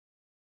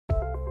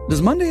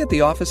Does Monday at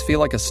the office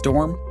feel like a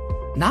storm?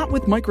 Not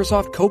with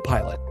Microsoft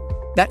Copilot.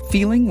 That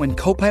feeling when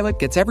Copilot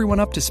gets everyone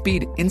up to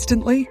speed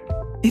instantly?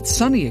 It's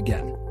sunny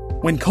again.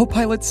 When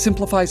Copilot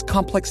simplifies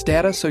complex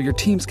data so your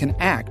teams can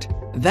act,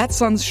 that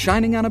sun's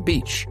shining on a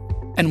beach.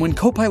 And when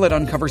Copilot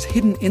uncovers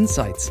hidden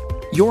insights,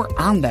 you're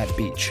on that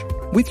beach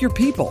with your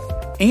people,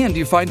 and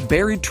you find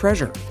buried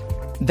treasure.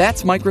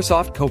 That's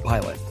Microsoft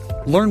Copilot.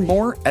 Learn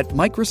more at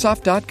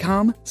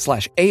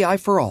Microsoft.com/AI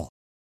for all.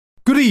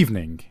 Good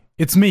evening.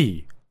 It's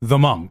me, the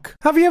Monk.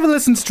 Have you ever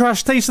listened to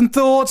Trash Taste and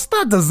thought,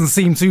 that doesn't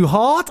seem too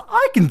hard,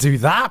 I can do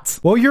that?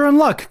 Well, you're in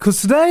luck, because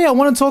today I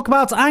want to talk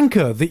about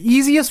Anchor, the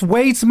easiest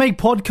way to make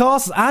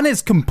podcasts, and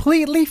it's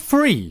completely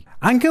free.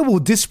 Anchor will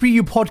distribute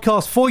your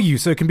podcast for you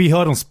so it can be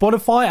heard on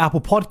Spotify,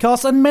 Apple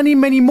Podcasts, and many,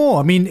 many more.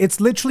 I mean,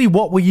 it's literally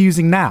what we're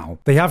using now.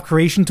 They have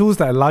creation tools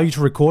that allow you to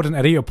record and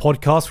edit your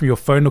podcast from your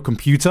phone or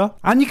computer.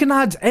 And you can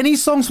add any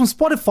songs from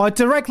Spotify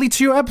directly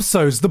to your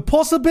episodes. The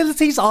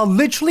possibilities are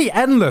literally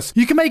endless.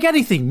 You can make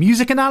anything,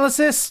 music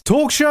analysis,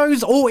 talk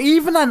shows, or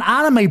even an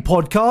anime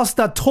podcast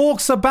that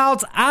talks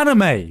about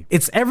anime.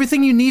 It's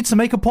everything you need to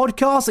make a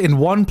podcast in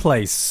one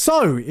place.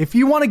 So, if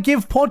you want to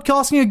give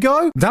podcasting a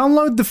go,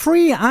 download the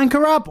free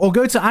Anchor app or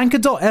go to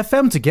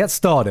anchor.fm to get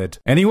started.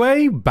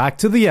 Anyway, back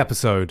to the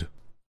episode.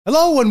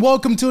 Hello and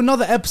welcome to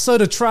another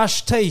episode of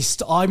Trash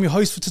Taste. I'm your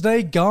host for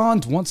today,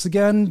 Gant. Once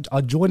again,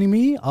 joining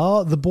me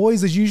are the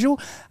boys as usual.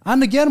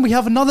 And again, we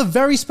have another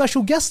very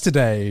special guest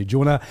today. Do you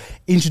want to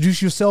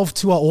introduce yourself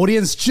to our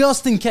audience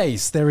just in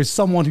case there is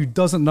someone who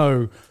doesn't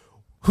know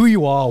who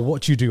you are,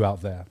 what you do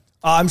out there?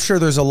 I'm sure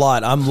there's a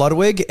lot. I'm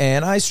Ludwig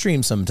and I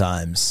stream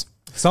sometimes.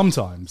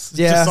 Sometimes.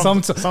 Yeah.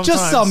 Sometimes.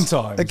 Just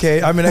sometimes.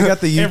 Okay, I mean, I got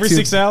the YouTube. Every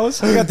 6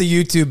 hours? I got the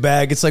YouTube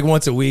bag. It's like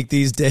once a week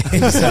these days.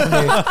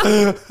 I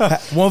mean,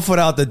 1 foot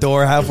out the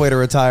door, halfway to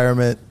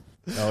retirement.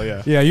 Oh,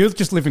 yeah. Yeah, you're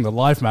just living the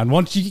life, man.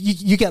 Once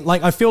you get,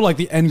 like, I feel like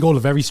the end goal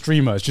of every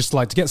streamer is just,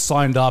 like, to get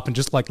signed up and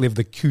just, like, live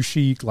the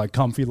cushy, like,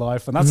 comfy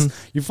life. And that's,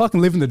 you're fucking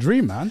living the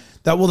dream, man.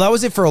 That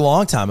was it for a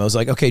long time. I was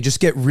like, okay, just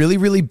get really,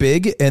 really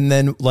big. And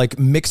then, like,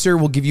 Mixer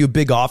will give you a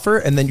big offer.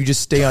 And then you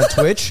just stay on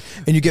Twitch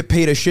and you get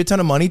paid a shit ton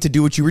of money to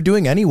do what you were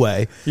doing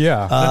anyway.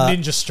 Yeah. The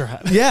ninja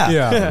strat.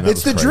 Yeah.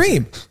 It's the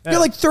dream. Yeah.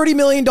 You're like $30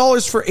 million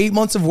for 8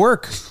 months of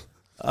work.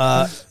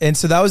 And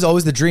so that was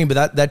always the dream.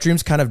 But that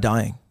dream's kind of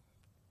dying.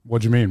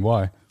 What do you mean?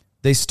 Why?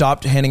 They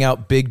stopped handing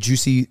out big,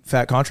 juicy,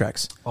 fat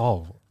contracts.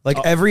 Oh. Like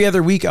every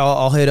other week,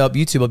 I'll hit up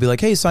YouTube. I'll be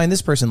like, hey, sign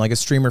this person, like a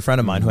streamer friend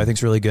of mine who I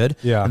think's really good.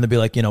 Yeah. And they'll be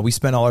like, we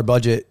spent all our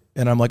budget.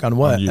 And I'm like, on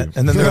what? On you.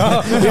 And then they're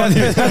like,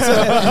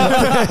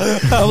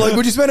 I'm like,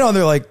 what'd you spend it on?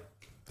 They're like,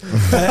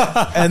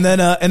 and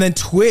then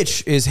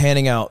Twitch is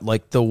handing out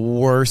like the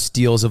worst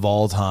deals of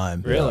all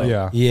time. Really?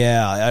 Yeah.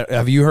 Yeah.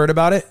 Have you heard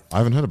about it? I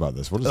haven't heard about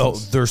this. What is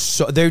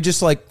this? They're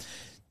just like,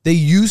 they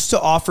used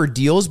to offer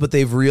deals, but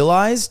they've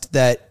realized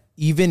that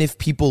even if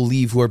people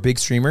leave who are big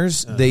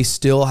streamers, they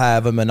still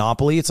have a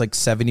monopoly. It's like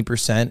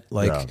 70%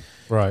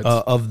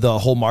 of the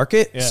whole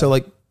market. Yeah. So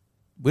like,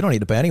 we don't need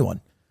to pay anyone.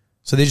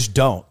 So they just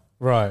don't.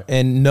 Right.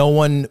 And no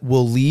one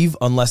will leave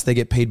unless they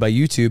get paid by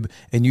YouTube,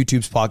 and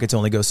YouTube's pockets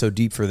only go so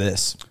deep for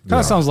this. Kind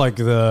of sounds like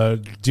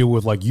the deal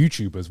with like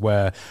YouTubers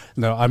where,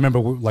 I remember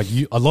like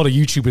a lot of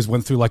YouTubers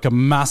went through like a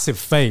massive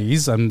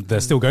phase, and they're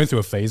still going through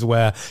a phase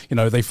where,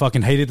 they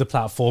fucking hated the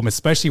platform,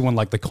 especially when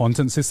like the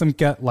content system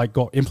got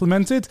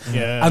implemented.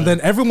 Yeah. And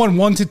then everyone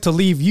wanted to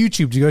leave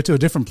YouTube to go to a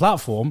different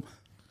platform.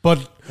 But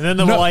and then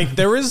they were like,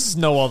 there is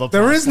no other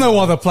platform. There is no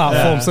other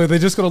platform, so they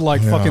just got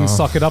to fucking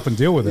suck it up and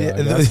deal with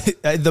it.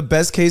 Yeah, the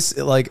best case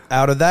like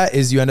out of that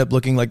is you end up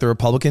looking like the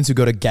Republicans who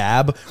go to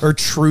Gab or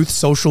Truth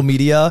social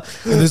media.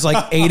 And there's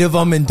like 8 of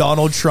them and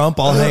Donald Trump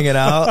all hanging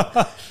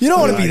out. You don't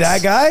want to be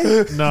that guy.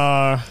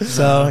 No.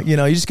 So, you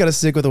just got to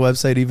stick with the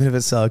website even if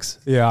it sucks.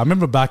 Yeah, I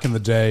remember back in the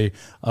day,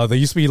 there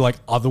used to be like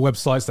other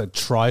websites that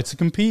tried to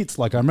compete.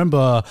 Like I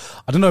remember,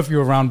 I don't know if you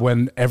were around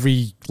when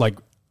every like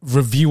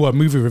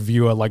movie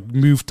reviewer like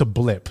moved to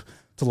Blip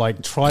to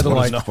like try to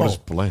like what is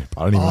Blip?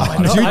 I don't even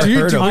know.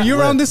 Were you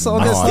around this?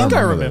 I think I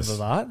remember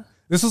that.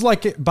 This was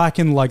like back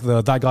in like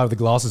that guy with the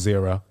glasses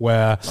era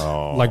where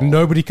like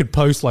nobody could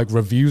post like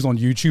reviews on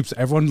YouTube. So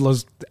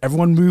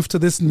everyone moved to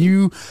this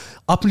new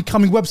up and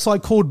coming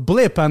website called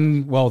Blip.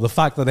 And well, the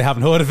fact that they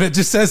haven't heard of it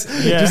just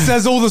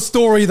says all the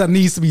story that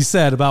needs to be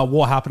said about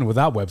what happened with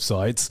that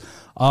website.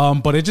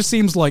 But it just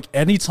seems like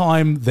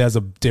anytime there's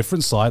a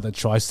different site that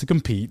tries to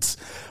compete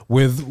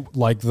with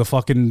like the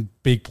fucking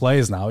big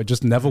players now, it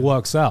just never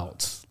works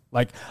out.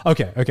 Like,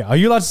 okay. Are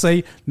you allowed to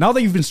say, now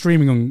that you've been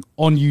streaming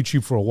on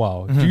YouTube for a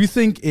while, do you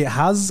think it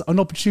has an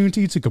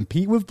opportunity to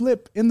compete with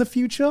Blip in the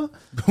future?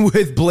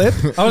 With Blip?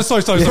 Oh,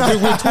 sorry. With Twitch.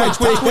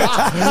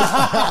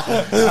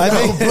 I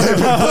think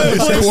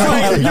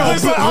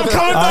I'm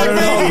coming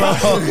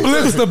back, baby.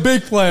 Blip's the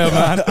big player,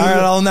 man. All right,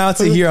 I'll announce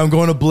it here. I'm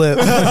going to Blip.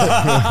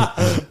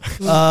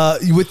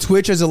 With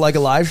Twitch as a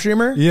live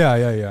streamer?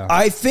 Yeah.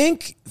 I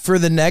think for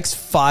the next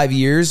 5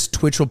 years,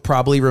 Twitch will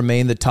probably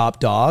remain the top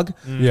dog.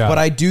 Yeah. But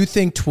I do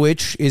think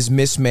Twitch is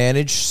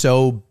mismanaged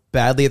so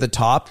badly at the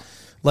top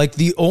Like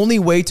the only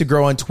way to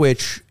grow on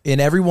Twitch,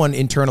 and everyone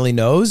internally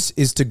knows,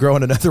 is to grow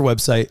on another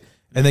website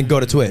and then go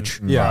to Twitch.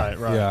 Yeah.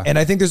 Right. And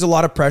I think there's a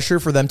lot of pressure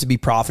for them to be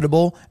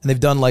profitable, and they've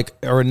done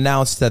or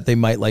announced that they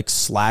might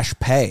slash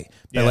pay.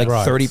 They're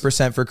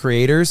 30% for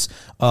creators,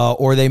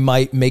 or they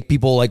might make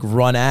people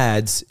run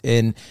ads.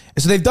 And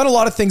so they've done a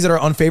lot of things that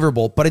are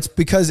unfavorable, but it's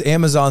because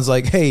Amazon's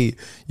like, hey,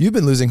 you've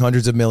been losing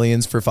hundreds of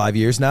millions for 5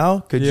 years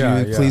now. Could you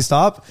please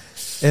stop?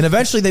 And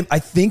eventually I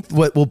think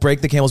what will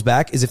break the camel's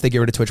back is if they get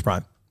rid of Twitch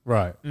Prime.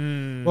 Right.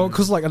 Well,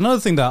 because another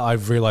thing that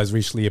I've realized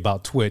recently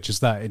about Twitch is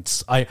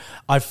that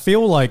I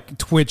feel like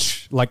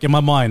Twitch, in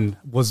my mind,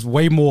 was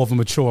way more of a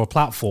mature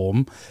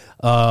platform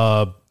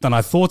than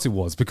I thought it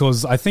was,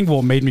 because I think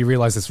what made me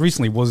realize this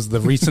recently was the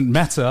recent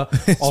meta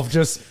of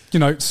just,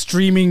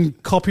 streaming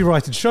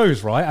copyrighted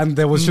shows, right? And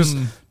there was just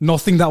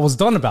nothing that was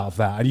done about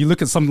that. And you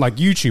look at something like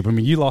YouTube. I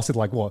mean, you lasted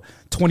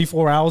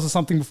 24 hours or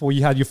something before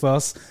you had your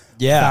first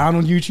ban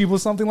on YouTube or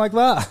something like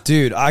that.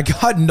 Dude, I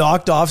got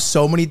knocked off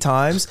so many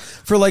times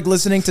for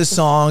listening to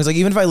songs.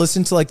 Even if I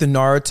listen to the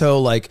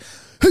Naruto,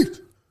 hey,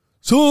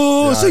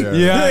 so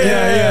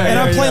and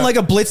I'm playing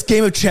a blitz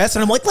game of chess,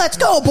 and I'm like, let's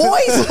go,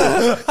 boys.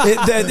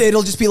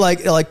 It'll just be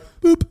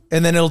boop,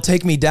 and then it'll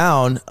take me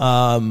down.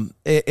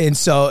 And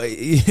so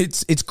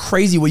it's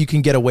crazy what you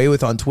can get away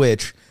with on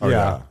Twitch.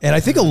 And I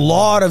think a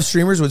lot of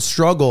streamers would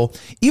struggle,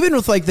 even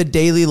with the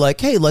daily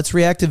hey, let's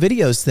react to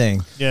videos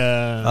thing.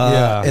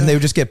 And they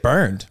would just get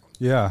burned.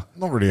 Yeah. I'm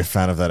not really a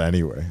fan of that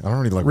anyway. I don't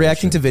really like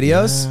reacting to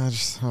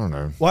videos. Yeah, I don't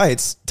know. Why?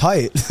 It's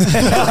tight.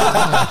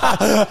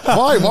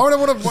 Why? Why would I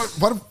want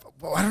to?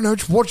 I don't know.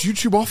 Just watch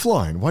YouTube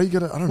offline. Why you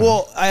gotta? I don't know.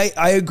 Well,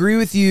 I agree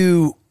with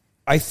you.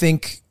 I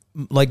think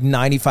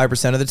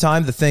 95% of the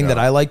time, the thing that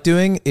I like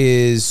doing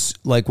is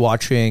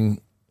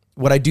watching.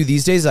 What I do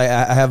these days, I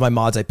have my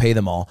mods, I pay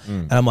them all.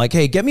 And I'm like,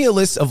 hey, get me a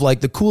list of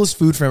the coolest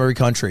food from every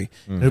country.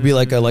 It'll be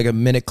a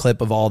minute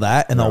clip of all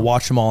that, and I'll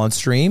watch them all on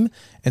stream.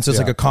 And so it's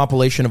a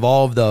compilation of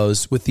all of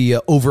those with the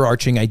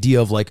overarching idea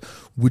of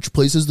which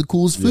place is the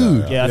coolest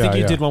food. I think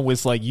you did one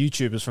with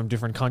YouTubers from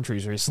different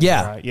countries recently.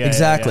 Right?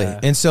 Exactly.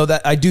 And so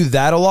that I do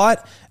that a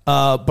lot.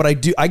 But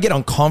I get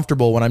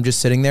uncomfortable when I'm just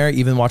sitting there,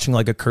 even watching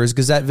a Kurz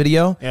Gazette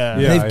video.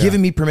 And they've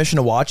given me permission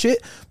to watch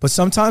it, but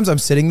sometimes I'm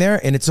sitting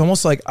there and it's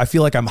almost I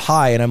feel like I'm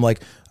high, and I'm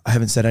like, I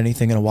haven't said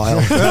anything in a while.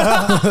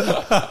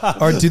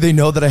 Or do they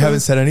know that I haven't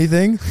said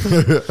anything?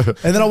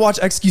 And then I'll watch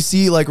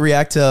XQC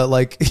react to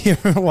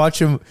watch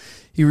him.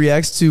 He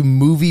reacts to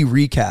movie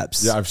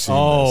recaps. Yeah, I've seen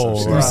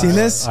this. Have you seen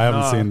this? I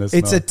haven't seen this.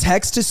 It's a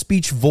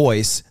text-to-speech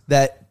voice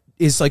that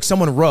is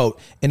someone wrote,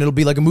 and it'll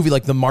be a movie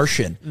like The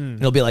Martian. And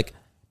it'll be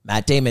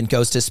Matt Damon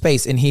goes to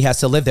space, and he has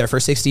to live there for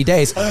 60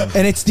 days.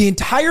 And it's the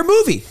entire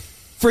movie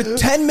for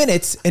 10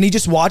 minutes, and he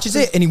just watches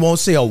it, and he won't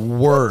say a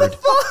word.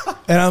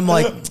 And I'm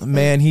like,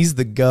 man, he's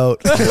the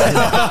GOAT.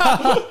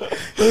 That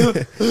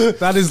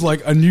is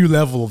a new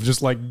level of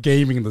just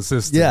gaming the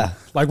system. Yeah.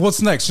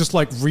 What's next? Just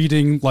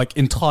reading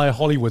entire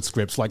Hollywood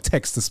scripts,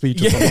 text to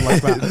speech or something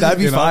like that. That'd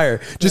be fire.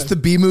 Just the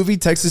B movie,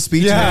 text to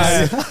speech,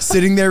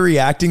 sitting there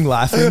reacting,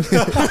 laughing,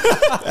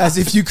 as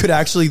if you could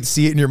actually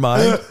see it in your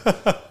mind.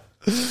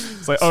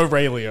 It's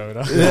Ray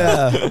Liotta.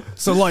 Yeah.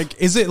 So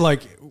is it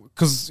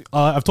because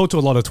I've talked to a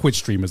lot of Twitch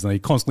streamers, and they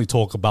constantly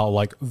talk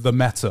about the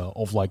meta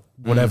of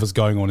whatever's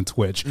going on in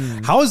Twitch.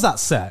 How is that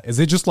set? Is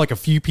it just a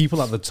few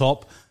people at the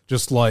top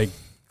just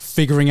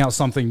figuring out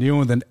something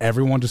new, and then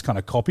everyone just kind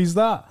of copies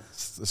that?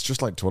 It's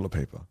just like toilet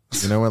paper.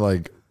 You know,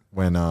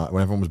 when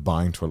everyone was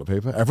buying toilet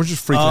paper, everyone's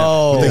just freaking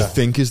out what they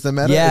think is the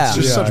meta. Yeah. It's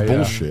just such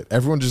bullshit.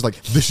 Everyone's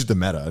just this is the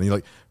meta, and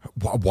you're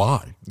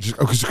why? Just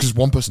because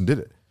one person did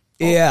it.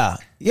 Yeah,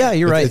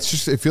 you're right. It's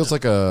just, it feels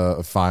like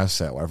a fire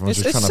set where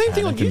everyone's just trying to same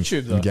thing on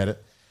YouTube, though. And get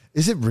it.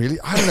 Is it really?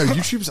 I don't know.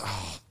 YouTube's.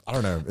 I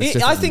don't know.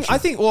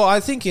 I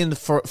think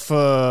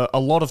for a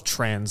lot of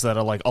trends that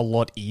are a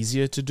lot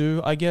easier to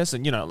do, I guess,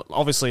 and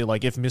obviously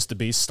if Mr.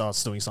 Beast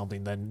starts doing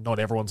something, then not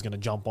everyone's going to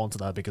jump onto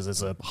that because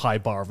there's a high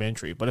bar of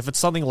entry. But if it's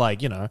something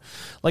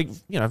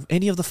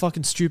any of the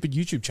fucking stupid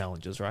YouTube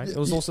challenges, right? It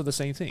was also the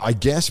same thing. I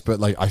guess,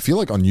 but I feel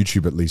on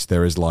YouTube at least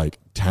there is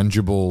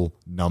tangible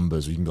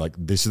numbers. You can be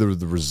this is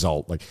the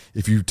result.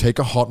 If you take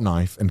a hot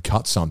knife and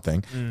cut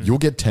something, you'll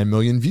get 10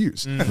 million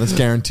views. That's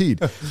guaranteed.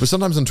 But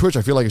sometimes on Twitch,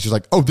 I feel it's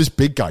just oh, this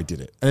big guy did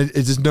it, and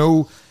there's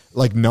no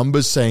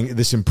numbers saying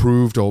this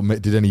improved or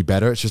did any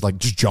better. It's just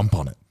just jump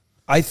on it.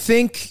 I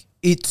think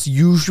it's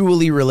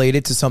usually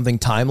related to something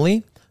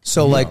timely.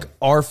 So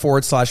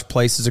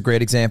r/place is a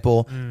great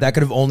example. That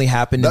could have only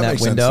happened in that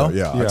window. Sense,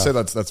 yeah, I'd say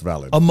that's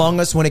valid. Among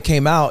Us, when it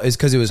came out, is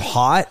because it was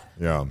hot.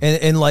 Yeah.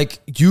 And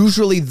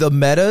usually the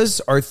metas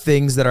are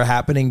things that are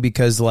happening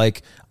because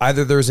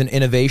either there's an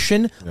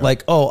innovation,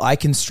 I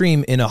can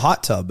stream in a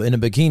hot tub in a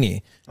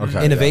bikini.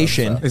 Okay,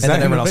 innovation. Is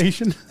that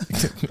innovation?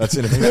 That's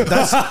innovation.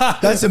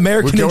 That's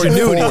American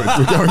ingenuity.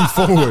 We're going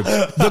forward.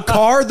 The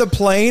car, the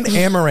plane,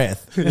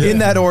 Amaranth, in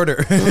that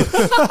order.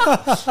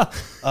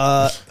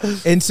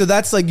 And so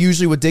that's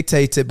usually what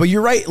dictates it. But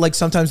you're right.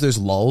 Sometimes there's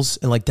lulls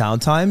and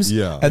downtimes.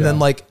 Yeah. And then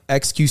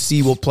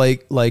XQC will play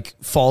like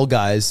Fall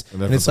Guys,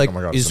 and it's like, oh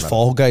my God, is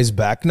Fall Guys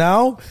back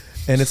now?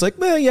 And it's like,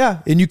 well, yeah,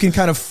 and you can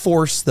kind of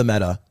force the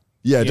meta.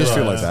 Yeah, it does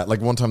feel like that.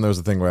 Like one time there was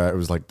a thing where it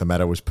was like the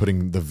meta was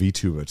putting the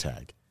VTuber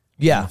tag.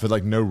 Yeah, for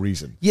like no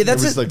reason. Yeah,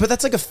 that's it. Like, but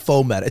that's like a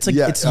faux meta. It's like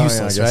it's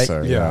useless, right?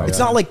 So. Yeah, it's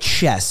not like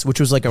chess, which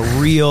was like a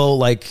real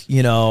like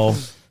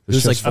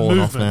there's like falling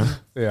off now.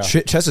 Yeah,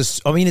 chess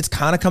is. I mean, it's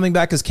kind of coming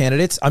back as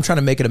candidates. I'm trying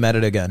to make it a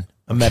meta again.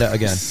 I'm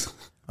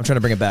trying to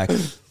bring it back.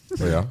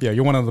 Yeah,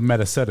 you're one of the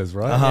meta setters,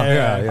 right? Uh-huh.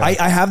 Yeah.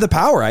 I have the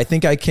power. I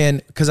think I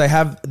can because I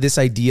have this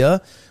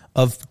idea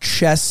of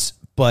chess,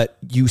 but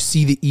you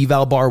see the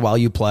eval bar while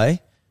you play.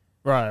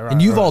 Right.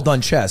 And you've all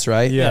done chess,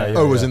 right? Yeah.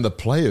 As in the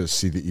players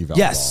see the eval bar.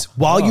 Yes.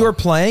 While you're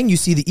playing, you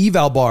see the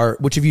eval bar,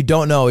 which if you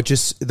don't know,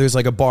 there's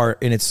like a bar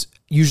and it's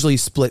usually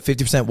split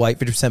 50% white,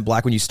 50%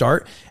 black when you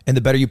start. And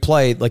the better you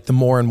play, like the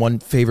more in one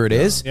favor it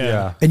is.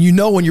 Yeah. And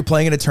when you're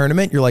playing in a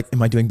tournament, you're like,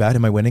 am I doing bad?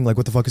 Am I winning? Like,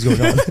 what the fuck is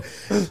going on?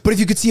 But if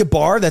you could see a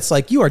bar that's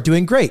like, you are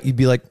doing great, you'd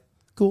be like,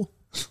 cool.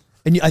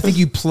 And I think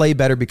you play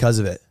better because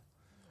of it.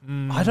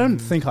 I don't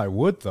think I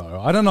would though.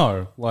 I don't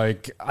know.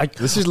 Like,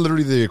 this is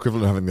literally the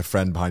equivalent of having the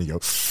friend behind you go.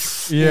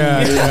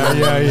 Yeah.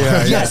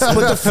 Yes,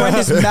 but the friend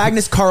is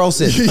Magnus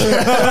Carlsen.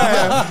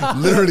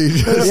 Literally.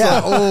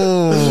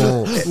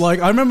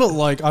 Like I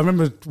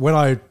remember when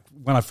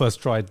I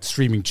first tried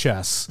streaming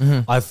chess,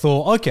 I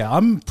thought, okay,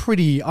 I'm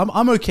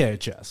okay at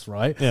chess,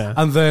 right? Yeah.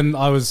 And then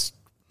I was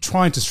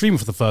trying to stream it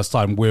for the first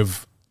time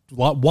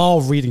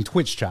while reading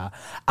Twitch chat,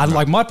 and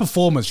like my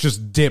performance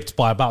just dipped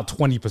by about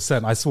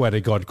 20%. I swear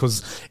to God,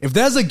 because if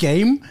there's a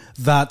game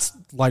that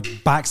like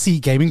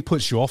backseat gaming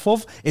puts you off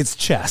of, it's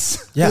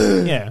chess.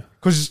 Yeah.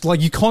 Because like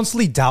you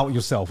constantly doubt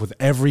yourself with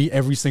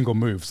every single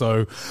move.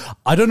 So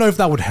I don't know if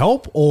that would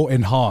help or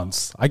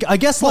enhance. I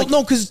guess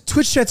no, because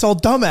Twitch chat's all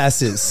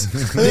dumbasses.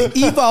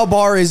 The eval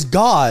bar is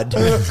God.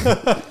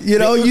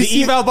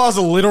 The eval bar is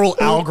a literal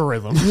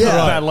algorithm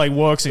that like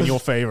works in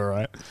your favor,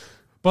 right?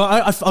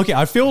 But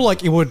I feel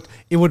like it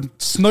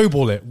would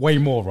snowball it way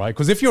more, right?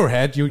 Because if you're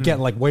ahead, you get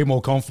like way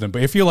more confident.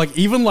 But if you're like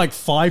even like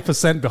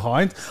 5%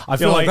 behind, I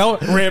feel like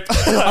that rip.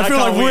 I feel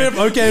like rip.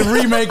 Okay,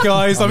 remake,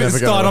 guys.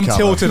 I'm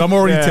tilted. I'm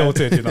already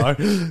tilted.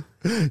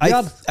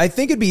 I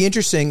think it'd be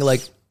interesting.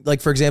 Like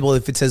for example,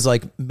 if it says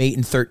like mate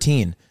in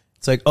 13,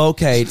 it's like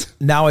okay,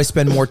 now I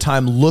spend more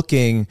time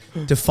looking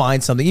to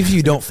find something. If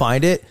you don't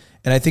find it.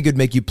 And I think it'd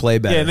make you play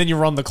better. Yeah, and then you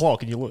run the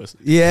clock and you lose.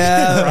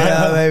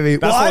 Yeah, maybe.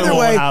 That's either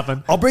way,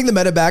 happen. I'll bring the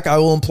meta back. I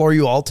will implore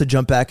you all to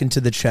jump back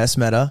into the chess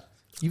meta.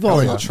 You've all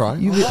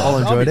enjoyed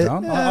it.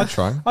 I'll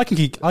try. I can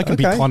beat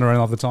Connor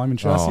another time in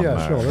chess. Oh, yeah,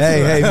 no. sure.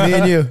 Hey, me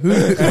and you.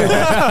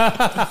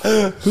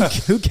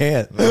 Who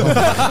can't?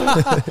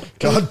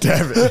 God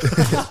damn it.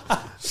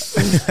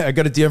 I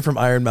got a DM from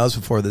Iron Mouse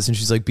before this, and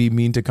she's like, be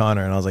mean to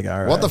Connor. And I was like, all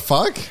right. What the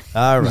fuck?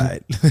 All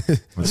right.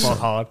 It's not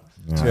hard.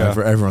 Yeah.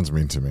 Everyone's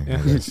mean to me.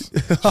 Just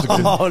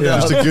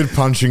a good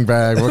punching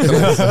bag. What can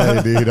I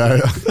say, dude?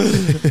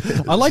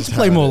 I like to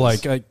play more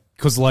like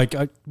because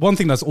one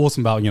thing that's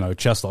awesome about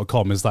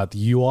chess.com is that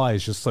the UI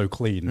is just so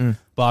clean.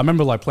 But I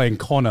remember like playing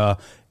Connor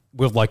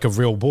with like a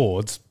real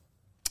board,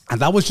 and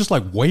that was just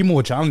like way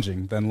more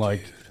challenging than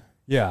like.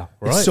 Yeah,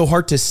 right. It's so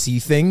hard to see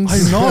things. I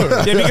know.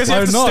 Yeah, because you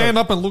have to stand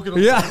up and look at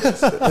them.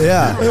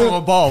 Yeah. From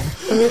above.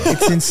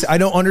 I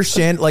don't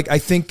understand. Like, I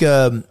think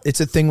it's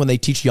a thing when they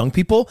teach young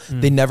people,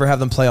 they never have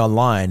them play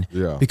online.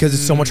 Yeah. Because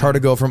it's so much harder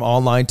to go from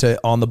online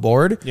to on the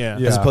board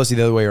as opposed to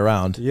the other way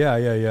around. Yeah.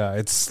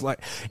 It's like,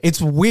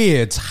 it's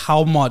weird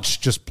how much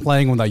just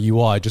playing on that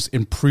UI just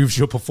improves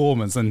your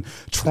performance, and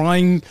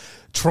trying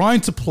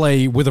to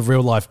play with a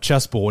real life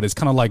chessboard is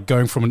kind of like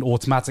going from an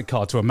automatic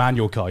car to a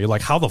manual car. You're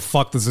like, how the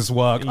fuck does this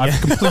work?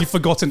 I've completely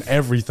forgotten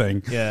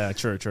everything. Yeah,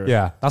 true.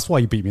 Yeah, that's why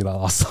you beat me that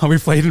last time we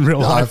played in real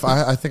life.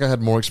 I think I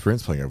had more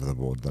experience playing over the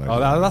board than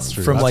I did. That's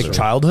true. From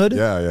childhood?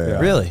 Yeah.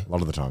 Really? A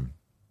lot of the time.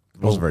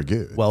 It wasn't very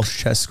good. Welsh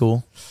chess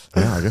school.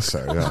 Yeah, I guess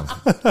so,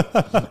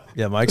 yeah.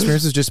 Yeah, my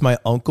experience is just my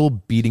uncle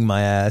beating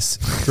my ass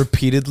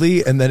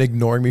repeatedly and then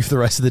ignoring me for the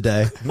rest of the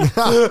day.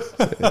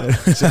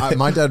 See,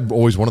 my dad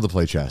always wanted to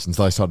play chess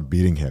until I started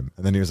beating him.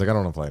 And then he was like, I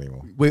don't want to play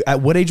anymore. Wait,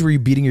 at what age were you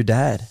beating your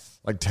dad?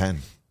 Like 10.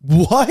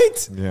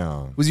 What?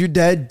 Yeah. Was your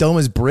dad dumb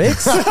as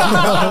bricks? No.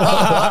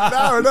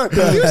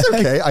 He was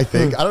okay, I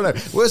think. I don't know.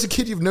 Well, as a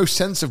kid, you have no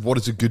sense of what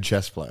is a good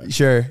chess player.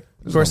 Sure.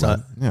 Of course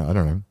not. Yeah, I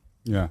don't know.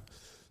 Yeah.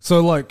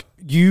 So like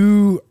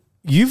you're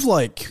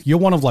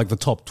one of like the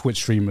top Twitch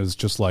streamers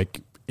just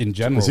like in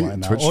general right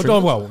now. Twitch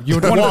You're one of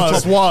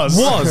the top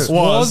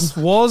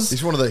was.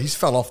 He's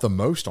fell off the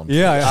most on Twitch.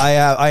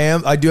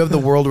 Yeah. I do have the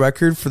world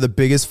record for the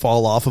biggest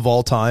fall off of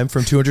all time,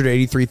 from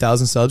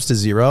 283,000 subs to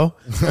 0.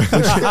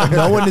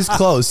 No one is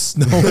close.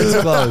 No one's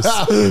close.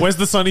 Where's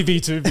the Sunny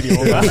V2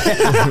 video of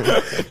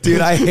that?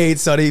 Dude, I hate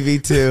Sunny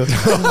V2.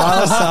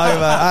 I was talking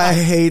about I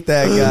hate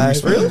that guy. We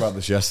spoke about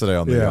this yesterday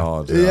on the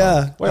yard.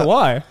 Yeah. Wait,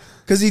 why?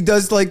 because he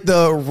does like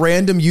the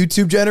random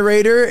YouTube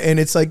generator, and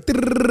it's like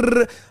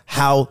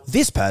how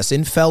this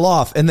person fell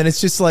off, and then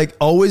it's just like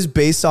always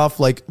based off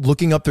like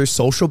looking up their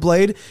social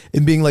blade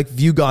and being like,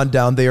 view gone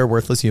down, they are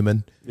worthless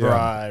human. Yeah.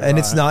 Right. And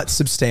it's not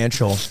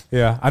substantial.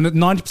 Yeah, and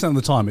 90% of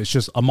the time, it's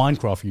just a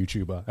Minecraft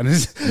YouTuber, and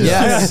it's,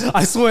 Yes.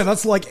 I swear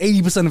that's like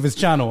 80% of his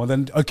channel. And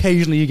then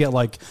occasionally you get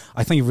like,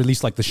 I think he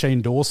released like the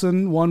Shane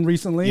Dawson one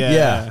recently.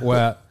 Yeah.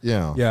 where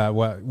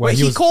Where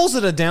he calls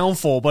it a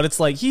downfall, but it's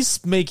like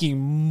he's making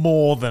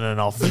more than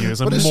enough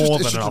views and But it's more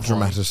just than enough.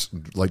 dramatic,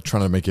 like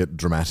trying to make it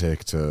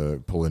dramatic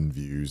to pull in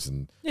views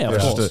and Yeah, of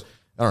it's just course.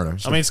 I don't know.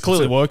 I mean, it's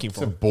clearly working It's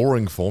for a him.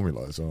 boring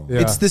formula as well. Yeah.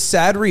 It's the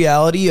sad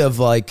reality of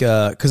like,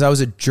 because I was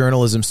a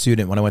journalism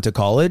student when I went to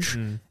college,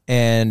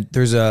 and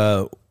there's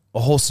a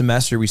whole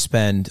semester we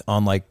spend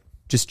on like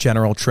just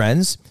general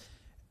trends.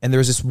 And there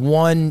was this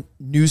one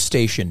news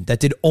station that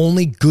did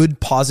only good,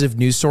 positive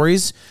news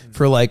stories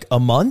for like a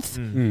month,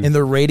 and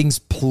the ratings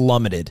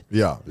plummeted.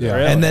 Yeah. Yeah.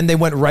 Really? And then they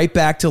went right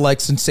back to like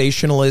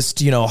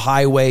sensationalist,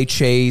 highway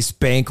chase,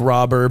 bank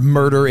robber,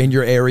 murder in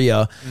your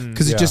area,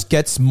 because it Yeah. just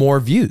gets more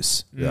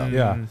views.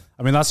 Yeah.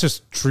 I mean, that's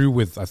just true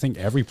with, I think,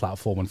 every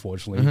platform,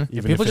 unfortunately.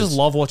 Even People if just it's-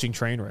 love watching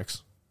train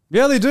wrecks.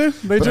 Yeah, they do.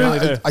 They But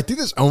do. I think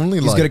there's only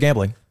He's like good at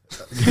gambling.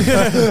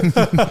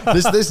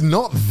 there's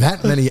not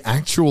that many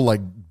actual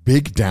like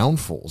big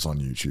downfalls on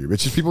YouTube.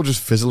 It's just people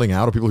just fizzling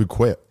out or people who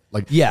quit.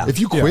 Like, Yeah. if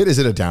you quit, is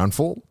it a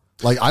downfall?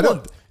 Like, I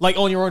don't. Like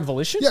on your own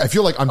volition? Yeah, if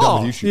you're like, I'm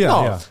done with YouTube. yeah,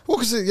 No. yeah. Well,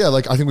 because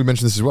like I think we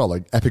mentioned this as well.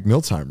 Like Epic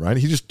Mealtime, right?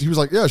 He was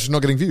like, yeah, she's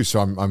not getting views,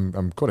 so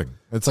I'm quitting.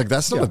 It's like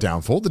that's not a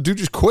downfall. The dude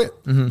just quit.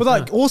 But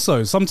like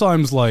also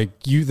sometimes like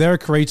there are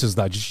creators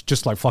that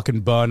just like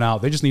fucking burn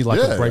out. They just need like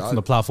Yeah, a break from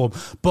the platform.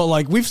 But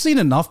like we've seen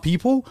enough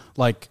people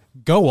like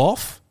go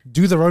off,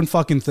 do their own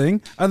fucking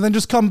thing, and then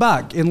just come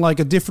back in like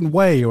a different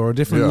way or a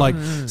different like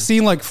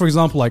seeing like for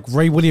example like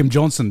Ray William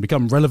Johnson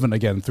become relevant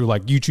again through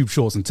like YouTube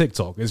Shorts and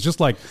TikTok. It's just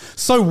like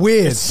so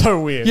weird. It's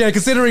so weird. Yeah,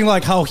 considering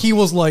like how he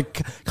was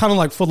like kind of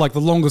like for like the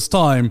longest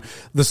time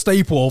the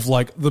staple of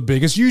like the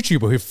biggest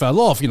YouTuber who fell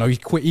off. He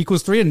quit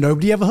Equals 3 and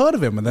nobody ever heard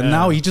of him, and then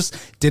now he just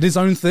did his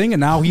own thing, and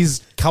now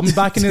he's come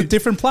back in a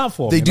different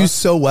platform. They you do know?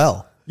 so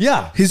well.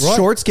 Yeah, His right?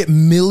 shorts get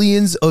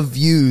millions of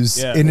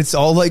views, Yeah. and it's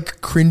all like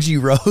cringy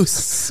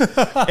roasts.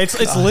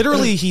 It's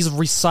literally he's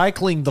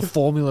recycling the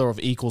formula of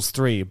Equals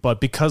 3, but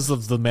because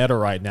of the meta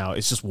right now,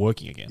 it's just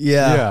working again.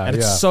 Yeah. And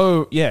it's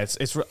so it's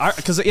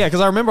because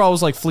I remember I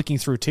was like flicking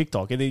through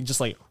TikTok and he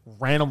just like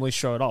randomly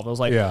showed up. I was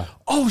like, Yeah.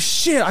 oh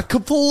shit, I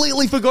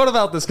completely forgot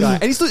about this guy,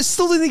 and he's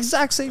still doing the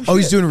exact same. Oh,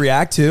 shit. he's doing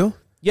React too?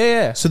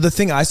 yeah. So the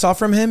thing I saw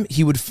from him,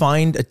 he would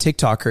find a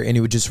TikToker and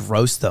he would just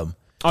roast them.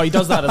 Oh, he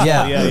does that as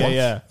Yeah. well.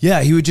 Yeah.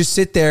 Yeah, he would just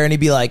sit there and he'd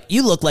be like,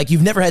 "You look like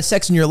you've never had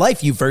sex in your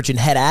life, you virgin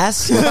head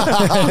ass."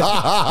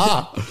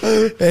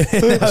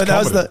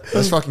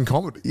 That's fucking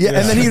comedy. Yeah,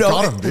 and then he'd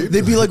Got him, dude.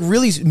 they'd be like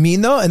really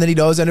mean though, and then he'd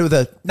always end it with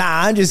a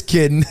 "Nah, I'm just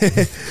kidding."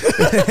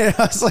 And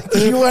I was like,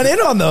 "You went in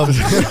on them."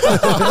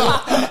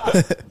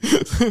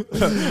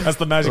 That's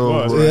the magic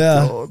word.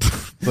 Yeah,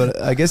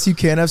 but I guess you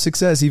can't have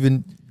success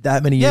even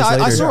that many years Yeah,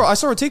 later. I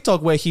saw a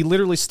TikTok where he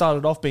literally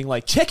started off being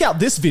like, "Check out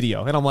this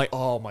video," and I'm like,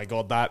 "Oh my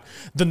god,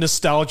 the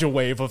nostalgia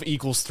wave of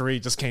Equals 3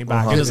 just came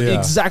back. It is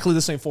exactly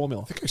the same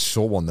formula." I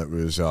saw one that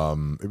was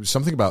it was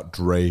something about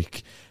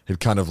Drake had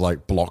kind of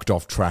like blocked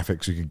off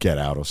traffic so he could get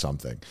out or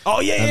something. Oh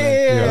yeah,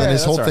 And then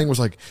his whole thing was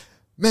like,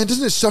 man,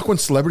 doesn't it suck when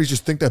celebrities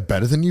just think they're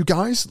better than you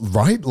guys,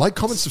 right? Like,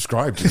 comment,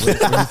 subscribe. When you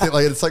think,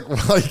 like, it's like,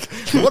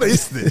 what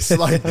is this?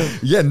 Like,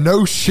 yeah,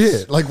 no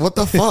shit. Like, what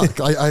the fuck?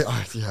 I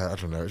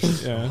don't know. It's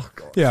just, oh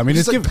God. Yeah, I mean,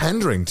 it's like given-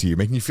 pandering to you,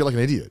 making you feel like an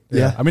idiot.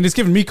 Yeah. I mean, it's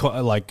given me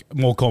like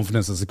more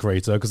confidence as a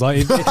creator because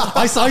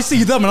I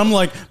see them and I'm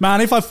like,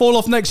 man, if I fall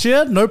off next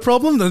year, no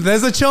problem.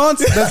 There's a chance.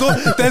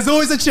 There's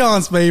always a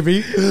chance,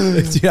 baby.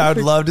 Dude, I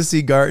would love to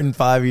see Gart in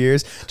 5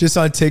 years just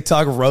on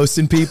TikTok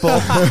roasting people.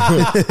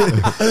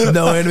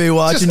 No enemy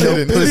watching. Just No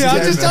kidding. pussy. Yeah,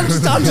 I'm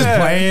just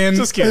playing.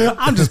 Just kidding.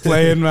 I'm just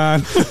playing,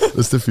 man.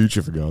 That's the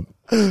future for God.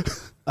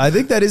 I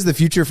think that is the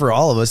future for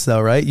all of us,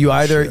 though, right?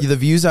 The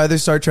views either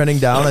start trending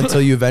down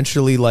until you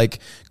eventually like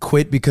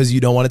quit because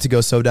you don't want it to go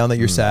so down that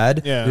you're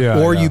sad, Yeah.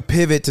 or Yeah. you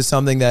pivot to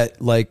something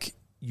that like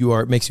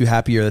makes you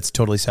happier. That's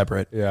totally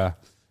separate. Yeah.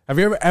 Have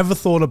you ever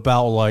thought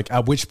about like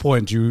at which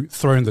point do you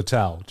throw in the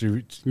towel?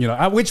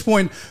 At which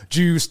point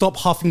do you stop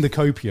huffing the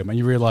copium and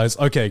you realize,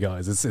 okay,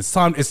 guys, it's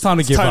time to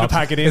give time up. to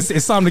pack it in.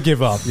 It's time to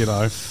give up.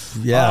 Yeah,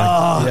 Oh,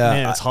 yeah.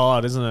 man, it's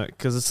hard, isn't it?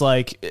 Because it's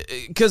like,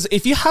 because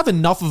if you have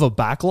enough of a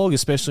backlog,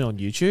 especially on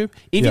YouTube,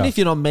 even Yeah. if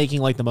you're not making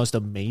like the most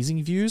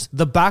amazing views,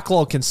 the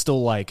backlog can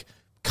still like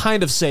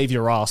kind of save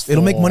your ass.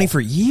 It'll make money for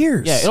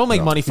years. Yeah, it'll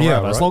make money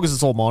forever as right. long as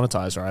it's all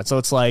monetized, right? So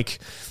it's like,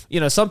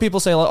 some people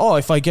say like, oh,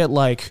 if I get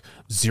like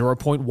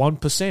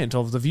 0.1%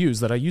 of the views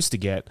that I used to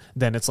get,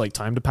 then it's like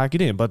time to pack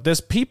it in. But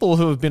there's people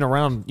who have been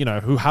around,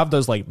 who have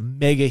those like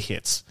mega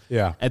hits,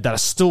 Yeah. and that are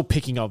still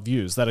picking up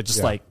views that are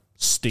just like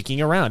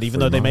sticking around, even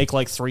though they make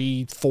like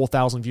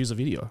 3,000-4,000 views a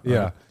video.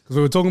 Yeah. because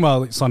we were talking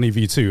about Sunny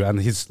V2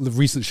 and his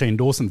recent Shane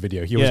Dawson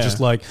video. He was just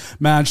like,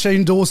 man,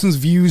 Shane Dawson's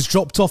views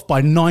dropped off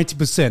by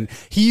 90%.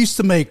 He used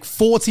to make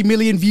 40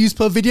 million views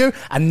per video,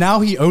 and now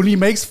he only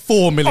makes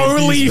 4 million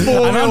Only views.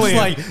 4 and I'm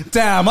million. just like,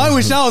 damn, I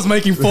wish I was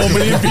making 4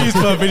 million views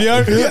per video.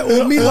 Yeah,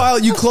 well, meanwhile,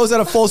 you close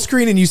out a full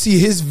screen and you see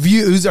his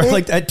views are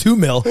like at 2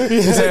 mil.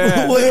 It's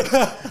like,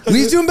 what?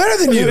 He's doing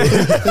better than you.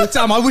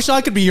 Damn, I wish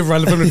I could be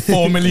irrelevant with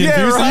 4 million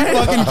views. Are you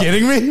fucking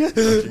kidding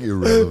me?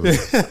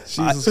 Irrelevant.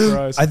 Jesus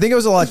Christ. I think it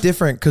was a lot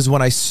different because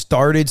when I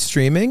started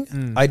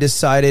streaming, I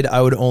decided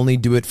I would only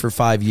do it for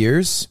 5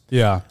 years.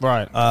 Yeah.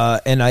 Right.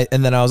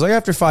 And then I was like,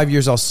 after 5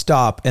 years, I'll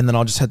stop, and then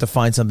I'll just have to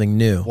find something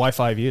new. Why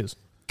 5 years?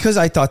 Because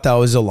I thought that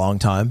was a long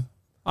time.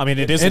 I mean,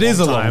 it is a a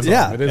long long time. time.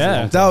 Yeah, It is a long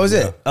time. that was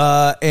it.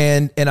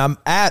 And I'm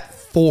at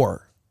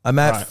 4. I'm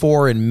at Right.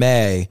 4 in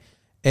May,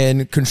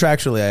 and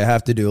contractually, I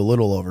have to do a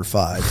little over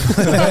 5.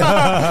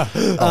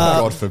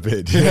 God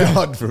forbid.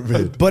 God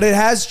forbid. But it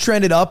has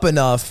trended up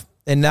enough,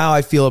 and now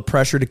I feel a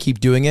pressure to keep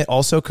doing it.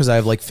 Also, because I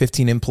have like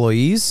 15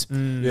 employees,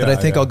 that I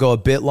think I'll go a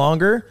bit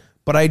longer.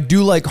 But I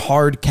do like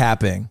hard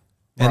capping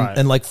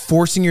and like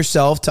forcing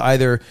yourself to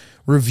either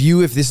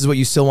review if this is what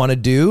you still want to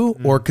do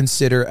or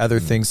consider other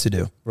things to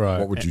do. Right.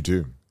 What would you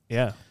do?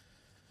 Yeah.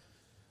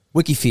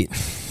 WikiFeet.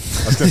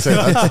 I was going to say,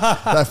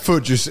 that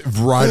foot just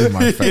right in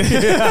my face.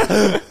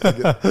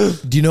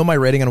 Do you know my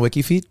rating on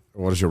WikiFeet?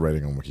 What is your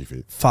rating on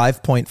WikiFeet?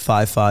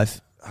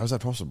 5.55. How's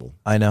that possible?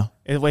 I know.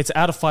 Wait, it's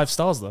out of 5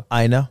 stars though.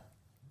 I know.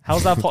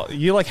 How's that?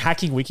 You like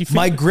hacking WikiFeet?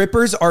 My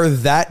grippers are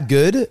that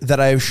good that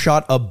I have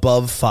shot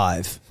above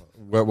 5.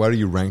 Where are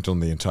you ranked on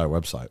the entire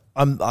website?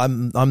 I'm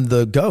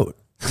the GOAT.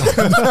 the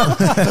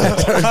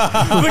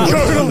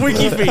goat of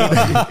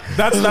WikiFeet.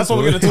 That's what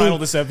we're going to title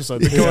this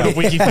episode. The goat of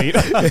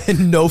WikiFeet.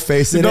 No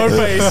face in No it.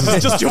 face,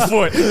 it's just your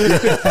foot.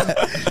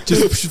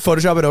 Just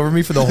Photoshop it over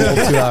me for the whole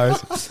 2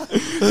 hours.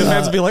 The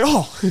fans will be like,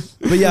 oh.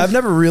 But yeah, I've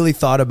never really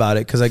thought about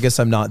it because I guess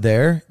I'm not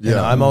there.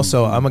 Yeah. And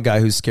I'm a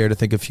guy who's scared to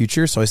think of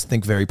future, so I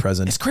think very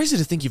present. It's crazy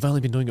to think you've only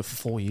been doing it for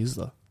 4 years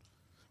though.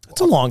 It's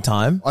a long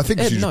time. I think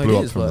Yeah, you just no, blew it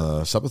up is, from but-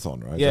 the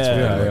subathon, right? Yeah. That's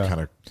Yeah, why yeah.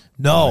 kind of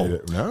No.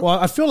 no? Well,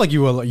 I feel like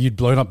you'd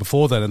blown up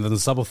before then, and then the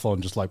subathon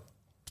just like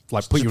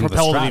put you in the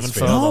propelled it even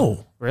stratosphere. further.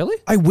 No. Really?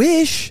 I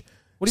wish.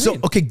 What do you so,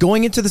 mean? okay,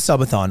 going into the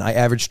subathon, I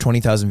averaged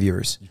 20,000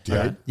 viewers.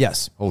 Yeah.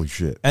 Yes. Holy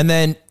shit. And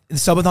then the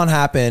subathon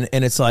happened,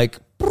 and it's like,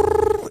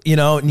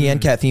 Nyan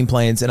Cat theme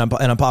planes, and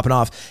I'm popping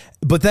off.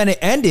 But then it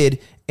ended,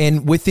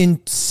 and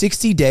within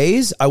 60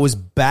 days, I was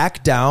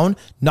back down,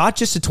 not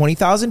just to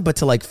 20,000, but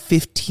to like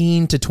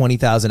 15 to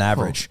 20,000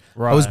 average.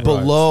 I was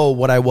below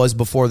what I was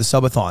before the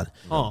subathon.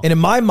 And in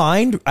my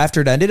mind, after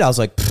it ended, I was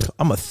like,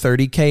 I'm a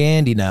 30K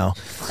Andy now.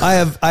 I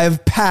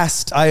have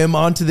passed. I am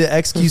onto the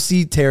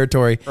XQC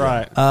territory.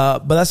 Right.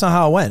 But that's not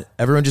how it went.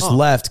 Everyone just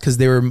left because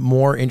they were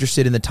more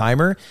interested in the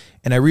timer.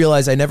 And I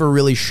realized I never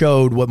really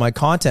showed what my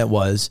content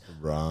was.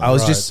 I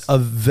was just a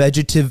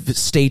vegetative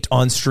state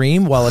on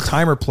stream while a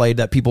timer played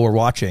that people were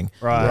watching.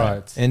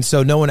 Right. And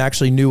so no one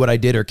actually knew what I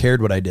did or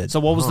cared what I did. So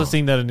what was the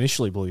thing that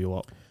initially blew you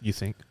up, you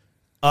think?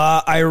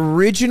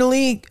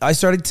 I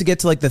started to get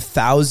to like the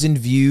 1,000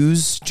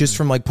 views just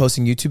from like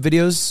posting YouTube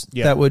videos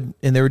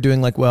and they were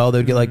doing like, well, they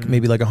would get like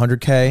maybe like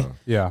 100K.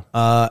 Yeah.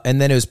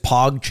 And then it was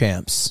Pog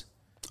Champs.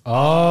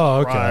 Oh,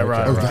 okay.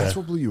 Right. Oh, that's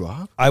what blew you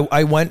up?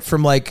 I went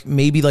from like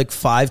maybe like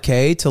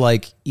 5K to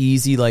like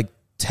easy like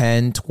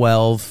 10,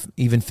 12,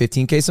 even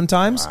 15K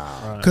sometimes.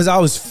 Because I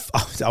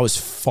was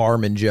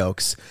farming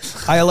jokes.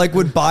 I like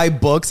would buy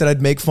books and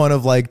I'd make fun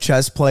of like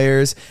chess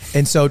players.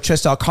 And so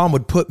chess.com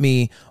would put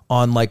me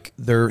on like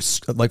their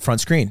like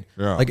front screen,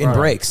 like in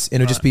breaks.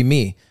 And it would just be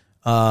me.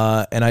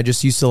 And I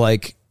just used to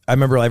like, I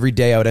remember every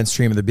day I would end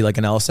stream and there'd be like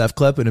an LSF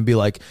clip and it'd be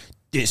like,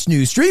 this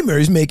new streamer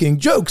is making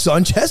jokes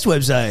on chess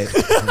website.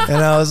 And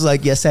I was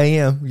like, yes, I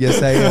am.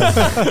 Yes, I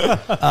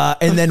am.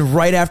 And then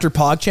right after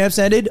PogChamps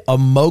ended,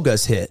 Among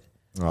Us hit.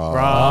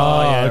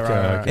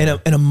 Okay.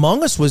 And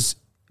Among Us was,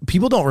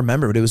 people don't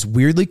remember, but it was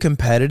weirdly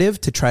competitive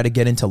to try to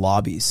get into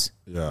lobbies.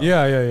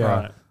 Yeah.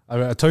 Right. I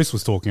mean, Toast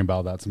was talking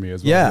about that to me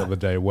as well Yeah. the other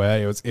day,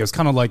 where it was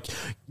kind of like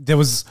there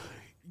was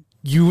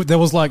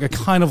like a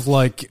kind of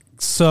like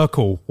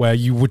circle where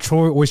you would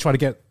always try to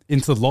get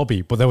into the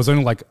lobby, but there was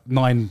only like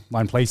nine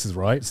places,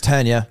 right? It's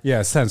 10, yeah. Yeah,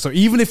 it's 10. So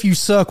even if you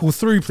circle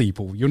through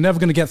people, you're never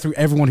going to get through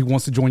everyone who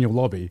wants to join your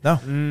lobby. No.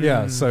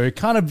 Yeah, so it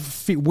kind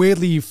of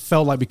weirdly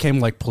felt like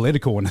became like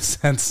political in a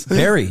sense.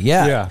 Very,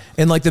 yeah. Yeah.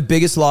 And like the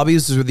biggest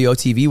lobbies were the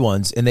OTV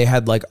ones, and they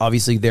had like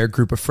obviously their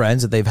group of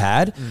friends that they've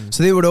had.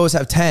 So they would always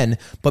have 10,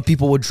 but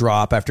people would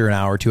drop after an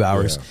hour, 2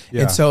 hours.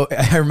 Yeah. And so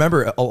I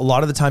remember a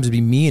lot of the times it'd be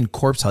me and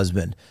Corpse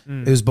Husband.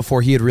 It was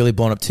before he had really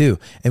blown up too.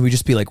 And we'd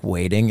just be like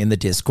waiting in the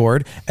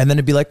Discord, and then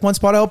it'd be like one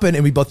spot open,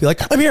 and we'd both be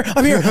like, I'm here.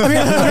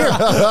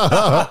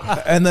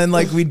 And then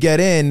like we'd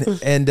get in,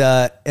 and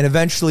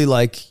eventually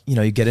like,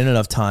 you get in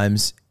enough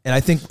times. And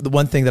I think the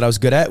one thing that I was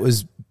good at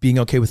was being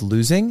okay with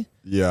losing.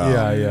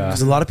 Yeah.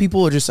 Because a lot of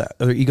people are just,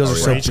 their egos are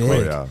so Rage big.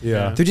 quit.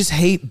 Yeah. They just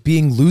hate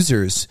being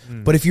losers.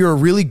 But if you're a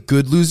really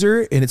good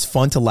loser and it's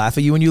fun to laugh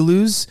at you when you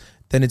lose,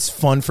 then it's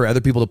fun for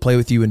other people to play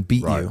with you and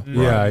beat you.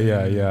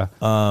 Yeah.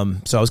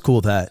 So I was cool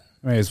with that.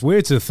 I mean, it's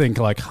weird to think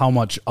like how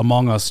much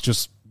Among Us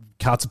just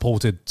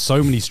catapulted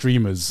so many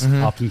streamers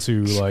up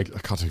into like. I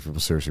can't take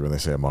people seriously when they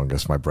say Among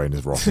Us. My brain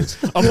is rotted.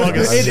 Among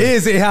Us. It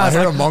is. It has.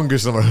 I heard Among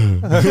Us. I'm like,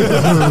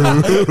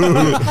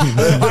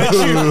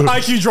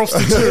 IQ drops to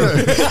 2.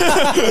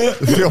 I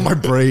feel my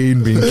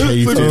brain being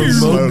caved in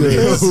slowly.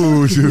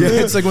 Oh, dude. Yeah,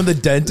 it's like when the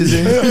dent is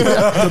in.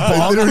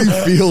 I literally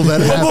feel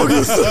that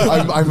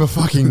happen. I'm a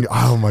fucking.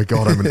 Oh my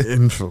god, I'm an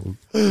infant.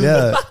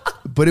 Yeah,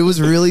 but it was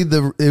really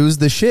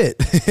the shit.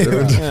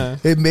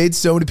 It made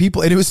so many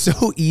people, and it was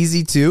so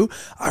easy too.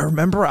 I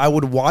remember I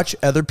would watch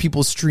other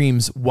people's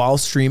streams while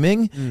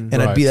streaming, and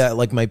I'd be at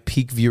like my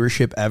peak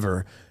viewership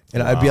ever,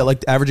 and I'd be at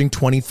like averaging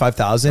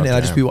 25,000, and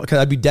I'd just be because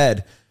I'd be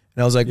dead.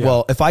 And I was like,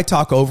 well, if I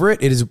talk over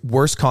it, it is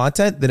worse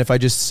content than if I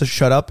just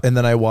shut up and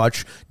then I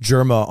watch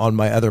Germa on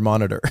my other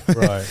monitor.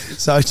 Right.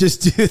 So I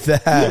just do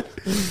that.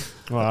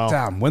 Wow.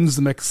 Damn, when's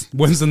the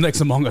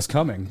next Among Us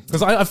coming?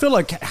 Because I feel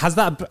like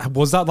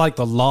was that like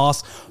the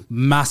last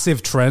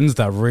massive trend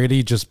that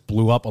really just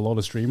blew up a lot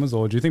of streamers,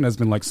 or do you think there's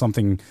been like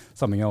something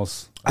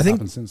else? I think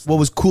what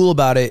was cool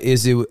about it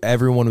is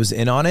everyone was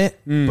in on it,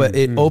 but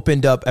it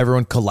opened up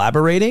everyone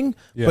collaborating.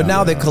 But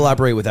now they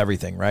collaborate with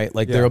everything, right?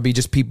 Like there'll be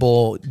just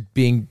people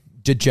being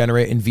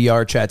degenerate in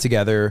VR chat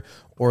together,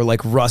 or like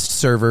Rust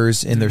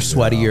servers in their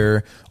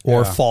sweatier,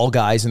 or Fall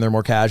Guys in their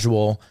more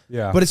casual.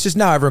 Yeah. But it's just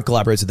now everyone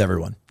collaborates with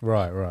everyone.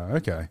 Right.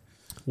 Okay.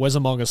 Where's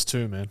Among Us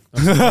 2, man?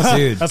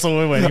 Dude. That's what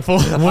we're waiting for.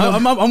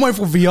 I'm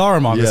waiting for VR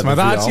Among Us, man.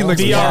 That actually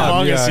looks VR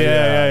Among Us,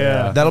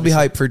 yeah. That'll be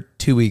hype for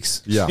 2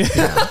 weeks. Yeah.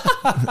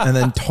 And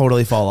then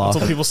totally fall off.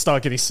 Until people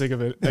start getting sick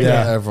of it.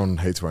 Yeah, everyone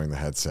hates wearing the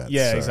headset.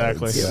 Yeah,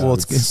 exactly.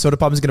 Soda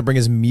Pop is going to bring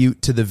his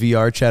mute to the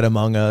VR chat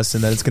Among Us,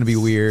 and then it's going to be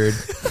weird.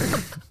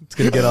 It's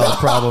going to get all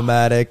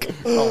problematic.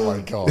 Oh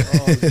my god.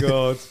 Oh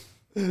god.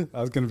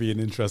 That's going to be an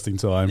interesting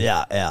time.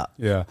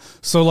 Yeah.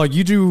 So like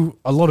you do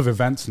a lot of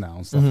events now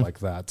and stuff like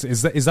that.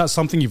 Is that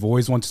something you've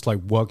always wanted to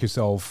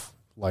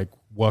like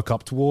work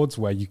up towards,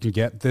 where you can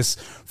get this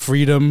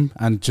freedom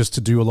and just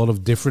to do a lot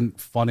of different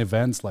fun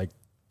events? Like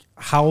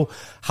how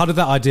did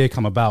that idea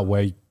come about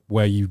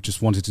where you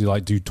just wanted to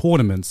like do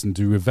tournaments and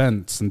do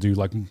events and do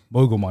like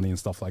mogul money and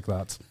stuff like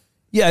that?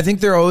 Yeah, I think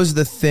they're always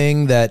the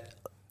thing that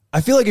I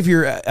feel like if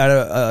you're at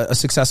a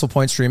successful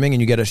point streaming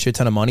and you get a shit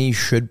ton of money, you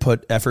should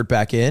put effort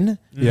back in.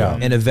 Yeah.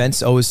 And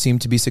events always seem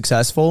to be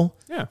successful.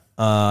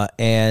 Yeah.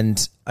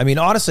 And I mean,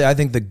 honestly, I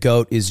think the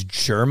GOAT is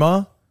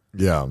Germa.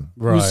 Yeah.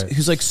 Right.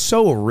 Who's like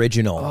so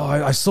original. Oh,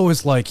 I saw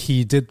his like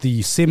he did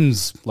the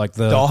Sims like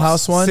the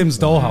Dollhouse one. Sims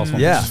Dollhouse one.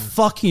 Yeah. Which is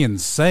fucking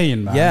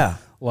insane, man. Yeah.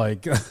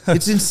 Like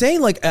it's insane.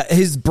 Like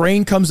his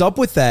brain comes up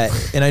with that,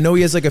 and I know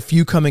he has like a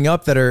few coming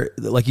up that are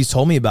like he's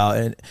told me about.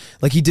 And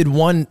like he did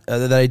one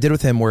that I did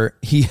with him where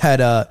he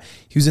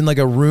was in like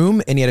a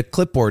room and he had a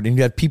clipboard and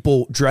he had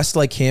people dressed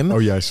like him. Oh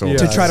yeah, I saw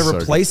to try to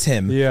replace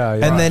him. Yeah.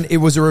 And then it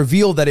was a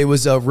reveal that it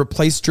was a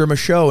replace Germa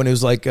show, and it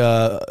was like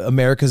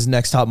America's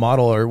Next Top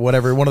Model or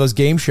whatever, one of those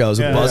game shows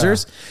with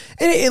buzzers.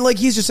 And like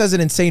he just has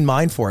an insane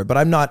mind for it. But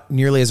I'm not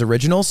nearly as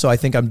original, so I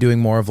think I'm doing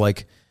more of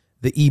like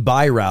the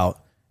e-buy route.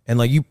 And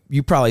like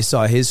you probably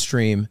saw his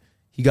stream.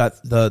 He got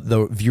the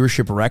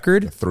viewership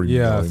record. 3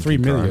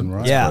 million,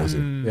 right? Yeah.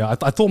 Yeah.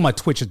 I thought my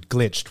Twitch had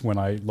glitched when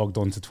I logged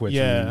on to Twitch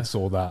and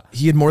saw that.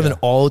 He had more than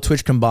all of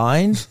Twitch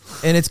combined.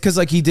 And it's because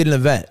like he did an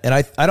event. And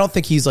I don't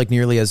think he's like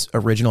nearly as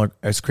original or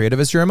as creative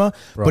as Germa,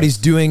 but he's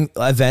doing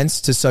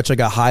events to such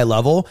like a high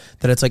level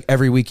that it's like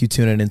every week you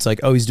tune in and it's like,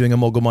 oh, he's doing a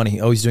mogul money.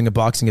 Oh, he's doing a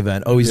boxing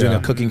event. Oh, he's doing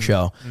a cooking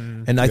show.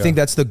 And I think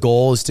that's the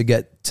goal, is to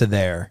get to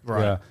there.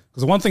 Right. Yeah.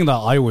 Because the one thing that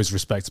I always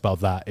respect about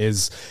that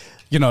is,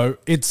 you know,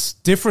 it's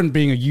different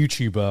being a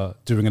YouTuber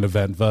doing an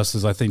event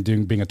versus I think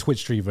being a Twitch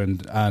streamer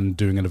and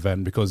doing an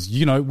event, because,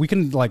 you know, we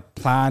can like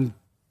plan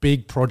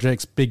big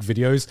projects, big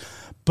videos,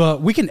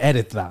 but we can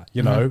edit that,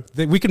 you know,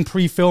 we can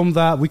pre-film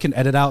that, we can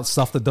edit out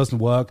stuff that doesn't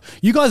work.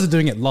 You guys are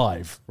doing it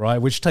live, right?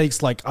 Which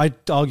takes like, I'd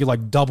argue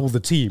like double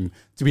the team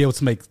to be able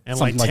to make and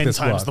something like 10 this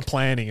times work. the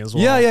planning as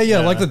well.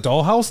 Yeah. Like the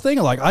Dollhouse thing.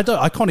 Like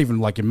I can't even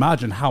like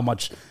imagine how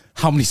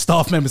many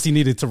staff members he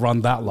needed to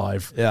run that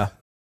live. Yeah.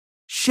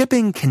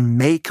 Shipping can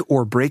make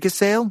or break a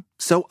sale,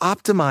 so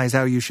optimize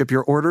how you ship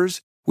your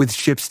orders with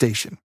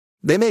ShipStation.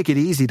 They make it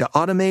easy to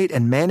automate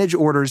and manage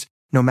orders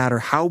no matter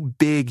how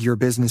big your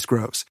business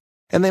grows.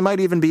 And they might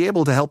even be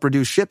able to help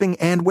reduce shipping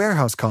and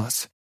warehouse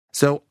costs.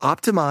 So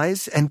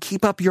optimize and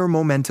keep up your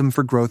momentum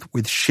for growth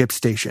with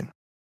ShipStation.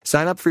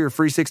 Sign up for your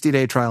free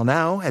 60-day trial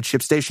now at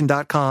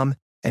ShipStation.com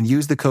and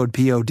use the code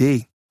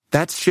POD.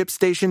 That's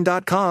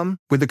ShipStation.com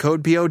with the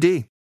code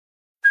POD.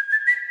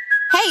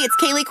 Hey, it's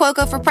Kaylee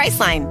Cuoco for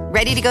Priceline.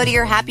 Ready to go to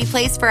your happy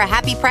place for a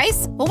happy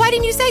price? Well, why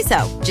didn't you say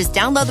so? Just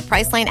download the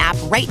Priceline app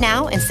right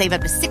now and save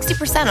up to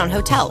 60% on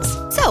hotels.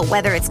 So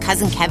whether it's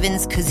Cousin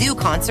Kevin's Kazoo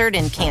Concert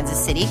in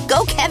Kansas City,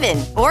 go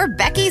Kevin, or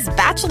Becky's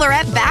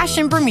Bachelorette Bash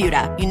in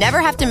Bermuda, you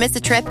never have to miss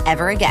a trip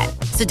ever again.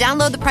 So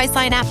download the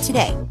Priceline app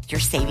today. Your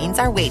savings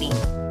are waiting.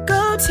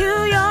 Go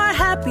to your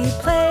happy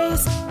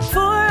place for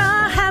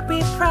a happy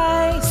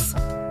price.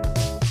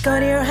 Go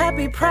to your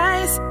happy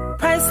price,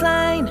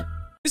 Priceline.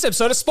 This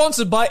episode is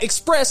sponsored by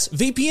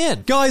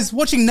ExpressVPN. Guys,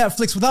 watching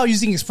Netflix without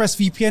using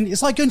ExpressVPN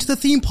is like going to the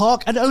theme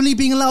park and only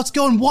being allowed to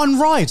go on one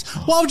ride.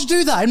 Why would you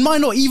do that? It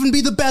might not even be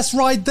the best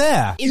ride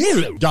there.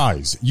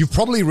 Guys, you've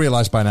probably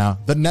realized by now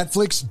that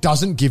Netflix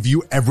doesn't give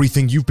you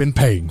everything you've been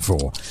paying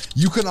for.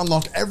 You can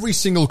unlock every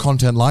single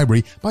content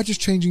library by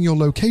just changing your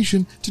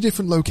location to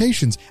different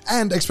locations,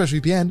 and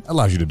ExpressVPN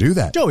allows you to do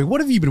that. Joey, what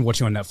have you been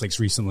watching on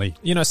Netflix recently?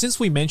 You know, since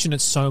we mentioned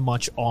it so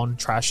much on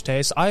Trash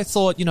Taste, I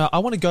thought, you know, I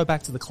want to go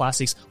back to the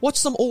classics, watch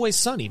some Always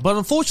Sunny, but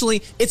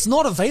unfortunately, it's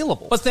not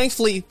available. But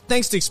thankfully,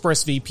 thanks to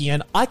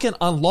ExpressVPN, I can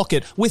unlock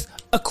it with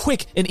a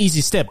quick and easy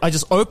step. I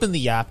just open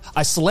the app,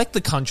 I select the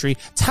country,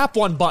 tap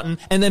one button,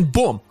 and then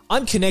boom,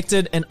 I'm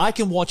connected and I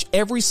can watch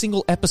every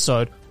single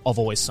episode of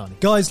Always Sunny.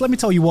 Guys, let me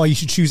tell you why you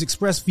should choose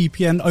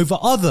ExpressVPN over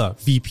other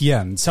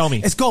VPNs. Tell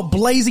me. It's got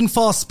blazing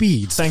fast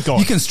speeds. Thank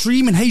God. You can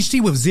stream in HD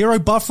with zero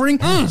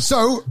buffering.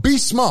 So be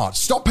smart.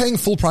 Stop paying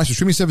full price for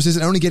streaming services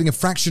and only getting a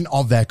fraction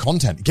of their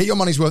content. Get your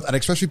money's worth at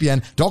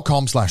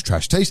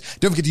expressvpn.com/trashtaste.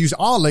 Don't forget to use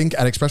our link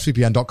at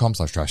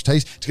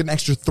expressvpn.com/trashtaste to get an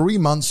extra 3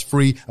 months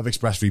free of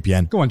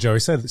ExpressVPN. Go on, Joey,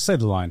 say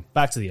the line.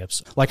 Back to the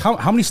episode. Like,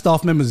 how many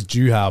staff members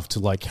do you have to,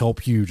 like,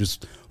 help you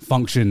just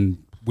function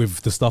with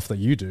the stuff that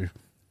you do?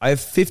 I have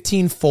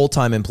 15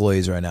 full-time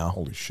employees right now.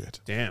 Holy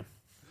shit. Damn.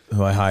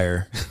 Who I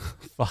hire.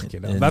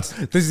 Fucking hell.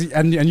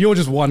 And you're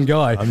just one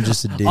guy. I'm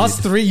just a dude. Us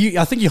three,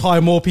 I think you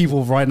hire more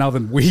people right now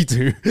than we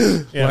do.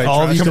 Yeah, Like,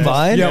 all of you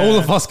combined? Yeah, all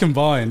of us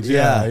combined.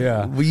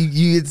 Yeah.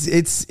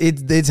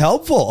 It's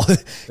helpful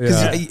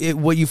because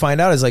what you find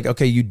out is like,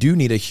 okay, you do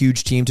need a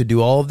huge team to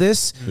do all of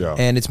this,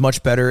 and it's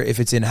much better if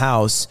it's in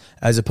house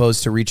as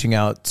opposed to reaching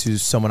out to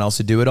someone else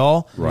to do it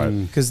all. Right.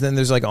 Because then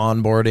there's like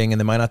onboarding, and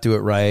they might not do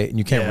it right, and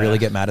you can't really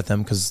get mad at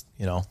them because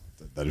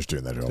They're just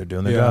doing their job. they're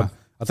doing their job.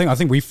 I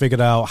think we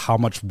figured out how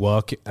much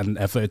work and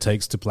effort it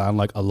takes to plan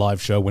like a live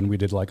show when we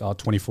did like our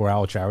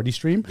 24-hour charity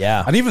stream.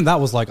 Yeah. And even that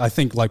was like, I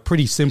think like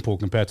pretty simple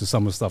compared to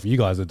some of the stuff you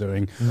guys are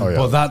doing. Oh, yeah.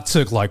 But that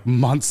took like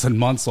months and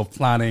months of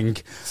planning.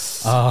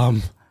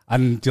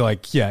 And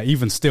like, yeah,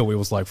 even still, it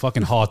was like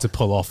fucking hard to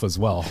pull off as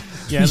well.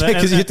 Yeah,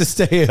 Because you have to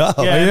stay up.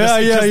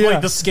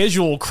 Like the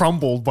schedule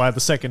crumbled by the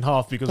second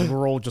half because we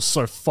were all just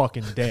so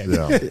fucking dead.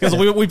 Because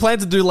we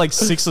planned to do like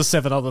 6 or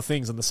 7 other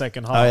things in the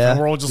second half, and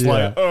we're all just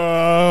like,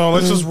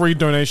 let's just read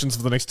donations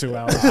for the next 2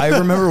 hours. I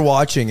remember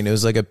watching, and it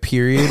was like a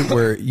period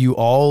where you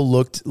all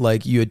looked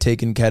like you had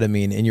taken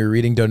ketamine, and you're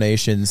reading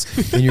donations,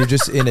 and you're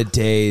just in a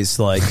daze.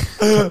 Like,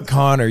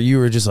 Connor, you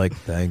were just like,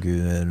 thank you,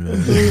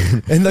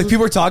 man. And like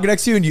people were talking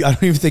next to you, and I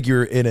don't even think you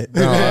were in it.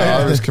 No,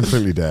 I was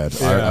completely dead.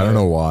 I don't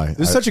know why. It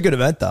was such a good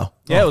event, though.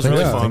 Yeah, it was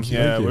really you. fun. Thank you,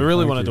 Yeah, thank we you,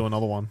 really thank want to you. do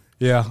another one.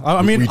 Yeah.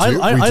 I mean, We do?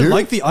 I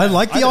like the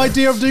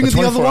idea of doing the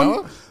other 24 one.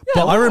 hour?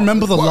 But I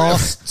remember the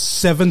last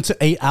 7 to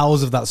 8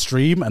 hours of that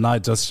stream, and I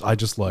just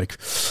like,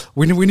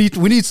 we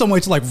need some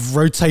way to like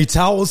rotate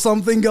out or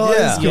something,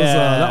 guys.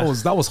 Yeah.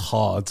 'Cause, that was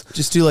hard.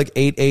 Just do like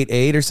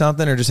 8-8-8 or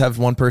something, or just have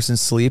one person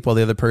sleep while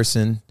the other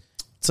person.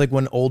 It's like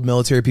when old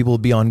military people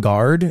would be on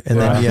guard, and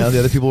then the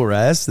other people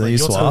rest, and then you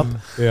swap.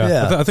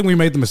 Yeah. I think we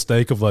made the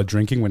mistake of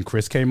drinking when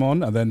Chris came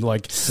on, and then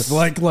like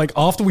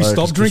after we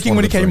stopped drinking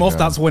when he came off,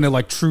 that's when it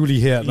like truly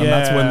hit, and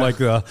that's when like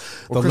the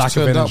Chris lack of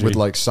turned energy. up with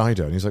like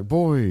cider, and he's like,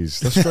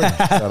 "Boys, let's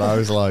drink." And I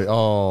was like,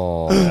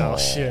 "Oh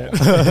shit!"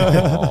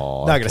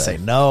 Not gonna say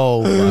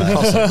no.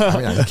 I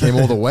mean, I came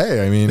all the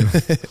way. I mean,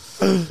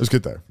 it was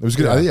good though. It was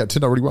good. Yeah, it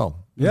turned out really well.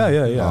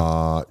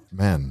 Yeah.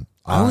 Man,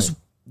 I always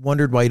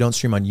wondered why you don't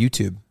stream on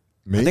YouTube.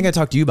 Me? I think I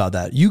talked to you about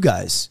that. You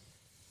guys,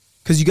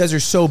 because you guys are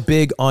so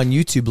big on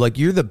YouTube. Like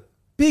you're the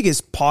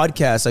biggest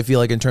podcast, I feel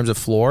like, in terms of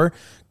floor,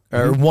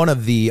 or one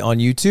of the on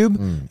YouTube.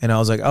 And I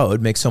was like, oh, it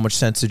would make so much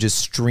sense to just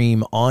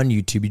stream on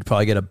YouTube. You'd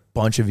probably get a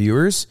bunch of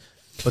viewers.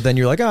 But then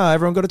you're like,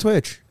 everyone go to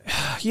Twitch.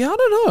 Yeah, I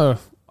don't know.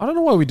 I don't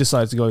know why we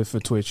decided to go for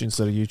Twitch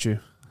instead of YouTube.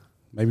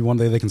 Maybe one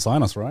day they can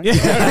sign us, right?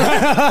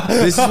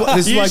 This is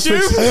why Twitch.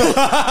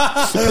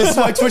 This is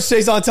why Twitch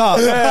stays on top.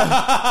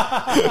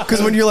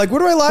 Because when you're like, "What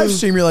do I live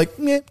stream?" You're like,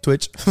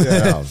 Twitch.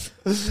 Yeah,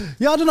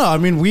 I don't know. I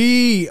mean,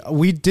 we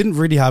didn't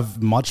really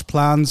have much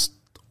plans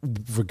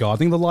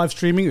regarding the live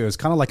streaming. It was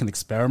kind of like an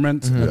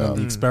experiment. And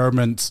the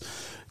experiment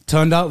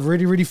turned out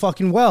really, really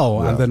fucking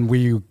well. And then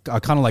we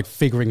are kind of like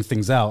figuring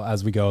things out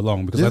as we go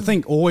along. Because I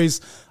think always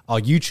our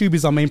YouTube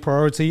is our main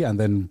priority, and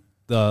then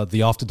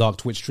the After Dark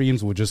Twitch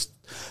streams were just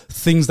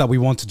things that we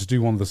wanted to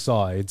do on the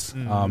sides.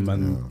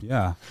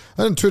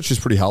 And Twitch is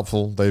pretty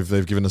helpful.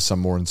 They've given us some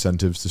more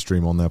incentives to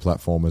stream on their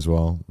platform as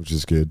well, which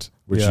is good,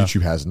 which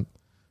YouTube hasn't.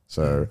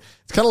 So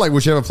it's kind of like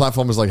whichever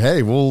platform is like,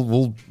 hey,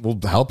 we'll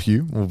help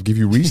you. We'll give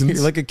you reasons.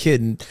 You're like a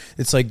kid, and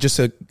it's like just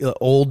a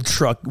old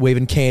truck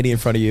waving candy in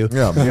front of you.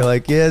 Yeah, and you're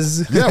like,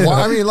 yes. Yeah, well,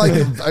 I mean,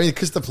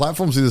 because the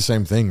platforms do the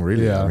same thing,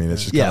 really. Yeah. I mean,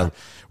 it's just kind of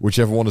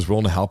whichever one is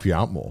willing to help you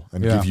out more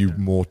and give you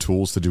more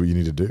tools to do what you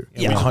need to do.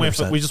 Yeah,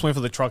 100%. We just went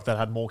for the truck that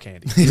had more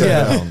candy.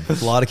 Yeah,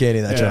 a lot of candy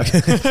in that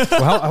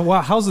truck.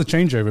 Well, how's the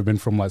changeover been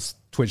from like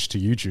Twitch to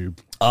YouTube?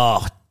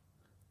 Oh,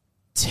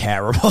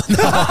 terrible.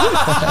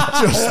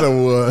 Just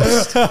the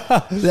worst.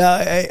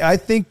 No, I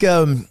think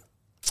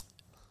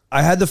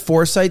I had the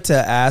foresight to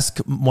ask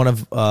one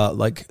of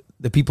like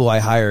the people I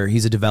hire.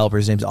 He's a developer.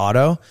 His name's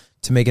Otto.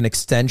 To make an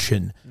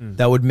extension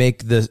that would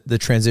make the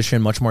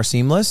transition much more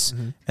seamless,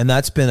 and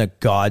that's been a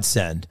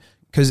godsend.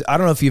 Because I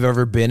don't know if you've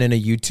ever been in a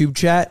YouTube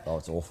chat. Oh,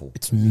 it's awful.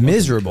 It's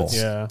miserable.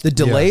 Yeah. The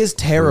delay is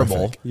terrible.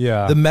 Horrific.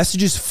 Yeah. The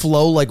messages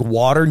flow like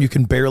water and you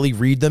can barely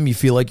read them. You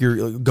feel like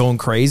you're going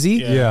crazy.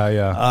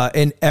 Yeah.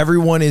 And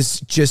everyone is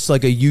just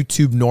like a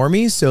YouTube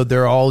normie. So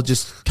they're all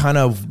just kind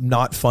of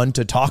not fun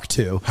to talk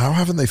to. How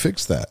haven't they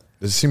fixed that?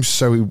 It seems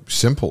so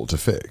simple to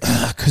fix.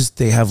 Because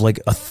they have like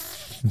a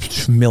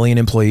million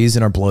employees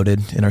and are bloated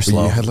and are But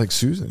slow. you had like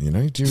Susan, you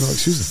know? Do you like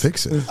Susan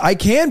fix it? I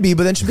can be,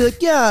 but then she'll be like,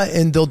 yeah.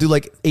 And they'll do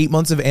like 8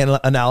 months of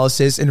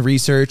analysis and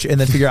research and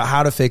then figure out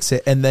how to fix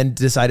it and then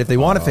decide if they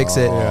want to fix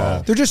it.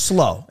 They're just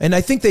slow. And I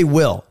think they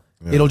will.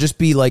 Yeah. It'll just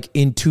be like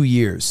in 2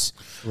 years.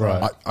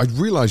 Right. I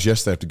realized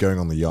yesterday after going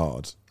on the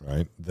yard,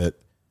 right, that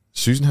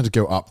Susan had to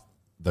go up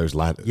those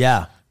ladders.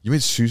 Yeah. You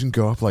made Susan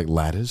go up like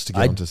ladders to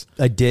get onto...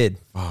 I did.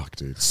 Fuck,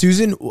 dude.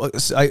 Susan,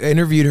 I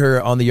interviewed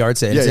her on the yard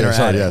set.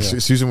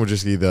 Susan would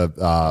just be the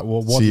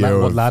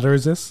CEO. What ladder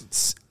is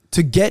this?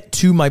 To get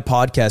to my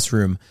podcast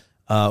room,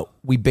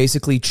 we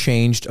basically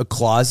changed a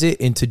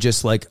closet into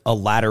just like a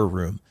ladder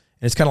room.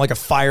 And it's kind of like a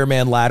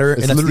fireman ladder.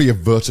 It's and literally a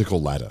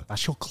vertical ladder.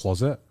 That's your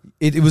closet.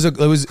 It was a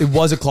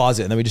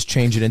closet, and then we just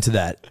changed it into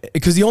that.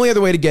 Because the only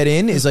other way to get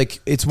in is like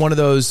it's one of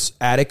those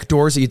attic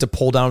doors that you have to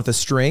pull down with a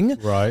string.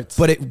 Right.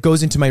 But it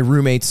goes into my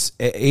roommate's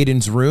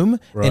Aiden's room,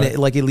 and it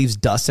leaves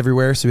dust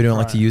everywhere, so we don't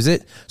like to use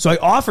it. So I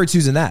offered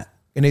Susan that,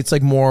 and it's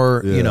like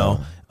more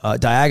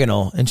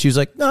diagonal, and she was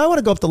like, "No, I want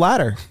to go up the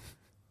ladder."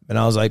 And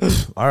I was like,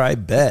 all right,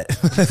 bet.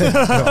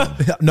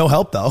 No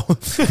help, though.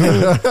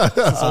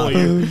 How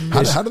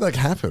did that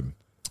happen?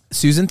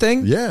 Susan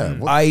thing? Yeah.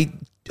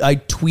 I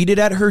tweeted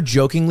at her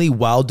jokingly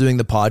while doing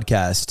the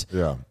podcast.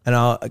 Yeah.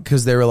 And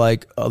because they were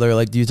like,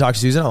 do you talk to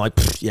Susan? I'm like,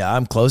 yeah,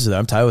 I'm close with her.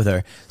 I'm tight with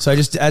her. So I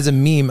just, as a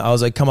meme, I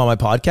was like, come on my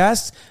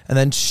podcast. And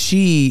then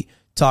she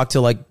talked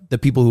to like the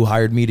people who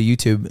hired me to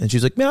YouTube. And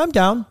she's like, man, I'm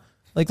down.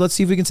 Like, let's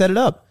see if we can set it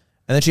up.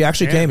 And then she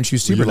actually came and she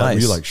was super nice.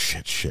 Were you like,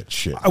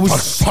 shit. I was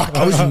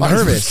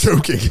nervous. I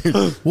was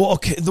joking. Well,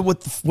 okay.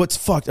 What's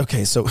fucked?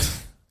 Okay. So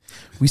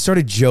we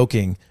started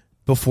joking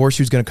before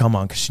she was going to come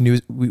on because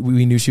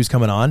we knew she was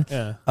coming on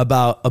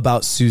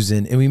about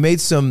Susan, and we make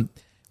some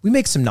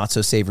not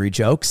so savory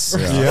jokes.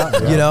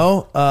 You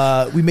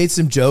know, we made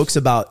some jokes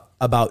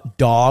about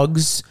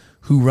dogs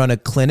who run a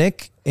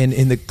clinic, and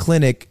in the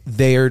clinic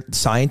they are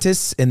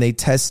scientists and they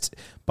test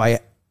by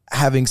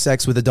having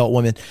sex with adult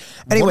women.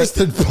 Anyway, what is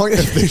the point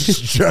of this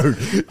joke?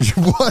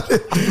 What?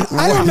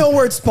 I don't know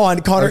where it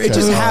spawned, Connor. Okay, it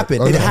just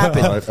happened. It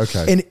happened. Right,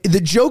 okay. And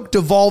the joke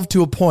devolved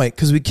to a point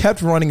because we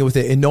kept running with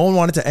it and no one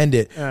wanted to end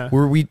it.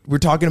 Where we're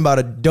talking about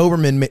a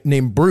Doberman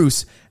named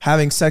Bruce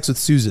having sex with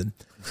Susan.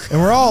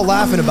 And we're all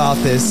laughing about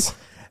this.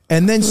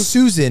 And then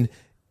Susan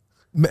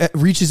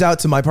reaches out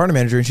to my partner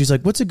manager and she's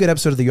like, what's a good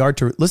episode of The Yard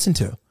to listen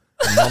to?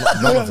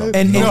 None of them.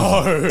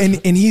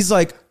 And he's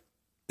like,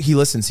 he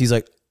listens. He's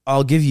like,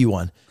 I'll give you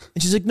one.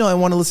 And she's like, no, I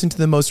want to listen to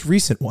the most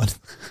recent one.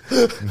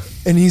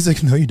 And he's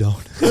like, no, you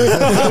don't.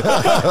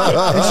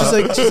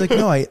 And she's like,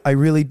 no, I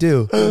really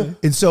do.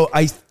 And so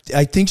I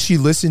think she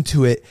listened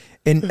to it.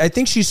 And I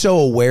think she's so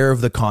aware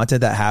of the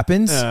content that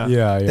happens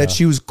that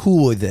she was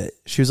cool with it.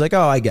 She was like,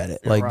 oh, I get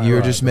it. Like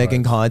you're just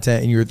making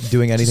content and you're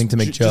doing anything to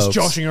make jokes. Just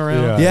joshing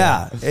around.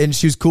 Yeah. And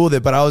she was cool with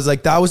it. But I was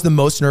like, that was the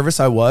most nervous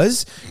I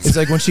was. It's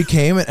like when she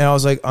came and I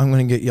was like, I'm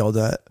going to get yelled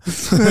at.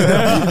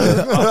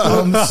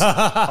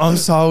 I'm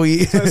sorry.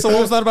 So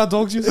what was that about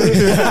dogs you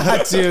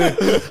said?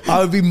 Dude, I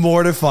would be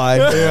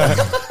mortified.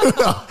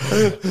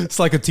 It's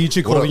like a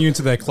teacher calling you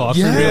into their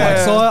classroom. Yeah. Like,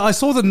 so I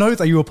saw the note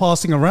that you were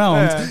passing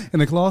around in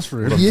the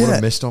classroom. What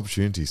a missed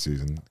opportunity,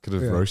 Susan. Could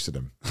have roasted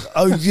him.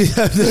 Oh,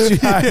 yeah.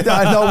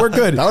 No, we're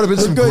good. That would have been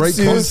some great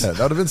Suze. content.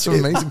 That would have been some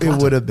amazing content.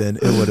 It would have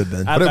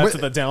been. Add that to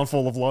the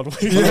downfall of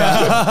Ludwig.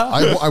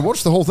 I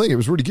watched the whole thing. It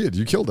was really good.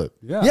 You killed it.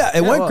 Yeah,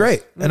 it went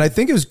great. And I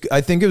think it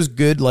was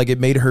good. Like it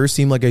made her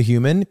seem like a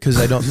human because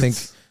I don't think...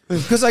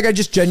 Because like I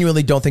just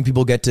genuinely don't think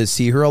people get to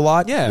see her a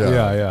lot.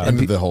 Yeah. And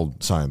the whole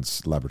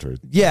science laboratory.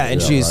 Yeah,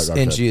 and she is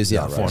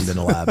formed in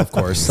a lab, of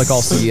course. Like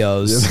all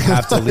CEOs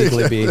have to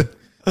legally be.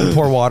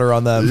 Pour water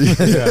on them.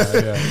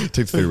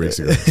 Takes 3 weeks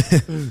ago.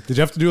 Did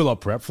you have to do a lot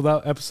of prep for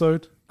that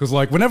episode? Because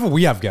like whenever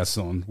we have guests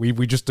on, we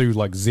just do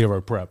like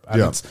zero prep,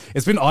 and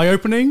it's been eye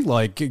opening.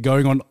 Like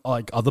going on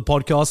like other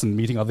podcasts and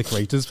meeting other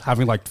creators,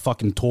 having like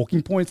fucking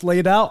talking points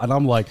laid out, and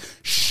I'm like,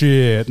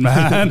 shit,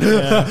 man,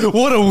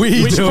 what are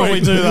we doing? Should probably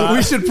do that.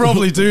 We should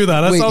probably do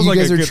that. That Wait, sounds you like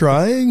guys a are good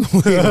trying?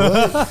 Wait,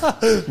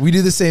 what? We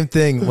do the same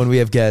thing when we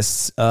have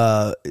guests,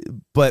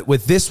 but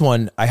with this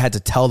one, I had to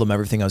tell them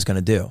everything I was going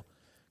to do.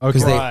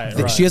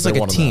 Because she has like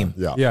a team.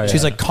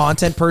 She's like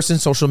content person,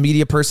 social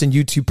media person,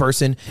 YouTube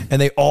person,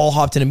 and they all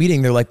hopped in a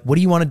meeting. They're like, what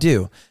do you want to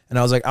do? And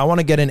I was like, I want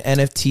to get an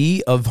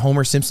NFT of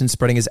Homer Simpson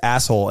spreading his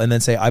asshole and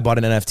then say, I bought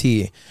an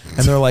NFT. And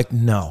they're like,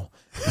 no.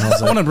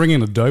 I want to bring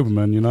in a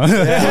Doberman, you know?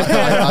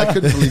 I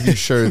couldn't believe you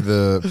showed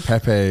the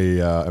Pepe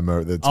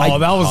emote. That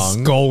was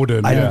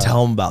golden. I didn't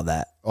tell him about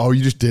that. Oh,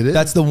 you just did it?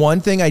 That's the one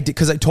thing I did,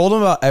 because I told him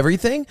about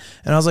everything,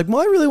 and I was like,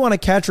 well, I really want to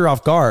catch her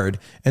off guard.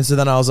 And so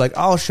then I was like,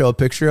 I'll show a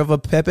picture of a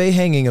Pepe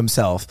hanging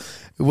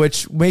himself,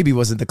 which maybe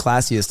wasn't the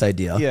classiest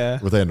idea.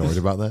 Yeah. Were they annoyed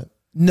about that?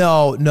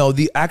 No.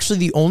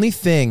 The only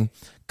thing,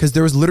 because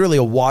there was literally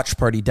a watch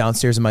party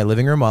downstairs in my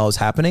living room while it was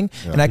happening,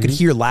 and I could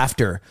hear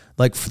laughter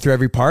like through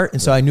every part,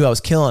 and so I knew I was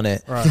killing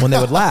it when they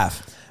would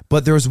laugh.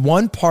 But there was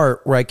one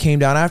part where I came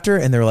down after,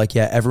 and they were like,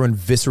 yeah, everyone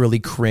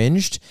viscerally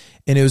cringed,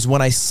 and it was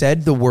when I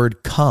said the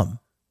word "come."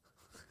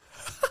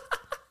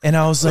 And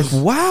I was like,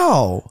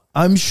 wow,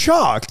 I'm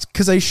shocked,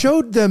 because I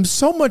showed them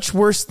so much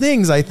worse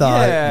things, I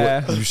thought.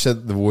 Yeah. You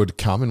said the word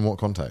 "come" in what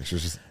context? It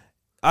was just...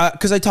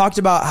 Because I talked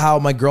about how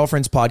my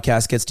girlfriend's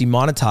podcast gets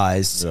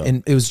demonetized,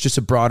 and it was just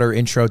a broader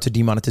intro to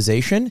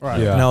demonetization.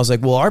 Right. Yeah. And I was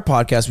like, well, our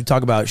podcast, we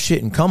talk about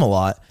shit and cum a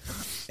lot,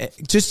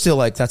 just to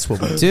like, that's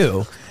what we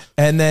do.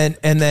 And then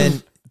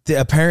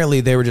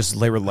apparently they were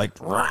like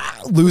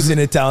losing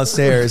it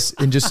downstairs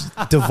and just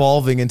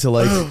devolving into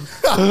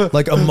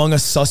like Among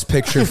Us sus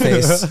picture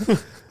face.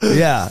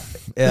 Yeah.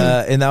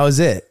 And that was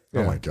it.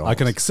 Oh my God. I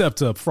can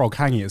accept a frog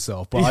hanging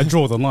itself, but I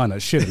draw the line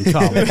at shit and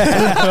cum.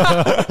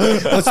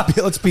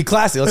 Let's be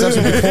classy. Let's have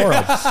some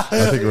decorum.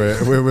 I think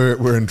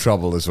we're in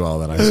trouble as well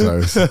then, I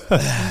suppose.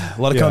 A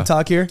lot of cum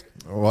talk here.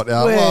 What?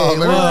 A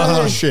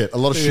lot of shit. A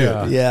lot of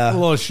shit. Yeah. A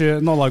lot of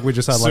shit. Not like we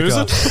just had like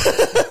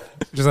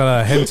just had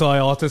a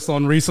hentai artist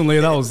on recently.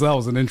 That was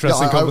an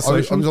interesting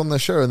conversation. I was on their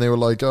show and they were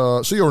like,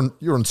 so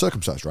you're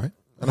uncircumcised, right?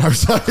 And I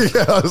was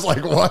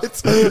like,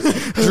 what?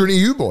 You're an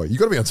EU boy. You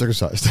got to be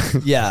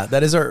uncircumcised. Yeah,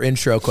 that is our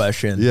intro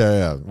question.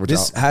 Yeah.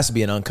 This has to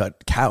be an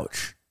uncut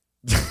couch.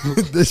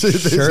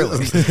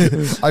 Surely.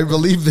 I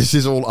believe this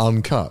is all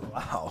uncut.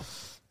 Wow.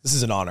 This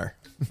is an honor.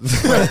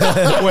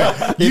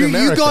 Wait,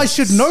 you guys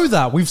should know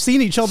that. We've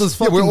seen each other's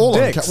fucking we're all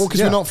dicks. uncut. Well,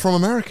 because we're not from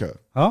America.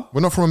 Huh?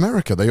 We're not from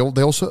America. They all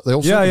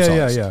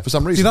circumcised for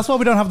some reason. See, that's why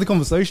we don't have the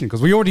conversation,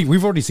 because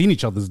we've already seen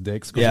each other's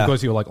dicks, because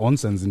we go to like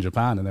onsens in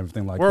Japan and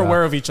everything like that. We're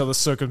aware of each other's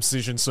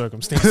circumcision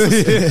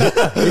circumstances.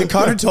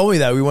 Connor told me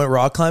that we went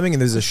rock climbing and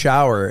there's a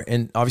shower,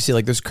 and obviously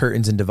like there's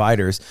curtains and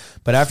dividers.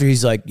 But after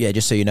he's like, yeah,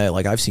 just so you know,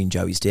 like I've seen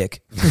Joey's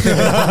dick. Like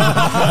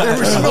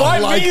that.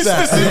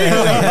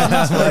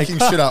 Making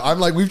shit up. I'm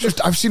like,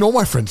 I've seen all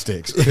my friends'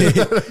 dicks.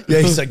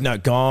 Yeah, he's like, no,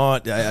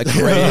 God,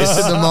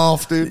 Chris, them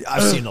off, dude.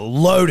 I've seen a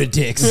load of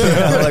dicks.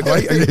 I'm like,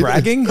 what, are you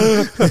bragging?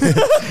 I'm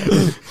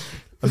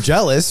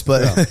jealous,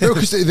 but no,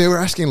 because they were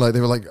asking, like,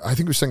 they were like, I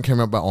think we came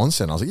out about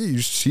onsen. I was like, yeah, you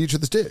just see each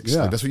other's dicks.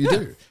 Yeah. Like, that's what you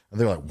do.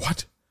 And they were like,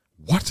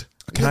 what?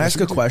 Can I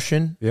ask a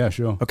question? Yeah,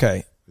 sure.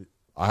 Okay.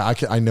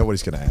 I know what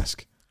he's going to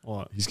ask.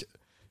 What?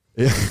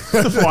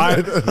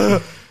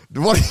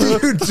 What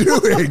are you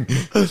doing?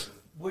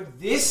 Would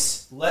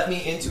this let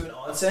me into an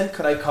onsen?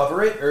 Could I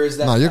cover it, or is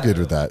that? No, you're good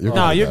with that. You're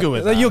good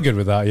with that. You're good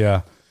with that,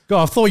 yeah.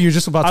 God, I thought you were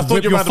just about to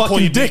whip your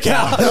fucking dick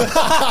out.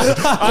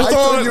 I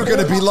thought you were going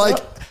to be like,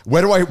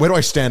 where do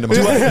I stand?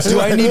 Do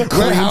I need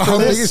cream how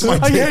big is my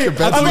dick?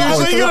 I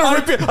thought you were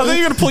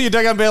going to pull your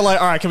dick out and be like,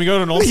 all right, can we go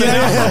to an onsen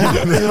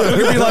now?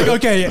 You'd be like,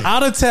 okay,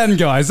 out of 10,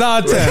 guys,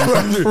 out of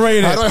 10. Rate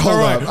it. How do I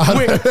hold up?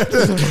 Wait,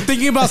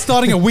 thinking about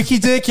starting a wiki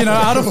dick,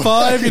 out of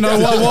 5,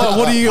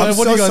 what do you I'm what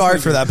so do you guys sorry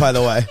think? for that, by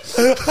the way.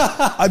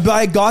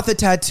 I got the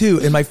tattoo,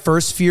 and my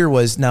first fear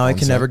was now I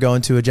can never go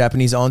into a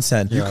Japanese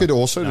onsen. You could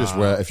also just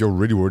wear, if you're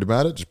really worried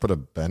about it, just put a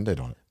Band-Aid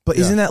on it. But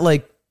isn't that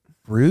like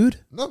rude?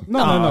 No.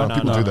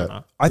 People do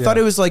that. I thought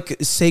it was like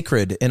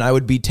sacred, and I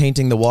would be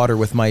tainting the water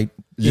with my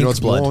You know what's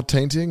blood. more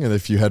tainting? And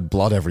if you had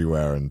blood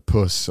everywhere and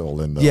puss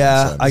all in the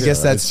Yeah, I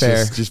guess that's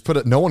fair. Just put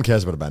it. No one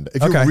cares about a Band-Aid.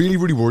 If you're really,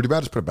 really worried about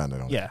it, just put a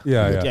Band-Aid on it.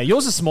 Yeah.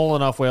 Yours is small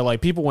enough where like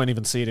people won't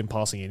even see it in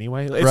passing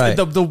anyway. It's Right.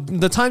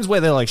 the times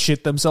where they like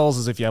shit themselves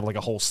is if you have like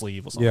a whole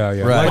sleeve or something.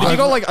 Yeah. Right. Like, if you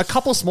got like a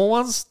couple small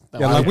ones.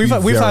 Yeah, like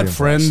we've had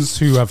friends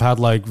who have had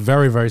like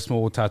very, very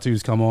small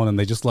tattoos come on, and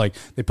they just like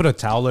they put a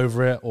towel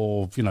over it,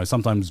 or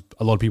sometimes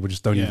a lot of people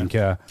just don't even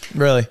care.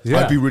 Really?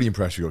 Yeah. I'd be really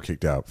impressed if you got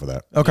kicked out for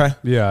that. Okay.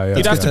 Yeah.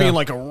 You'd have to be in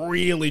like a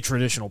really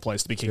traditional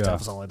place to be kicked out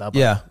for something like that. But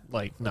Yeah.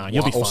 Like, nah,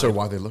 you'll be fine. Also,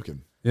 why are they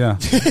looking? Yeah.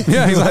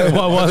 Yeah. He's like,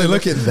 why are they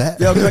looking? Look at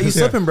that. Yo, got you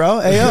slipping, bro.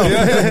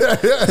 Ayo.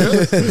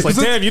 It's like,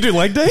 damn, you do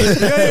leg day?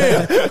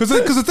 Yeah.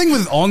 Because the thing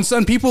with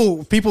onsen,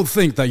 people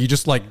think that you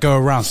just like go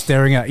around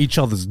staring at each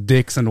other's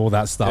dicks and all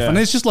that stuff, and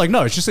it's just like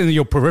no, it's just in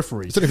your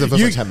periphery. It's only for the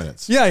first 10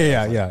 minutes. Yeah.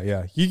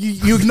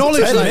 You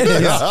acknowledge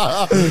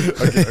that.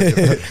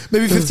 Okay.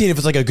 Maybe 15 if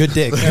it's like a good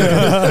dick.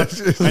 I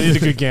need a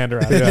good gander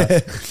at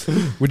it.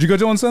 Yeah. Would you go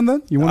to onsen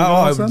then? You want to go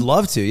I to would onsen?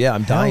 love to. Yeah,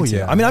 I'm dying to.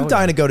 yeah. I mean, I'm Hell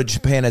dying to go to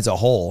Japan as a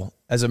whole,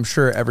 as I'm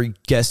sure every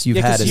guest you've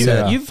had has you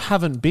said.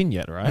 haven't been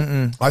yet,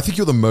 right? I think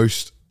you're the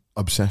most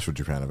obsessed with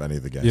Japan of any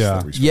of the guests. Yeah.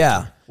 That we spoke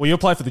Yeah. Well, you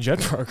applied for the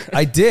JET program.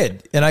 I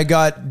did, and I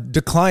got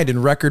declined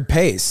in record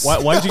pace.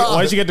 Why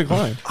did you get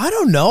declined? I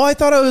don't know. I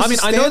thought I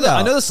was. I know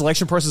the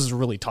selection process is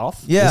really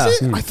tough. Yeah,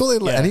 I thought they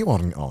let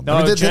anyone on. No,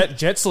 I mean,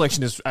 JET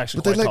selection is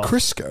actually. But they let tough.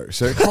 Chris go,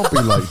 so it can't be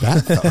like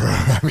that. Though.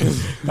 I mean,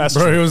 That's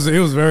Bro, true. it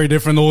was very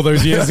different all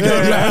those years ago.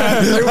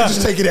 they were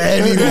just taking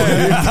anyone.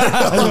 It's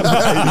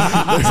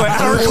like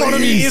our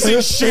economy is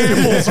in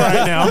shambles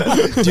right now.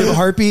 Do you have a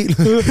heartbeat?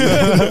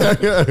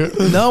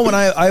 No, when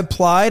I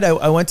applied,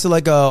 I went to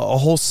like a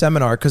whole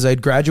seminar because I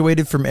had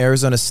graduated from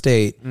Arizona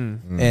State,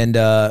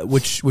 and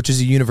which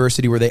is a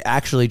university where they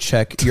actually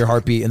check your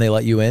heartbeat and they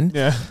let you in.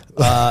 Yeah.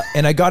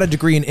 And I got a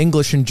degree in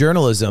English and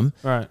journalism.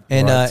 Right.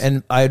 And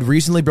and I had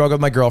recently broke up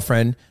with my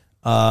girlfriend.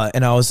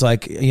 And I was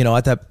like,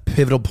 at that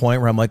pivotal point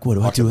where I'm like, what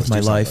do I do with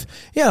my life?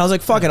 Yeah. And I was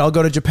like, fuck it. I'll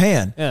go to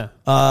Japan. Yeah.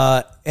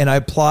 And I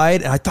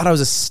applied and I thought I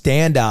was a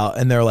standout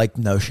and they're like,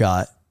 no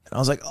shot. And I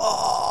was like,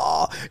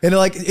 oh, and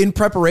like in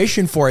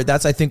preparation for it,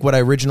 that's, I think what I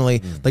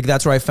originally, like,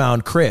 that's where I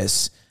found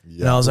Chris.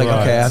 And I was like,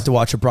 okay, I have to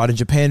watch Abroad in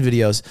Japan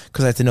videos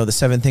because I have to know the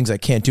 7 things I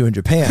can't do in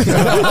Japan.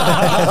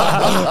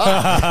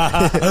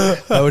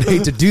 I would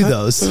hate to do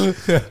those.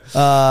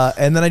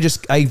 And then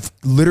I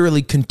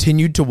literally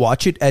continued to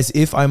watch it as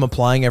if I'm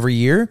applying every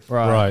year.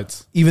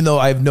 Right. Even though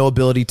I have no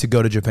ability to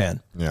go to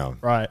Japan. Yeah.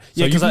 Right.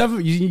 So Yeah.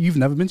 you've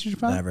never been to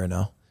Japan? Never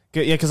know.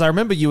 Yeah, because I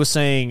remember you were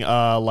saying,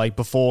 like,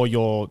 before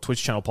your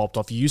Twitch channel popped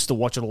off, you used to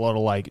watch a lot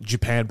of, like,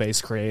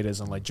 Japan-based creators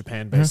and, like,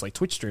 Japan-based, like,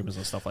 Twitch streamers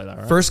and stuff like that,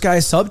 right? First guy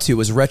I subbed to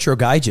was Retro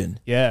Gaijin.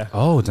 Yeah.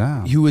 Oh,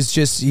 damn. He's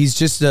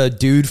just a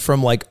dude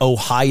from, like,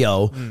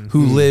 Ohio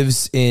who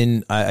lives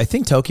in, I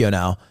think, Tokyo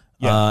now.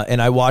 Yeah.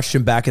 And I watched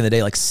him back in the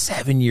day, like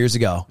 7 years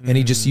ago. And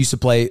he just used to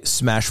play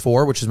Smash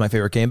 4, which is my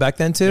favorite game back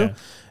then, too. Yeah.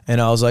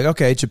 And I was like,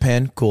 okay,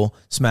 Japan, cool.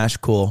 Smash,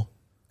 cool.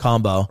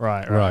 Combo.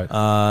 Right.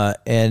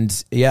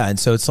 And yeah, and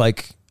so it's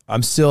like, I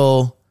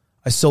still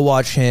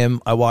watch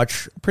him. I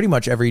watch pretty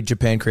much every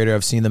Japan creator.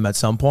 I've seen them at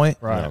some point.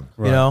 Right.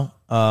 You know?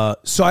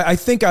 So I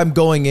think I'm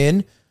going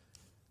in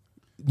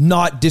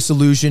not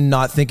disillusioned,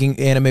 not thinking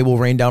anime will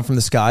rain down from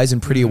the skies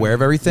and pretty aware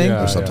of everything. Yeah.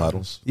 There's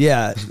subtitles.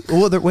 Yeah.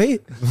 Well,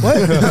 wait, what?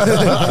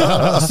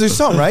 So there's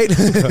something, right?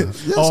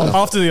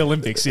 After the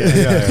Olympics,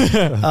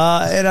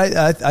 yeah. And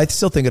I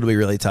still think it'll be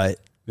really tight.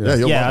 Yeah,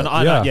 you'll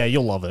love it. Yeah,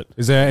 you'll love it.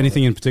 Is there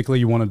anything in particular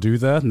you want to do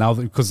there now?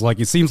 Because like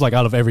it seems like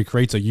out of every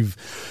creator, you've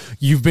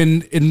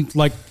been in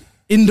like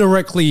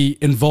indirectly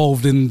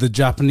involved in the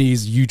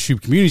Japanese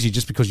YouTube community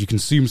just because you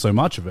consume so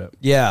much of it.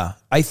 Yeah.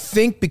 I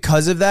think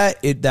because of that,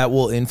 that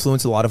will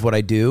influence a lot of what I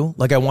do.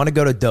 Like I want to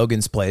go to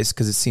Dogen's place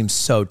because it seems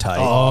so tight.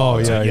 Oh,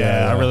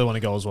 yeah. I really want to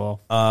go as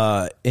well.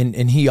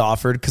 And he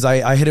offered because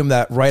I hit him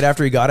that right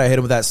after he got it. I hit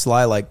him with that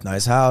sly like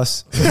nice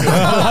house.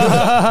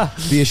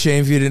 Be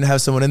ashamed if you didn't have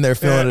someone in there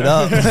filling it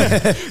up.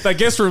 That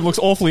guest room looks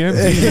awfully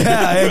empty.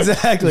 Yeah,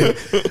 exactly.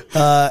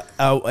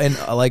 And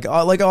like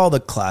all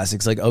the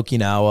classics like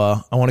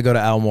Okinawa. I want to go to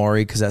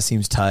Aomori because that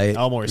seems tight.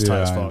 Aomori's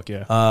tight as fuck.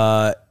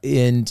 Yeah.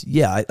 And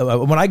yeah,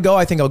 when I go,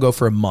 I think I'll go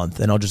for a month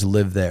and I'll just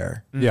live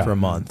there for a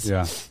month.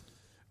 Yeah.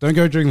 Don't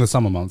go during the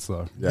summer months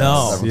though.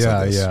 No.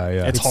 Yeah.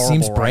 It's It horrible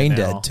seems brain right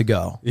now. dead to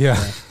go.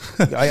 Yeah.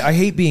 I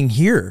hate being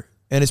here.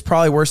 And it's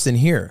probably worse than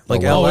here.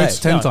 Like Oh, LA. it's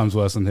 10 times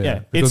worse than here. Yeah,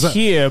 Because it's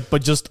here,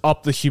 but just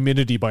up the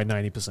humidity by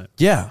 90%.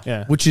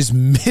 Yeah, which is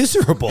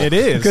miserable. It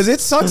is. because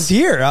it sucks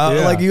here.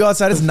 Like you go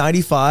outside, it's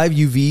 95,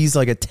 UV's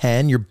like a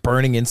 10. You're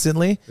burning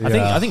instantly.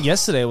 I think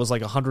yesterday it was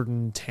like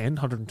 110,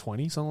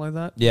 120, something like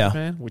that. Yeah.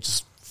 man, which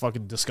is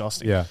fucking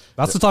disgusting. Yeah.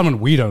 That's the time when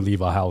we don't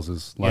leave our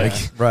houses. Like,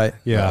 Right.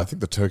 yeah. I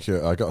think the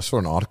Tokyo. I saw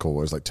an article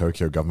where it was like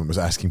Tokyo government was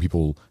asking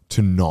people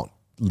to not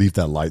leave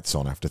their lights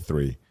on after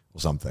 3 or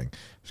something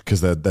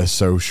because they're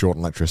so short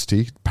on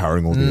electricity,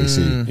 powering all the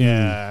AC.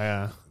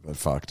 Yeah. But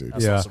fuck, dude.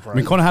 That's Yeah. not I surprising.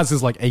 mean, Connor has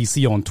his like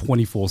AC on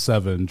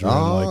 24/7 during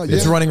like yeah.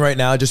 It's running right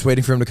now, just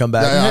waiting for him to come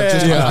back.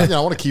 I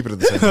want to keep it at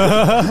the same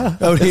time.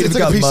 I would hate It's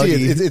if it like a got PC.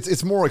 muggy.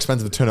 It's more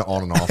expensive to turn it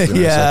on and off.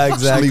 Yeah, so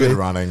exactly. Just leave it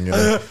running.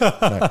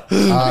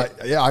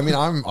 Yeah, I mean,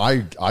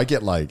 I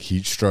get like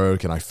heat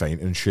stroke and I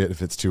faint and shit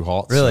if it's too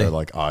hot. Really? So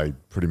like I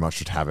pretty much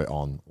should have it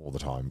on all the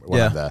time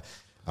when I'm there.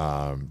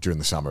 During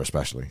the summer,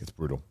 especially, it's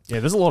brutal. Yeah,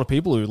 there's a lot of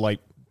people who like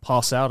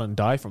pass out and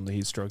die from the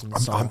heat stroke in the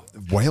summer.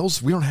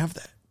 Wales, we don't have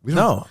that. We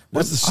No, don't,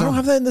 what's the I don't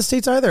have that in the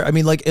States either. I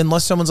mean, like,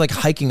 unless someone's like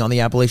hiking on the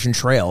Appalachian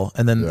Trail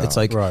and then it's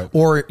like, right.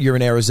 or you're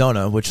in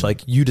Arizona, which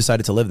like you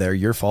decided to live there,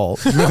 your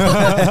fault.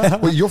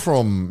 Well, you're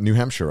from New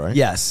Hampshire, right?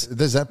 Yes.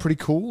 Is that pretty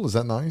cool? Is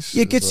that nice?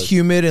 It gets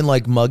humid and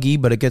like muggy,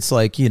 but it gets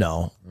like,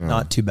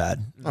 not too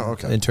bad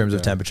okay. in terms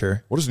of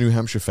temperature. What is New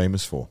Hampshire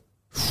famous for?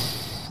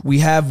 We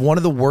have one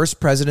of the worst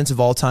presidents of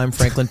all time,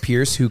 Franklin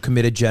Pierce, who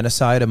committed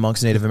genocide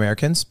amongst Native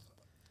Americans.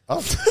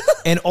 Oh,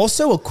 And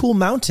also a cool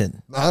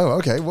mountain. oh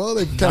okay. Well,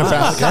 it kind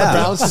of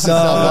bounces So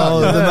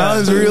itself out. the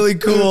mountain's really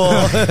cool.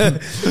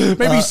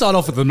 maybe you start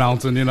off with the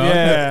mountain, you know?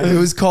 Yeah. It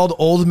was called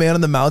Old Man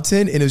on the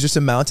Mountain, and it was just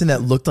a mountain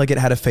that looked like it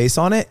had a face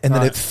on it, and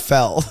then it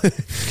fell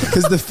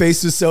because the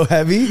face was so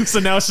heavy. So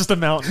now it's just a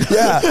mountain.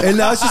 Yeah, and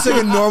now it's just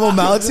like a normal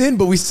mountain,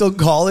 but we still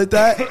call it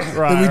that.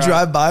 And we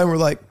drive by and we're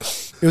like,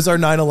 It was our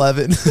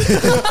 9/11.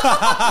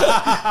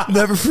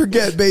 Never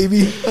forget,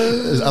 baby.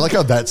 I like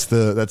how that's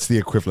the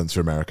equivalent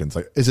for Americans.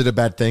 Like, is it a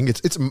bad thing?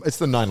 It's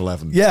the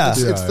 9/11. Yeah.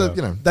 It's the,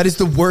 you know. That is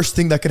the worst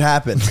thing that could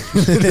happen.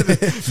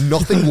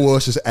 Nothing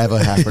worse has ever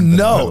happened.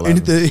 No, than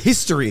in the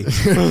history.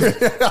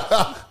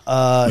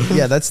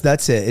 Yeah,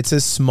 that's it. It's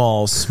a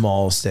small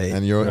state.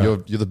 And you're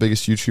the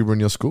biggest YouTuber in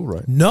your school,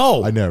 right?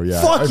 No, I know.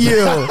 Yeah, fuck you,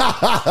 dude.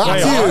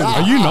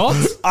 Are you not?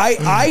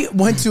 I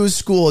went to a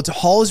school. It's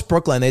Hollis,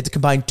 Brooklyn. They had to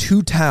combine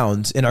 2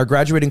 towns, and our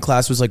graduating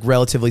class was like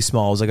relatively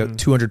small. It was like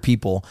 200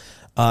 people.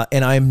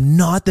 And I'm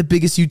not the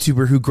biggest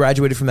YouTuber who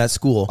graduated from that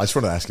school. I just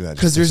wanted to ask you that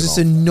because there's this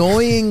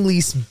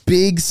annoyingly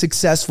big,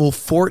 successful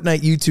Fortnite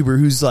YouTuber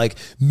who's like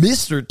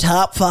Mr.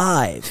 Top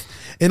 5.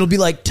 And it'll be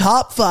like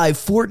top 5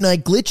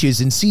 Fortnite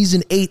glitches in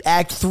season 8,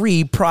 act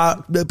 3,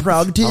 Prague 2, and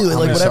like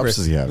whatever. Subs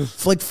does he have?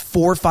 For like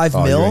 4 or 5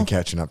 Oh, mil. you ain't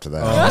catching up to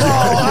that.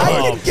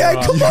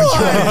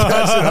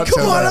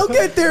 Come on, I'll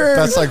get there.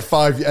 That's like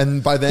 5,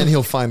 and by then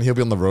he'll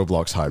be on the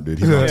Roblox hype, dude.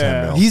 He's on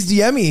 10 mil. He's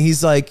DMing me.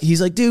 He's like,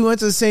 dude, we went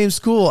to the same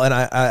school, and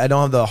I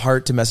don't have the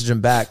heart to message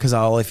him back because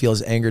all I feel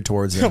is anger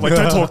towards him. I'm like,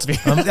 don't talk to me.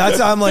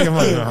 I'm like,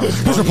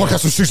 What's your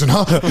podcast this season,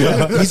 huh?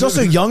 he's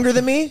also younger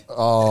than me.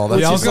 Oh,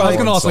 that's I was just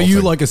going to ask, are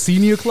you like a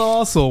senior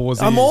class or was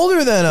he? I'm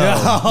older than him.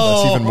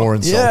 That's even more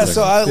insulting. Yeah,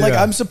 so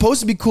I'm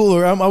supposed to be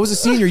cooler. I was a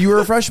senior. You were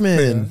a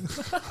freshman.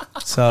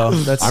 So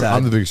that's sad.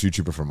 I'm the biggest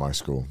YouTuber from my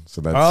school.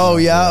 So that's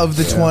of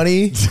the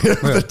 20?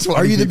 The 20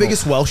 Are you the people.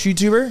 biggest Welsh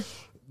YouTuber?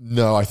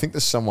 No, I think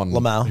there's someone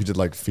Lamau. who did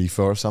like FIFA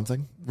or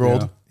something.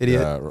 Rolled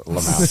idiot.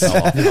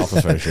 Lamau,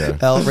 Alpha ratio.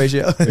 L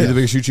ratio. Are you the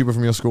biggest YouTuber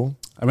from your school?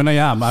 I mean, I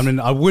am. I mean,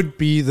 I would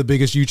be the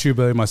biggest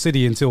YouTuber in my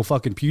city until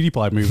fucking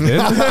PewDiePie moved in.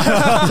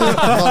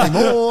 Not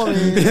anymore.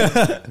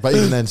 But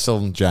even then,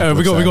 still Jack.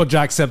 we got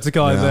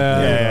Jacksepticeye Yeah.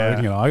 there. Yeah.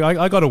 You know,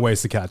 I got a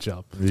ways to catch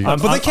up. Yeah.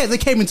 But they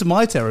came into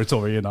my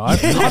territory. You know, I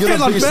feel the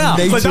like biggest that.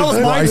 native But that was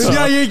my writer.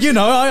 yeah. You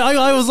know,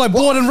 I was like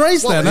born and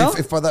raised there. No?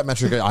 If by that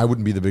metric, I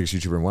wouldn't be the biggest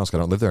YouTuber in Wales. 'Cause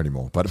I don't live there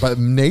anymore. But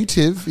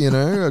native, you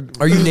know.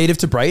 Are you native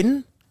to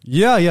Brighton?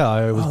 Yeah.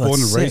 I was Oh, born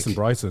that's and raised sick. in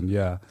Brighton.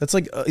 Yeah. That's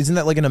like, isn't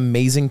that like an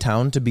amazing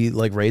town to be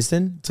like raised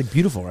in? It's like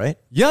beautiful, right?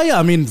 Yeah.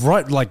 I mean,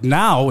 right, like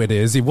now it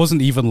is. It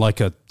wasn't even like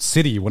a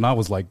city when I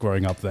was like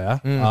growing up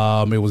there.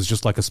 It was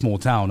just like a small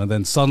town, and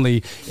then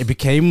suddenly it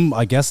became,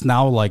 I guess,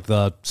 now like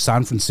the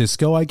San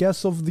Francisco, I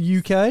guess, of the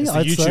UK. It's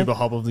the YouTuber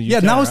hub of the UK. Yeah,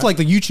 now it's right? like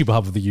the YouTuber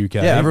hub of the UK.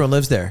 Yeah, everyone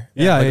lives there.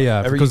 Yeah.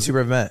 Every because-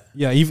 YouTuber I've met.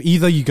 Yeah,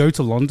 either you go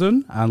to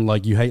London and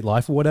like you hate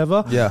life or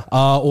whatever. Yeah.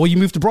 Or you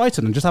move to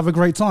Brighton and just have a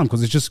great time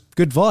because it's just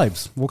good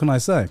vibes. What can I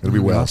say? It'll be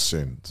Wales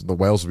soon. The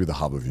Wales will be the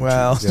hub of YouTube.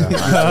 Well,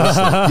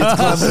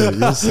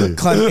 You'll see.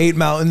 climb 8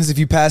 mountains. If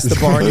you pass the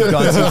barn, you've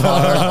gone too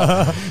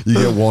far. You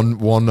get one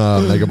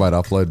megabyte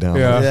upload down.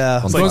 Yeah. Yeah.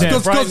 On It's the like,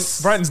 back. damn,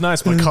 Brighton's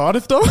nice, but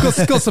Cardiff though.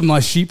 Got some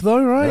nice sheep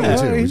though, right?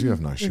 Yeah, we do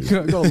have nice sheep.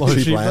 Got a lot of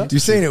Sheep sheep land. there. You're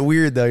saying it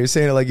weird though. You're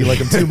saying it like you like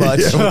them too much.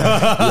 Nice.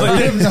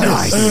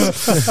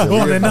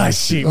 Oh, they're nice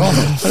sheep.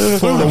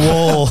 For the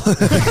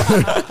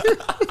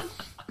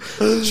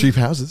wool. Cheap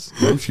houses.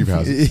 Very cheap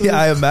houses. Yeah,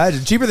 I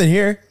imagine cheaper than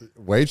here.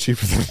 Way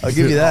cheaper than I'll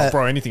give you that.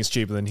 Bro, anything's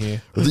cheaper than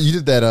here. You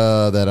did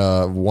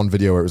that one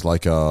video where it was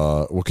like,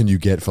 what can you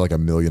get for like $1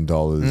 million?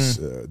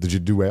 Did you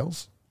do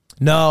Wales?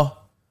 No,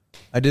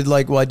 I did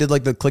like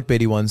the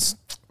clickbaity ones.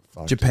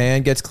 Fuck,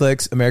 Japan gets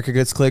clicks. America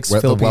gets clicks. the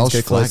Philippines Welsh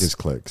get flag clicks. is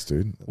clicks,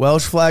 dude.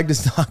 Welsh flag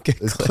does not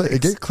get It's clicks.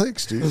 it gets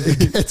clicks, dude.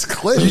 It gets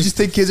clicks. You just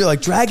think kids are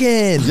like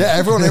dragon. yeah,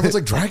 everyone's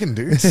like dragon,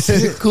 dude. It's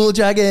sick. Cool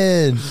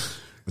dragon.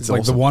 It's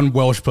like the one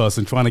Welsh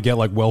person trying to get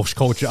like Welsh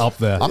culture up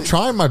there. I'm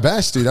trying my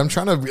best, dude. I'm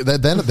trying to.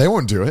 They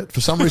won't do it for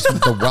some reason.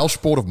 The Welsh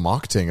Board of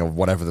Marketing or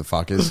whatever the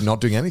fuck is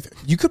not doing anything.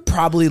 You could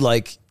probably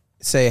like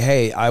say,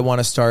 hey, I want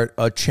to start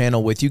a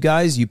channel with you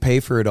guys. You pay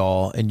for it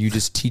all, and you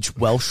just teach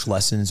Welsh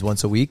lessons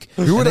once a week.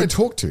 Who would I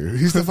talk to?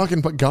 Who's the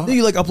fucking guy?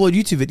 You like upload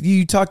YouTube.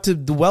 You talk to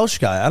the Welsh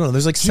guy. I don't know.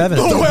 There's like 7.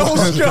 The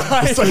Welsh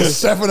guy. It's like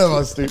 7 of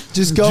us, dude.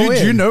 Just go in.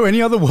 Do you know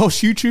any other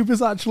Welsh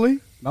YouTubers actually?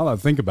 Now that I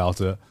think about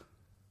it.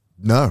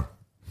 No,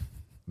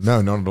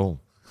 not at all.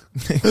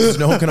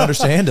 No one can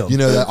understand him. You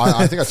know,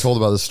 I think I told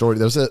about this story.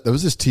 There was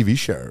this TV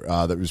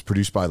show that was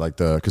produced by like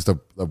because the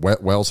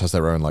Wales has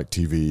their own like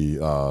TV.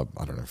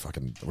 I don't know,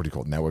 fucking what do you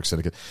call it, network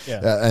syndicate.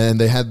 Yeah. And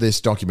they had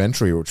this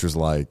documentary which was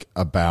like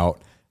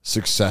about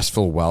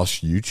successful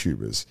Welsh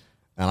YouTubers,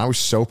 and I was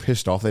so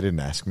pissed off they didn't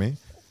ask me.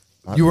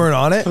 You weren't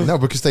on it? No,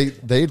 because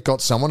they had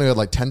got someone who had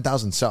like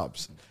 10,000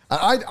 subs.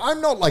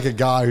 I'm not like a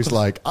guy who's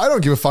like, I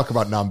don't give a fuck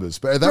about numbers.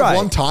 But at that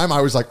one time, I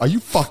was like, are you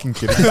fucking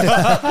kidding me?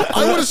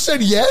 I would have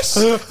said yes.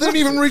 They didn't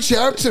even reach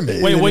out to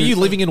me. Wait, were you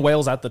living in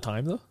Wales at the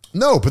time though?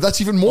 No, but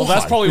that's even more Well,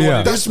 that's hype. probably what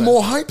it That's is then.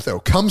 more hype, though.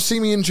 Come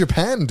see me in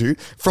Japan, dude,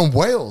 from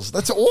Wales.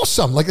 That's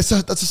awesome. Like, that's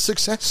a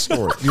success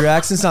story. Your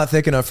accent's not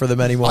thick enough for them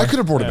anymore. I could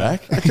have brought it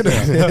back. I could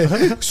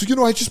have.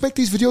 So, I just make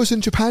these videos in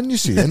Japan, you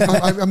see, and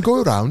I'm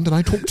going around and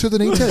I talk to the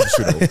natives,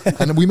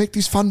 and we make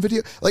these fun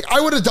videos. Like,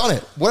 I would have done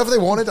it. Whatever they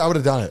wanted, I would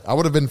have done it. I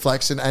would have been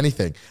flexing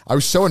anything. I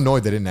was so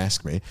annoyed they didn't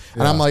ask me.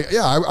 And I'm like,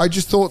 I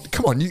just thought,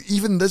 come on,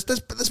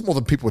 there's more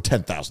than people with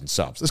 10,000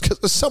 subs.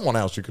 There's someone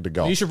else you could have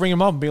got. You should bring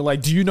him up and be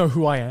like, do you know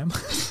who I am?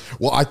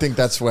 Well, I think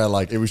that's where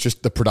like it was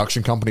just the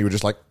production company were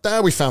just like,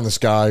 we found this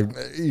guy.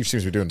 He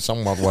seems to be doing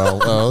somewhat well.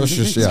 Let's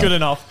just It's good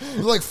enough.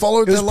 Like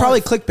followed. It was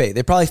probably clickbait.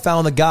 They probably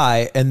found the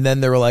guy, and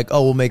then they were like,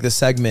 "Oh, we'll make the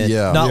segment."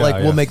 Yeah. Not Yeah, like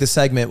yeah. we'll make the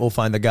segment. We'll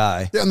find the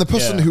guy. Yeah, and the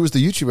person who was the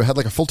YouTuber had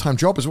like a full-time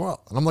job as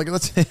well. And I'm like,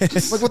 that's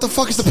like, what the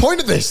fuck is the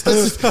point of this?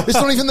 It's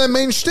not even their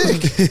main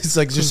shtick. It's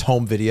like just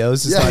home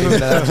videos. It's Yeah. not even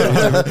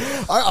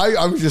that.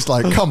 I'm just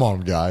like, come on,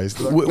 guys.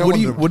 Like,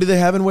 What do they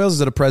have in Wales? Is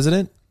it a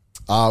president?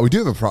 we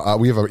do have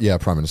a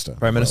prime minister.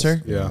 Prime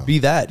minister? Yeah. Be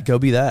that. Go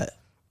be that.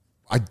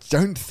 I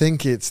don't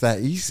think it's that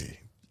easy.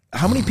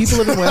 How many people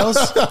live in Wales?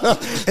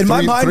 In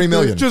my mind, 3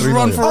 million. Just 3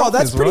 run million. for Oh,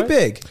 that's office, pretty right?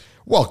 big.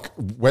 Well,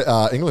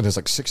 England has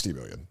like 60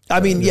 million.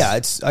 I mean, yeah,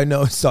 I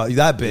know it's not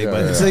that big,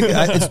 but it's like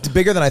it's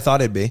bigger than I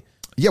thought it'd be.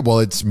 Yeah, well,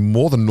 it's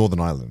more than Northern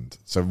Ireland,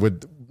 so we're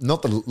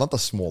not the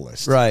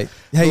smallest. Right.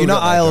 Hey, Who you're not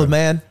got that Isle of going?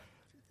 Man.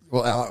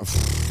 Well,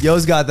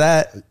 Yo's got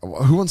that.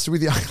 who wants to be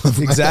the Isle of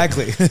Man?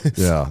 Exactly.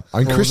 Yeah,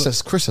 I mean, Chris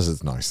says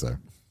it's nice though.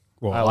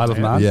 Well, Isle of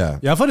Man. Yeah.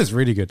 I've heard it's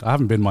really good. I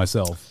haven't been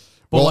myself.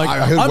 But Well, like,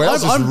 I heard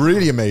Wales is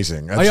really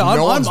amazing. Oh, yeah,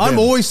 No one's I'm been.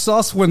 always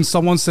sus when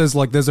someone says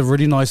like there's a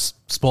really nice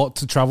spot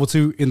to travel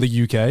to in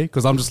the UK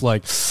because I'm just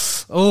like,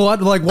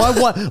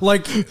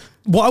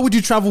 why would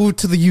you travel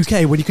to the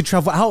UK when you could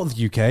travel out of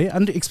the UK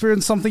and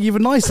experience something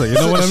even nicer? You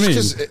know what I mean?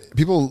 Because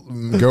people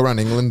go around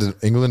England. And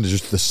England is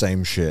just the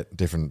same shit,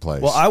 different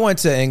place. Well, I went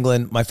to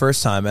England my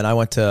first time, and I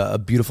went to a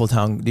beautiful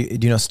town. Do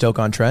you know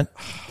Stoke-on-Trent?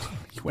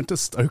 You went to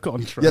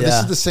Stoke-on-Trent. yeah, this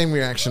Yeah. is the same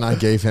reaction I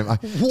gave him.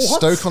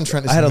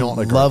 Stoke-on-Trent is I had a not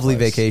a great lovely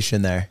place.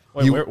 vacation there.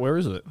 Wait, where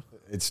is it?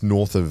 It's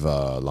north of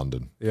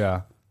London.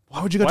 Yeah.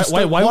 Why would you go Why- to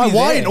Stoke? why were you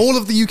Why there? in all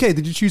of the UK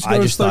did you choose to go I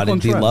to just thought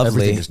it'd be Stoke-on-Trent?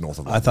 lovely. Everything is north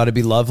of I London. thought it'd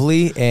be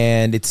lovely,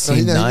 and it seemed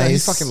He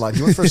nice. fucking lied.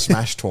 He went for a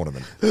Smash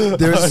tournament.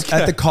 There's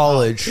at the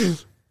college,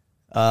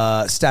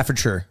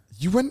 Staffordshire.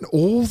 You went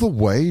all the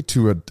way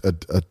to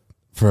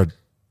for a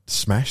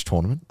Smash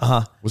tournament.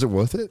 Was it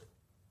worth it?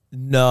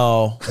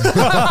 No,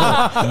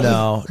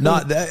 no,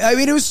 not that. I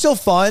mean, it was still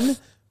fun,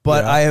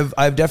 but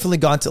I've definitely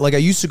gone to, like, I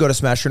used to go to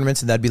Smash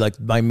tournaments, and that'd be like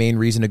my main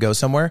reason to go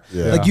somewhere.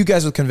 Yeah. Like you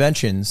guys with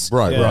conventions,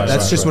 Right, Yeah. right.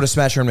 That's right, just right. what a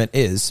Smash tournament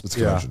is. It's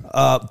convention.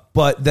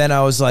 But then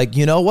I was like,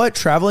 you know what?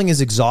 Traveling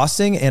is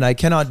exhausting, and I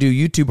cannot do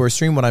YouTube or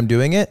stream when I'm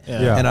doing it.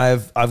 Yeah. And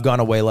I've gone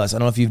away less. I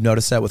don't know if you've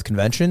noticed that with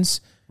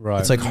conventions. Right.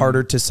 It's like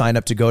harder to sign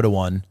up to go to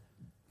one.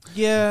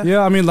 Yeah.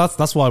 Yeah, I mean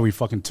that's why we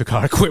fucking took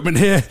our equipment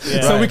here,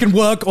 so we can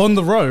work on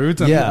the road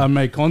and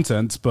make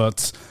content.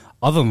 But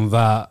other than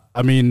that,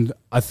 I mean,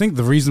 I think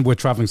the reason we're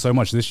traveling so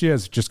much this year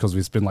is just because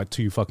it's been like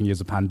 2 fucking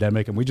years of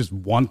pandemic, and we just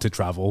want to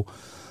travel.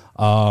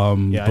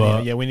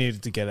 Yeah, we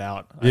needed to get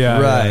out. Yeah,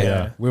 Right.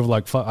 Yeah. We were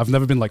like, I've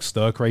never been like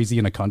stir crazy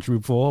in a country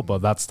before, but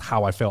that's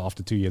how I felt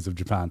after 2 years of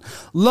Japan.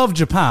 Love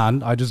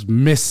Japan. I just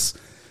miss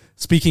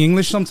speaking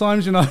English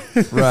sometimes, you know.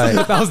 Right.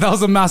 that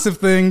was a massive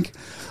thing.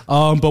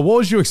 But what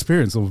was your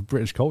experience of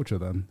British culture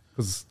then?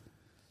 Because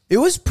It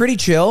was pretty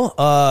chill.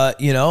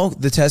 You know,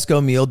 the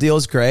Tesco meal deal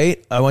is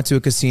great. I went to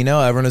a casino.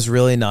 Everyone was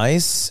really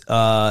nice.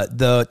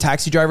 The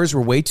taxi drivers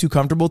were way too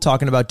comfortable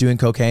talking about doing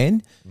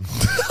cocaine.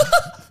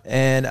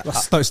 And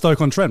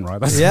Stoke-on-Trent, right?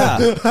 That's yeah,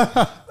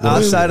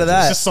 outside of It's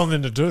that, just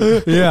something to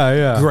do.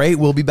 yeah. great.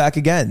 We'll be back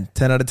again.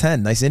 10 out of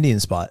 10. Nice Indian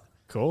spot.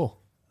 Cool.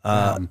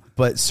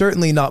 But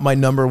certainly not my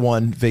number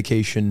one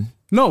vacation.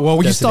 No,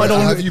 well, you started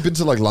on. Have you been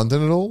to like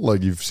London at all?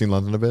 Like you've seen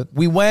London a bit?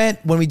 We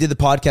went when we did the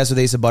podcast with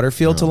Asa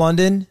Butterfield to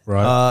London,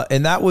 Right.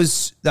 and that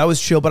was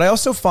chill. But I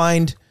also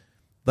find,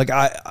 like,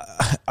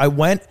 I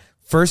went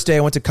first day.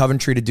 I went to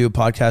Coventry to do a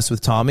podcast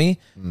with Tommy,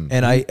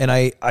 and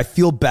I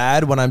feel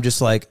bad when I'm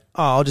just like,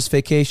 oh, I'll just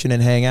vacation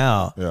and hang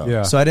out.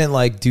 Yeah. So I didn't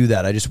like do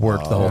that. I just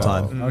worked the whole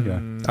time.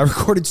 Okay. I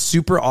recorded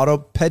Super Auto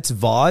Pets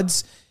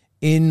VODs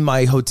in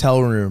my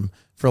hotel room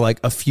for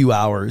like a few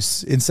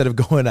hours instead of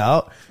going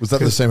out. Was that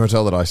the same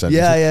hotel that I sent?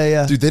 Yeah, you to?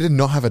 yeah. Dude, they did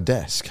not have a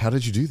desk. How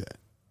did you do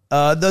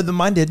that?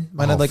 Mine did.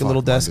 Mine had like a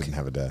little Mine desk. didn't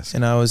have a desk.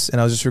 And I was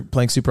just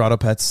playing Super Auto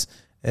Pets.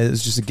 It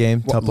was just a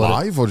game. to What, upload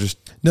it. live or just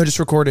No, just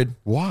recorded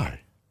why?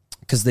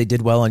 because they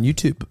did well on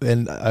YouTube.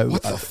 And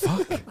What the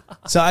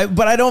fuck?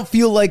 but I don't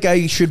feel like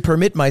I should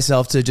permit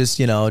myself to just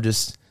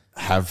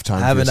Have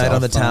time. Have for a night yourself.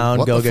 on the town,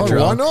 What go the get fuck?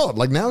 drunk. Why not?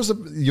 Like now's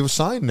you're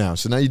signed now,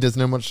 so now you doesn't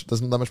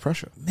that much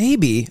pressure.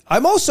 maybe.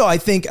 I'm also I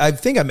think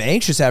I'm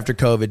anxious after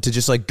COVID to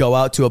just like go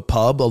out to a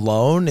pub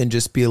alone and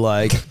just be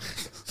like,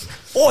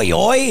 oi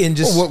oi, and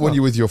just Or when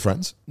you with your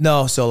friends?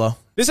 no solo.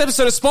 This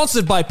episode is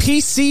sponsored by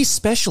PC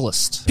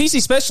Specialist.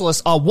 PC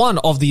Specialists are one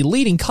of the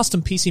leading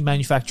custom PC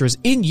manufacturers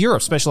in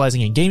Europe,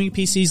 specializing in gaming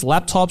PCs,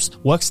 laptops,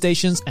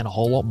 workstations, and a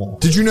whole lot more.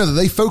 Did you know that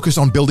they focus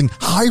on building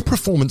high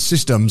performance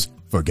systems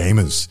for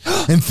gamers,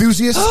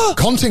 enthusiasts,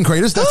 content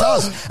creators, that's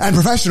us, and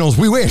professionals.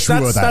 We wish we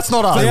were that. That's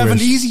not us. They have an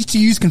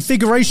easy-to-use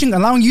configuration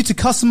allowing you to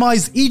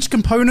customize each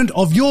component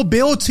of your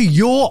build to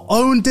your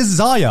own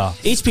desire.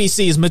 Each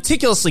PC is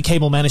meticulously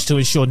cable managed to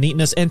ensure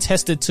neatness and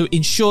tested to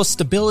ensure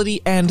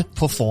stability and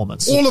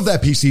performance. All of their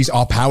PCs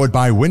are powered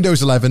by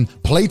Windows 11,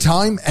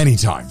 playtime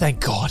anytime. Thank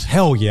God.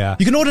 Hell yeah.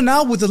 You can order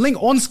now with the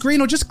link on screen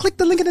or just click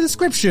the link in the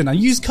description and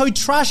use code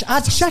TRASH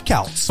at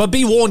checkout. But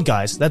be warned,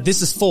 guys, that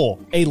this is for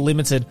a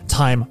limited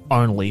time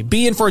only.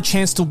 Be in for a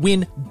chance to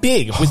win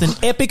big with an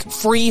epic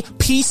free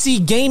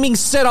PC gaming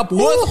setup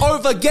worth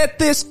over, get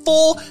this,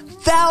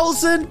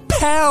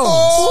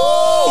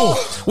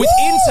 £4,000. With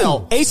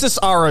Intel, Asus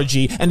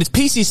ROG, and its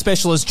PC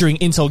specialist during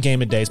Intel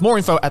Gamer Days. More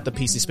info at the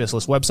PC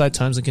Specialist website.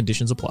 Terms and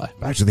conditions apply.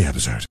 Back to the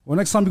episode. Well,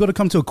 next time you got to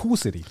come to a cool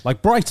city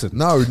like Brighton.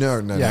 No.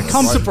 Yeah,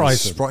 come to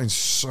Brighton. Brighton's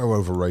so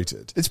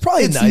overrated. It's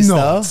probably nice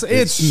not. though.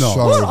 It's not.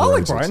 so What? I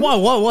like overrated.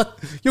 Brighton. What?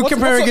 You're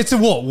comparing it to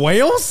what?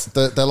 Wales?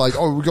 They're like,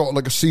 oh, we got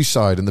like a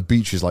seaside and the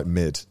beach is like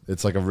mid.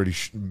 It's like a really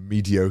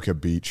mediocre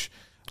beach.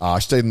 I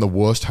stayed in the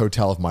worst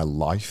hotel of my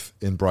life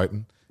in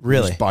Brighton.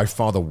 Really? It was by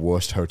far the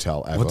worst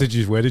hotel ever.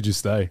 Where did you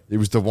stay? It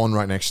was the one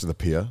right next to the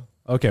pier.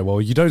 Okay, well,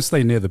 you don't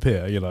stay near the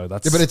pier,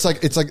 that's... Yeah, but it's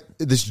like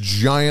this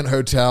giant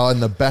hotel in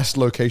the best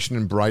location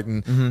in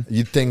Brighton. Mm-hmm.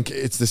 You'd think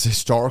it's this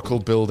historical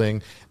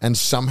building, and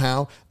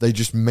somehow they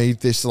just made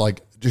this like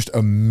just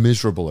a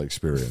miserable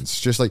experience.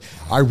 Just like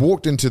I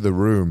walked into the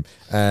room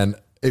and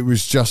it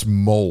was just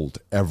mold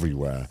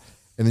everywhere.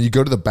 And then you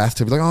go to the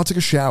bathtub, you're like, oh, I'll take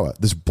a shower.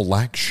 There's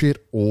black shit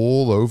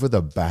all over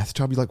the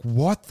bathtub. You're like,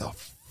 what the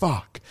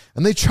fuck?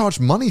 And they charge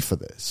money for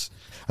this.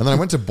 And then I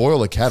went to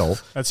boil a kettle.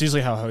 That's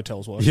usually how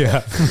hotels work.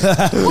 Yeah.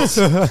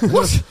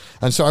 What?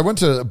 And so I went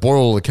to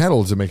boil the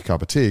kettle to make a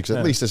cup of tea, because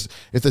at least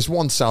if there's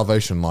one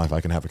salvation in life,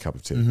 I can have a cup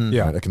of tea.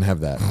 Yeah. Right? I can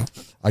have that.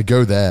 I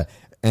go there,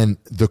 and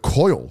the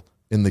coil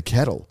in the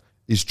kettle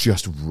is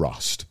just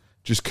rust.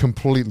 Just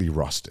completely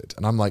rusted.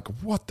 And I'm like,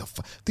 what the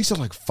fuck? These are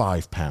like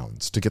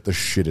 £5 to get the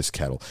shittest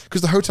kettle.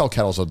 Because the hotel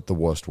kettles are the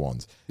worst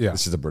ones. Yeah.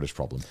 This is a British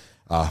problem.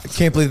 I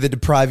can't believe they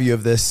deprive you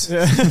of this.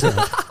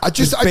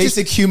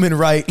 Basic human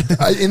right.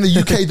 In the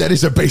UK, that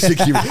is a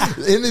basic human.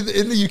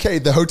 In the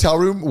UK, the hotel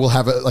room will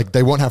have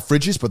they won't have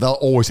fridges, but they'll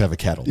always have a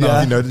kettle.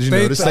 Yeah. Did you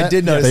notice that? I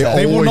did notice that.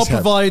 They will always not have-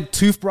 provide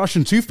toothbrush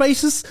and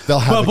toothpastes. They'll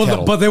have a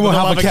kettle. But they will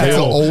have a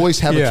kettle. They'll always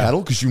have a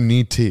kettle because you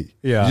need tea.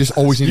 Yeah, You just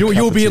always need a cup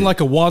You'll of be in tea.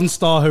 like a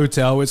 1-star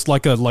hotel. It's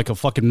like a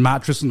fucking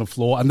mattress on the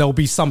floor, and there'll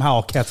be somehow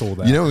a kettle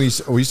there. You know, we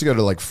used to go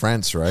to like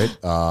France, right?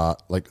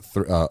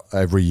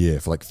 Every year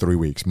for like 3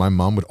 weeks. My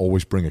mom would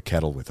always bring a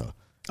kettle with her.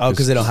 Oh,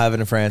 because they don't have it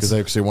in France.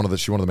 Because she wanted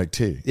to make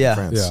tea. Yeah. In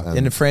France. Yeah. And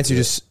in France, you're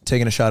just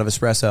taking a shot of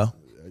espresso.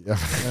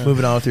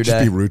 Moving on with your Just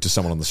day. be rude to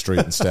someone on the street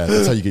instead.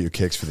 That's how you get your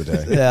kicks for the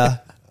day. Yeah.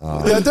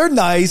 Yeah, they're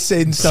nice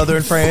in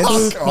southern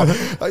France.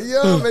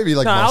 Yeah, maybe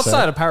like No, Marseille.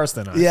 outside of Paris,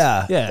 they're nice.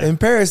 Yeah. Yeah. In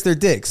Paris, they're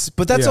dicks.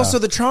 But that's Yeah. also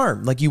the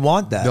charm. Like, you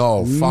want that.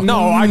 No, fuck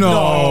No, I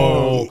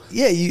know.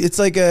 Yeah, it's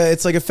like a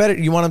fetish.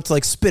 You want them to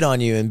like spit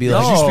on you and be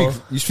like, No.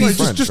 You speak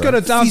French, just right? go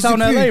to downtown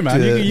Fils de LA, pute.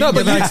 man. You No, get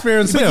but that you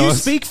experience But here. you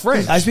speak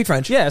French. I speak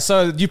French. Yeah,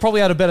 so you probably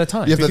had a better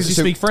time Yeah, because you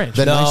so speak French.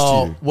 they're nice to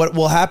No, you. what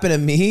will happen to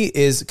me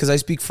is because I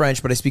speak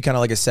French, but I speak kind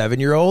of like a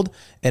 7-year-old,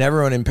 and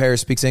everyone in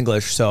Paris speaks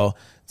English. So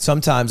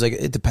sometimes, like,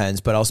 it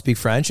depends, but I'll speak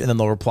French, and then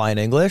they'll reply in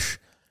English,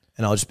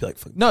 and I'll just be like,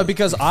 fuck. No,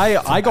 because I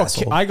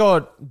asshole.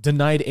 got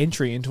denied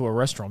entry into a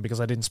restaurant because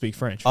I didn't speak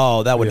French.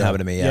 Oh, that wouldn't happen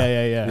to me.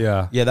 yeah.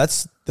 Yeah. Yeah,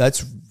 that's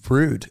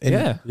rude. And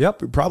Yeah.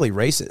 Yep. probably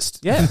racist.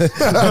 Yeah.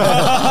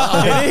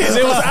 It is.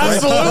 It was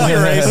absolutely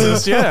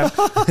racist. Yeah.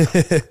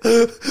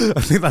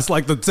 I think that's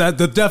like the That's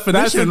the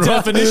definition. right?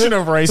 definition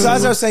of So as I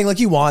racism. was saying, like,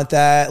 you want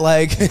that,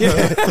 like,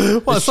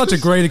 Well, it's such a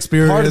great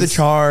experience. part of the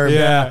charm.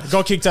 Yeah.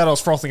 Got kicked out. I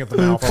was frothing at the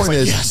mouth. I was Point like,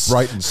 is, yes.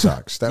 Brighton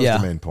sucks. That was Yeah.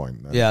 the main point.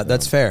 Yeah,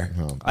 that's fair.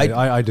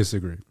 I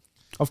disagree.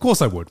 Of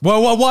course I would.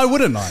 Well, why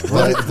wouldn't I?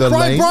 Right? The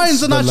lanes-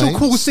 Brighton's an the actual lanes-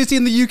 cool city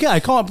in the UK. I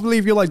can't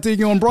believe you're like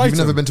digging on Brighton. You've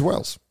never been to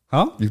Wales.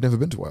 Huh? You've never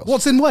been to Wales.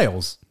 What's in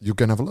Wales? You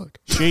can have a look.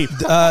 Cheap.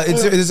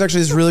 It's actually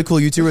this really cool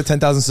YouTuber with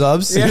 10,000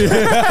 subs.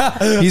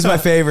 He's my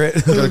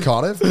favorite. Go to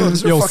Cardiff. Bro, this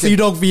is Yo, fucking- Sea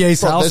Dog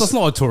VA's Bro, house. there's- That's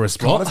not a tourist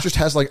spot. Cardiff just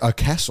has like a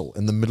castle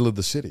in the middle of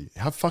the city.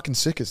 How fucking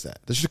sick is that?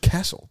 There's just a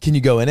castle. Can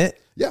you go in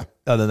it? Yeah.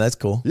 Oh, then that's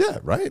cool. Yeah,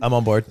 right? I'm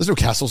on board. There's no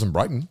castles in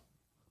Brighton.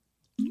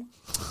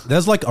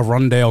 There's like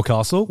Arundel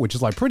Castle, which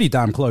is like pretty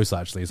damn close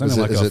actually. It's only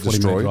like is a it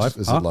 40-minute destroyed? drive.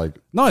 Is it like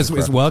No, it's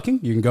working.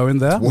 You can go in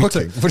there.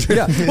 Working.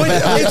 Yeah. Wait,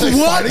 Are they it's fighting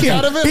working.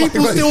 out of it?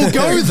 People Like, still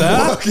go it's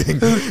there. Working.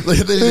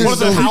 What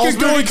the hell's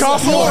going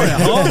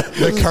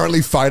They're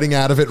currently fighting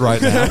out of it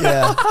right now.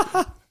 Yeah.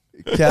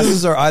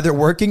 Castles are either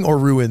working or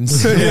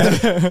ruins.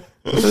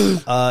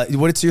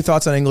 What's your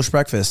thoughts on English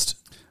breakfast?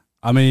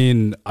 I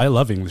mean, I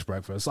love English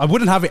breakfast. I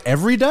wouldn't have it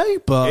every day,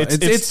 but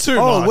It's too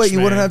Oh, much. wait, you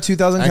man. wouldn't have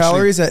 2,000 Actually-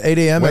 calories at 8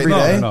 a.m. Wait, every no,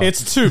 day? no.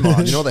 It's too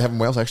much. You know what they have in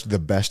Wales? Actually, the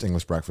best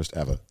English breakfast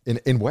ever.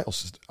 In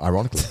Wales,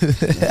 ironically.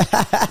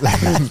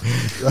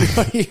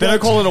 They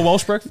don't call it a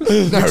Welsh breakfast?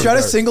 We try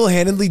to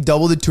single-handedly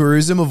double the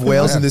tourism of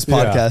Wales in this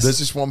podcast. There's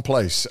this one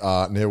place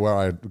near where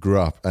I grew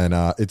up, and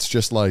it's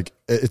just like,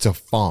 it's a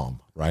farm,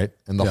 right?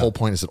 And the whole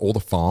point is that all the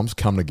farms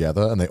come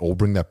together and they all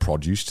bring their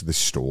produce to this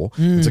store.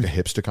 It's like a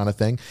hipster kind of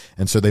thing.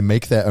 And so they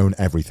make their own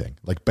everything.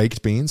 Like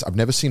baked beans. I've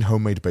never seen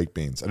homemade baked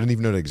beans. I didn't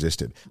even know it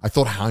existed. I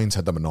thought Heinz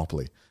had the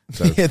monopoly.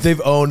 So Yeah,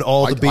 they've owned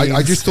all the beans.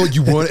 I just thought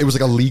you weren't. It was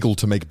like illegal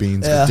to make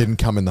beans that didn't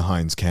come in the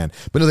Heinz can.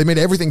 But no, they made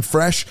everything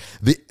fresh.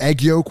 The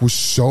egg yolk was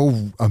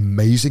so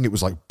amazing. It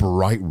was like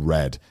bright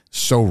red,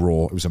 so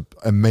raw. It was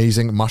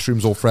amazing.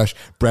 Mushrooms all fresh.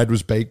 Bread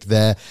was baked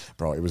there,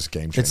 bro. It was a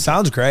game changer. It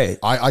sounds great.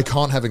 I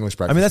can't have English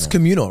breakfast. I mean, that's man.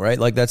 communal, right?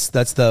 Like that's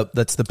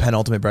the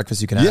penultimate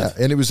breakfast you can have.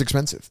 Yeah, and it was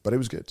expensive, but it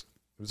was good.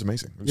 It was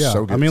amazing. It was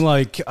so good. I mean,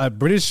 like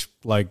British,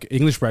 like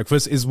English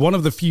breakfast is one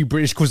of the few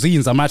British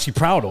cuisines I'm actually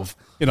proud of.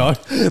 You know,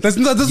 there's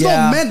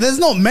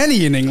not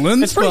many in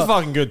England. It's pretty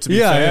fucking good to be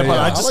fair, but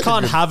I just like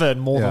can't a good- have it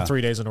more than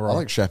 3 days in a row. I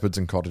like shepherd's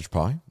and cottage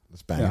pie.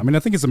 That's banging. Yeah, I mean, I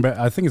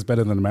think it's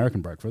better than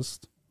American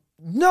breakfast.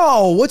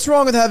 No, what's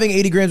wrong with having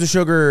 80 grams of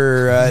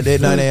sugar at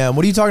 9 a.m.?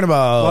 What are you talking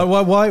about?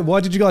 Why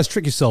did you guys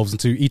trick yourselves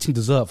into eating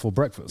dessert for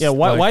breakfast? Yeah,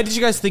 why did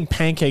you guys think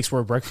pancakes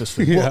were a breakfast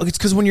food? Well, it's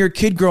because when you're a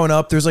kid growing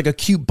up, there's like a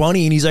cute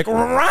bunny and he's like,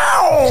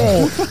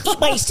 "Wow, eat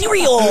my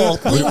cereal."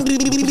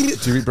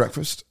 Do you eat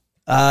breakfast?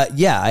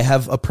 Yeah, I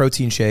have a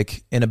protein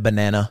shake and a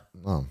banana.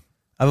 Oh,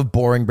 I have a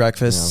boring yeah, I was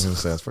breakfast. going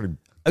to say that's pretty.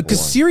 Because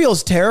boring.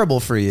 cereal's terrible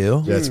for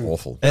you. Yeah, it's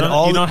awful. And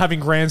You're not having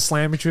grand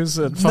sandwiches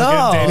at fucking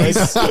No,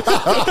 Denny's.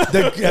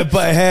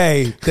 but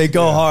hey, they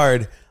go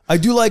hard. I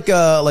do like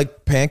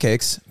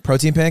pancakes,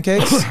 protein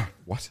pancakes.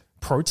 What?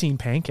 Protein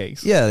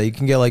pancakes. Yeah, you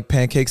can get like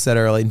pancakes that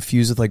are like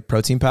infused with like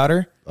protein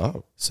powder.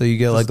 Oh, So you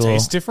get Does like it a little.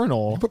 taste different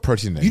or? put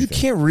protein in You anything.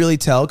 can't really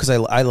tell because I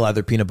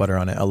lather peanut butter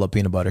on it. I love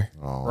peanut butter.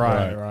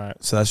 Right.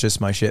 So that's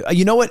just my shit.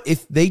 You know what?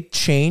 If they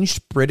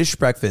changed British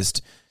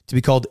breakfast to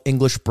be called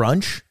English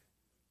brunch,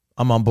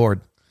 I'm on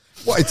board.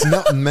 Well, it's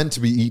not meant to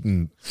be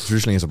eaten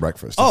traditionally as a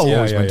breakfast. It's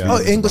always meant to be Oh,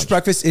 eaten as a English brunch.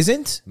 breakfast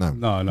isn't?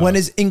 No. When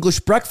is English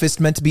breakfast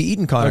meant to be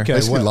eaten, Connor? Okay.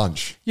 Basically well-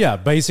 lunch. Yeah,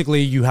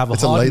 basically you have a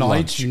It's a hard late night.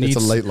 lunch. You need It's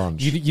a late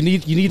lunch. You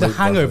need a Late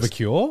hangover breakfast.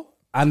 cure,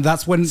 and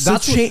that's when So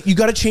you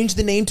got to change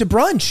the name to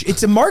brunch.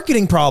 It's a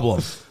marketing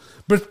problem.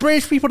 But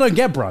British people don't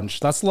get brunch.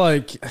 That's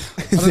like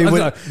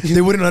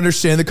They wouldn't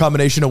understand the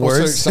combination of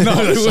words. So- no,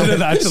 they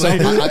wouldn't actually.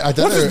 I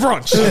don't What is know.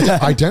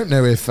 brunch? I don't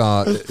know if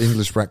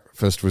English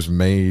breakfast was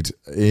made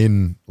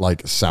in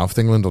like South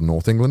England or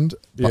North England.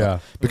 but- Yeah.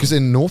 Because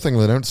in North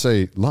England, they don't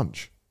say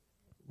lunch.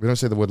 We don't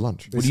say the word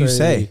lunch. What do you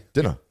say?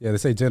 Dinner. Yeah, they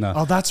say dinner.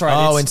 Oh, that's right.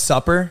 Oh, it's, and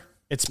supper?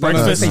 it's No,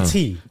 breakfast. they say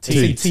tea. They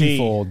say tea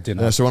for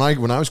dinner. Yeah, so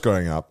when I was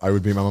growing up, I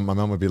would be my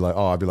mum would be like,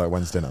 "Oh, I'd be like,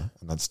 when's dinner?"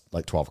 And that's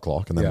like 12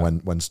 o'clock. And then Yeah.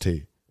 when's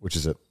tea? Which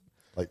is it?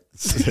 Like,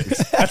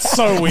 That's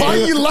so weird. why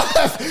you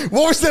laugh?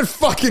 What was that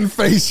fucking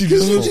face you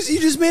just? You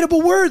just made up a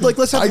word. Like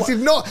let's have I did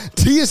not.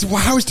 Tea is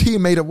how is tea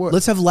made at work?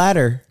 let's have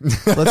ladder.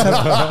 Let's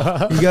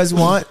have. You guys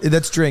want?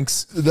 That's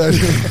drinks.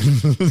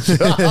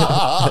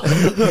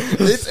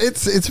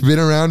 It's been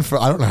around for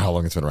I don't know how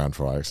long it's been around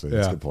for. Actually,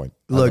 that's a Yeah. good point.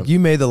 Look, you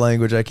made the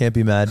language. I can't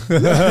be mad. you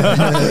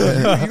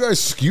guys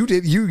skewed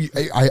it.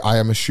 I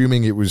am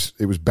assuming it was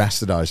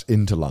bastardized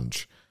into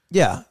lunch.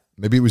 Yeah.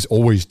 Maybe it was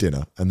always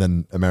dinner, and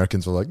then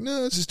Americans were like,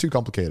 "No, this is too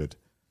complicated."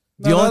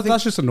 No, only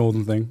that's just a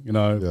northern thing, you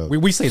know. Yeah.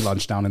 We say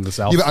lunch down in the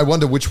south. Yeah, but I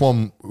wonder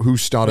who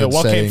started Yeah,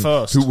 what came saying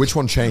first? which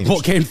one changed.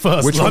 What came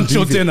first, Which one lunch or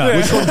devi- dinner?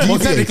 Which one Well,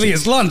 deviated? technically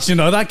it's lunch, you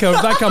know. That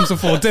comes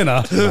before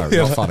dinner. No,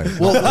 not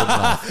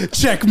funny.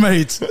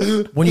 Checkmate.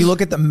 When you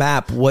look at the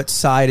map, what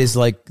side is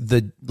like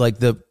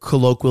the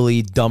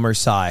colloquially dumber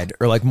side,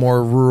 or like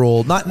more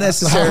rural? Not How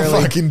necessarily.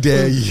 fucking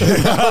dare you?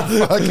 How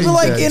fucking But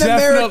like dare you? in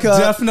America,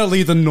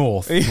 Definitely the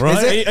north,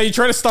 right? Are you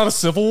trying to start a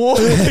civil war?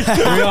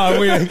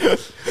 we are.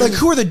 like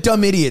who are the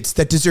dumb idiots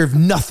that deserve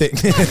nothing?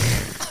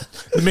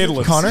 The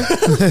Midlands. Connor.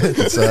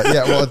 It's,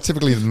 yeah, well,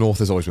 typically the north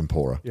has always been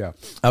poorer. Yeah.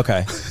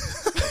 Okay.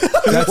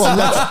 That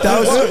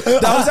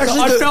was actually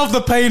I felt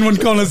the pain when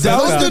Connor said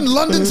that.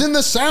 London's in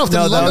the south.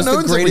 No, and that was London the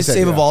owns greatest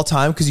everything. save of all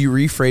time because you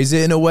rephrase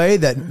it in a way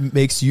that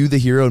makes you the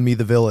hero and me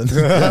the villain.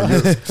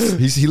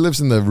 He lives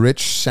in the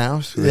rich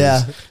south. where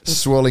Yeah. he's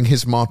swirling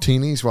his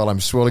martinis while I'm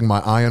swirling my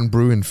iron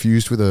brew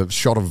infused with a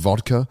shot of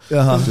vodka.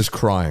 Just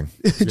crying.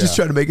 Just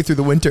trying to make it through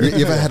the winter.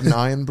 You ever had an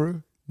iron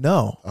brew?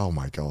 No. Oh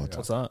my god!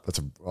 What's that? That's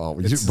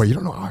you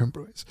don't know what iron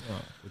brew is?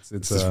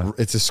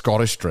 It's a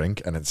Scottish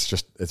drink, and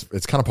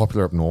it's kind of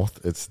popular up north.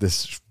 It's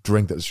this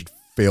drink that's just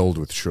filled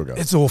with sugar.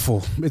 It's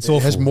awful. It's awful.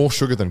 It has more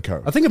sugar than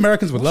Coke. I think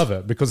Americans would love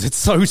it because it's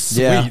so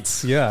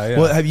sweet. Yeah.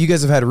 Well, you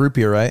guys have had root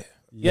beer, right?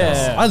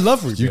 Yeah. I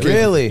love root beer.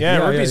 Really?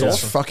 Yeah, Ruby's It's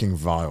awesome. fucking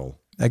vile.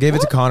 I gave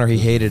it to Connor. He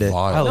hated it.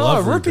 Vile. I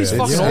love root Ruby's beer.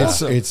 fucking Yeah.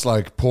 awesome. It's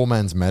like poor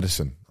man's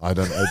medicine.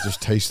 It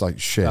just tastes like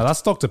shit. No,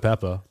 that's Dr.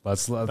 Pepper.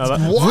 That's what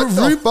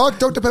the fuck?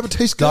 Dr. Pepper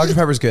tastes good. Dr.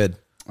 Pepper's good.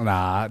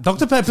 nah.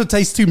 Dr. Pepper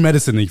tastes too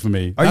medicine-y for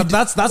me.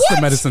 That's the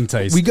medicine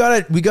taste. We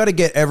gotta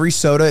get every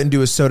soda and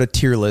do a soda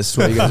tier list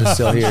while you guys are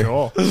still here.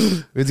 Sure.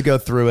 We have to go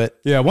through it.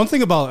 Yeah, one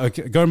thing about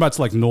going back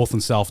to like North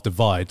and South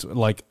divide,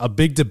 like a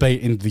big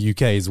debate in the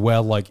UK is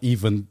where like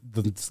even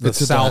the It's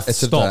a South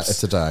it's a stops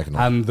it's a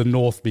diagonal. and the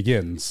North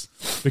begins.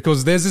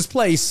 Because there's this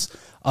place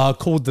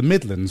called the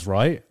Midlands,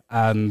 right?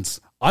 And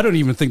I don't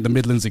even think the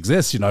Midlands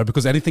exists, you know,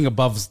 because anything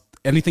above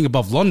anything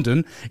above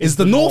London is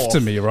the north to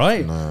me,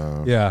 right?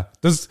 No. Yeah.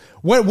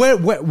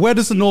 Where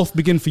does the north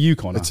begin for you,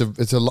 Connor?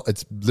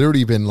 It's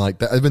literally been like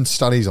there have been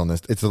studies on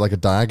this. It's like a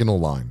diagonal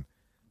line,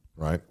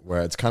 right?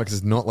 Where it's kind of because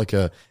it's not like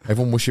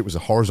everyone wish it was a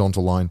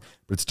horizontal line,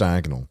 but it's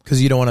diagonal.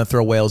 Because you don't want to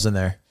throw Wales in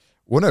there.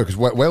 Well, no, because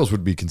Wales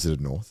would be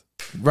considered north.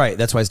 Right,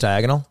 that's why it's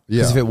diagonal? Yeah.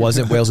 Because if it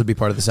wasn't, Wales would be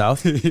part of the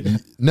south?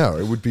 No,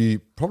 it would be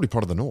probably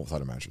part of the north,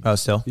 I'd imagine. Oh,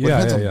 still?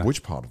 Well, it depends on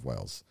which part of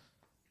Wales.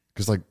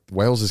 Because like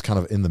Wales is kind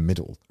of in the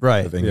middle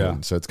of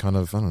England. So it's kind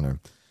of, I don't know.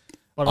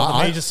 But are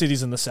the major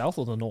cities in the south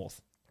or the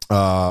north?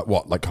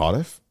 What, like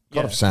Cardiff?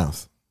 Cardiff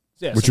South.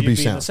 Yeah, which so would be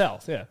you'd in the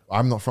south, yeah.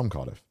 I'm not from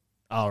Cardiff.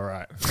 Oh,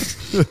 right.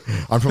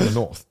 I'm from the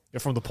north. You're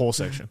from the poor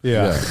section.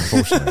 Yeah.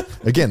 Unfortunately.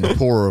 Again, the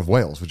poorer of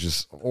Wales, which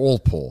is all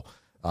poor.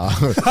 I'm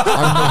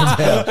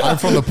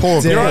from the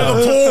poor. Damn. You're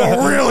the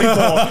poor, really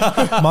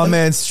poor. My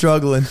man's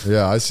struggling.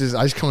 Yeah, I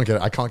just can't get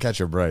it. I can't catch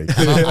a break.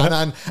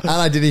 And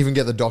I didn't even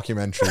get the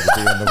documentary to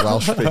be on the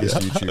Welsh biggest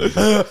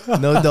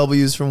YouTube. No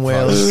W's from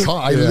Wales.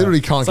 I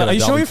literally can't get a dub. Are you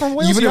sure you're from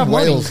Wales?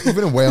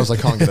 Even in Wales, I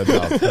can't get a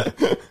dub.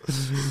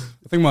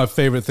 I think my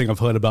favorite thing I've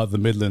heard about the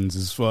Midlands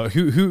is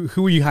who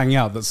were you hanging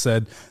out that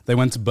said they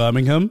went to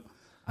Birmingham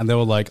and they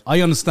were like, I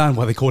understand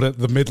why they called it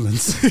the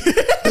Midlands.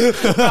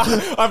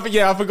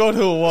 I forgot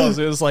who it was.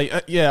 It was like,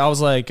 I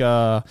was like,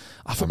 I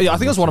think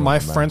it was one of my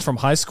friends from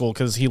high school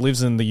because he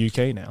lives in the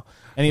UK now.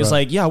 And he was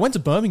like, I went to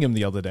Birmingham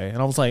the other day. And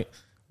I was like,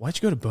 why'd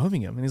you go to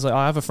Birmingham? And he's like,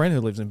 I have a friend who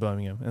lives in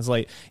Birmingham. And it's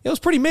like, it was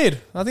pretty mid.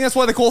 I think that's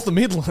why they call it the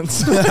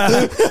Midlands.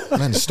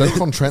 Man,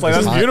 Stoke-on-Trent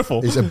that's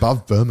beautiful. is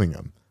above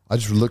Birmingham. I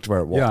just looked where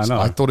it was. Yeah, I know.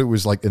 I thought it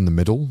was like in the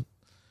middle.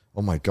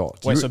 Oh my God.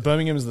 Wait, so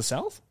Birmingham is the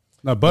south?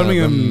 No,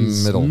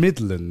 Birmingham's middle.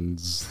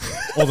 Midlands.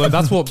 Although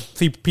that's what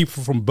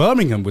people from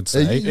Birmingham would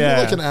say. You're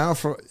like an hour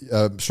from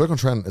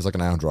Stoke-on-Trent is like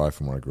an hour drive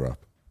from where I grew up.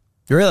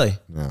 Really?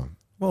 Yeah.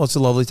 Well, it's a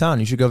lovely town.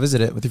 You should go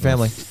visit it with your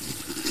family.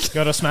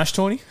 Go to Smash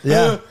 20?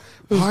 Yeah.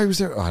 I was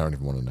there. I don't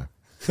even want to know.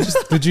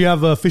 Did you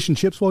have fish and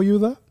chips while you were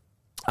there?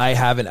 I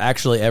haven't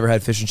actually ever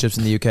had fish and chips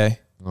in the UK.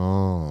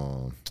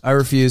 Oh. I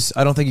refuse.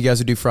 I don't think you guys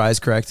would do fries,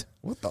 correct?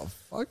 What the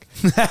fuck?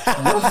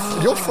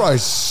 your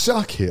fries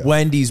suck here.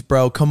 Wendy's,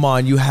 bro. Come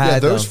on. You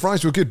had those them.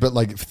 fries were good, but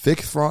like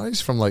thick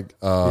fries from like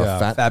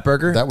Fat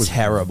Burger? That was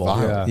terrible.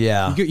 vile.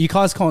 Yeah. You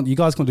guys can't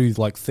do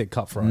like thick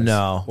cut fries.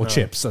 No. Or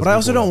chips. But I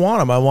also don't want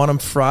them. I want them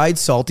fried,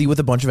 salty with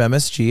a bunch of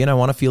MSG, and I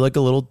want to feel like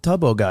a little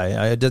Tubbo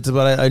guy. That's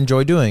what I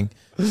enjoy doing.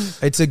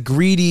 It's a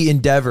greedy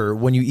endeavor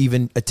when you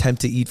even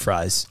attempt to eat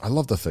fries. I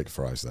love the thick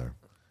fries though.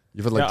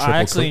 You've had like I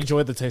actually cooked?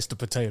 enjoyed the taste of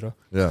potato.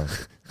 Yeah.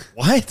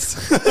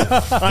 What?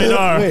 I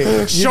know.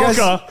 Wait,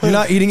 Shocker. You're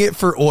not eating it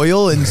for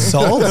oil and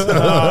salt?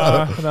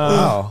 No.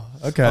 Wow.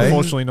 Okay.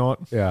 Unfortunately not.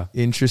 Yeah.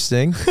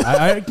 Interesting.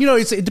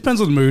 It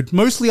depends on the mood.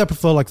 Mostly I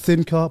prefer like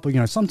thin cut,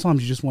 but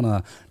sometimes you just want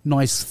a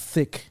nice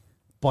thick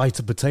bite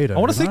of potato. I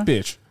want a thick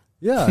bitch.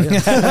 Yeah. All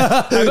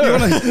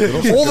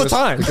the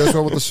time. It goes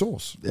well with the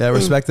sauce. Yeah, I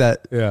respect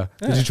that. Yeah.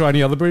 Did you try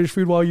any other British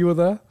food while you were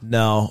there?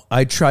 No,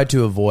 I tried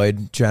to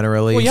avoid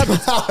generally. Well, you have the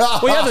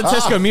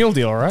Tesco meal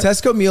deal, right?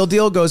 Tesco meal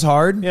deal goes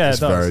hard. Yeah, it It's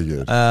does. very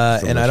good.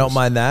 And I don't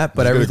mind that,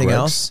 but Did you go to everything Greg's?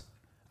 else.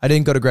 I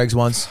didn't go to Greg's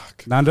once.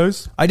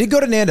 Nando's? I did go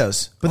to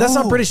Nando's, but that's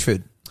not British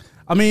food.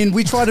 I mean,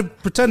 we try to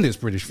pretend it's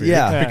British food.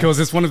 Yeah. Because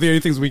it's one of the only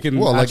things we can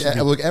Well, actually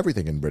like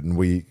everything in Britain,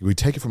 we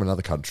take it from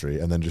another country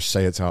and then just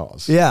say it's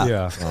ours. Yeah.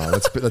 Yeah.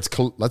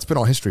 That's been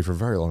our history for a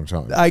very long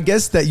time. I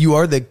guess that you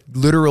are the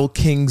literal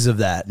kings of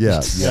that.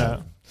 Yeah.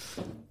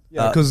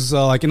 Yeah, because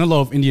like in a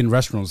lot of Indian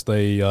restaurants,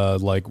 they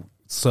like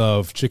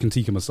serve chicken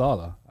tikka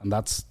masala, and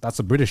that's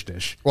a British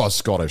dish. Well, it's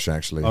Scottish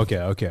actually.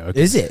 Okay.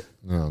 Is it?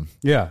 Yeah.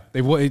 Yeah,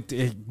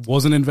 it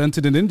wasn't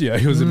invented in India.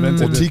 It was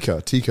invented.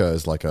 Well, tikka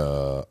is like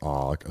a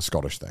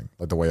Scottish thing,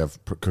 like the way of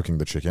cooking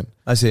the chicken.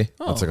 I see.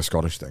 That's like a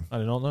Scottish thing. I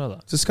did not know that.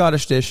 It's a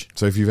Scottish dish.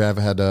 So if you've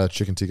ever had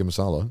chicken tikka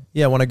masala,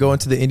 Yeah, when I go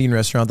into the Indian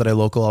restaurant that I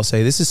local, I'll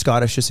say, this is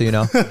Scottish, just so you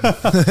know.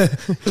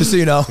 Just so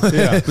you know.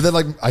 Yeah. but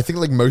then I think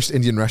most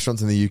Indian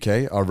restaurants in the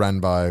UK are ran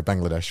by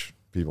Bangladesh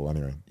people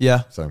anyway.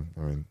 Yeah. So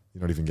I mean,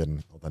 you're not even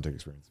getting authentic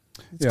experience.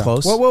 It's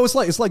close. Well, it's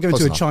like going Close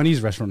to enough. a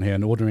Chinese restaurant here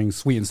and ordering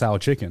sweet and sour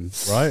chicken,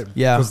 right?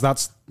 Yeah. because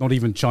that's not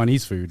even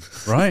Chinese food,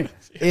 right?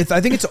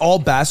 I think it's all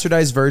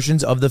bastardized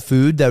versions of the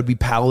food that would be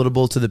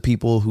palatable to the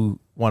people who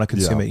want to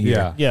consume Yeah. it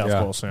here. Yeah, Yeah,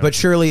 of course. Yeah. But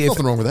surely if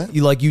Nothing wrong with that.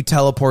 you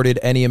teleported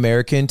any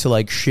American to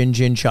like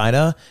Shenzhen,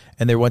 China,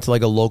 and they went to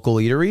like a local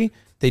eatery,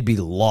 they'd be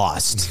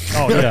lost.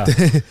 oh, yeah.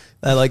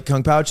 I like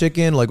Kung Pao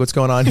chicken. Like, what's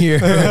going on here?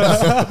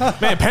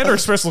 Man, Panda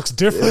Express looks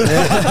different.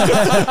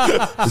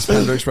 Is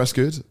Panda Express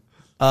good?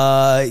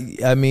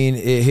 I mean,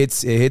 it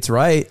hits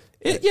right.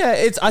 I think you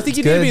need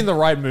to good. be in the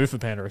right mood for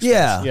Panda Express.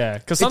 Yeah. Yeah.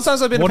 Because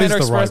sometimes I've been to What is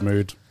Panda the Express. right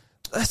mood?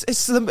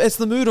 It's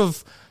the mood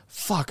of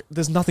fuck,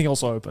 there's nothing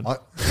else open.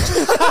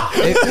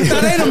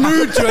 That ain't a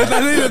mood, Joey.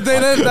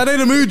 That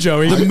ain't a mood,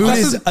 Joey.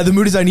 The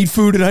mood is I need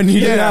food and I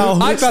need it now.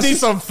 I just need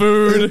some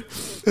food.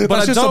 But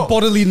I just a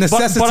bodily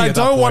necessity. But I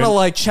don't want to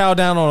like chow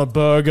down on a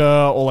burger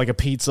or like a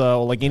pizza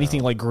or like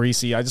anything like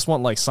greasy. I just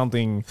want like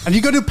something. And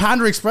you go to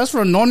Panda Express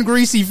for a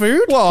non-greasy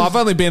food? Well, I've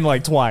only been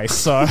like twice,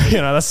 so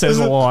that says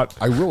a lot.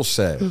 I will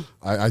say,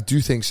 I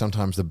do think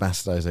sometimes the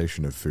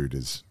bastardization of food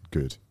is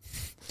good.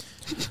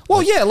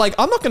 Well, yeah, like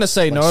I'm not going to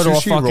say no to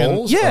a fucking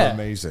rolls are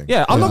amazing.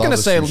 Yeah, I'm I not going to love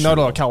a say sushi no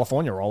to roll. a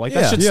California roll. Like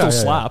that shit still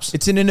slaps.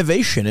 It's an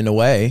innovation in a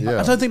way.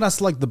 Yeah. I don't think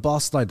that's like the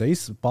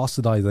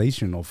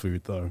bastardization of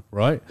food, though,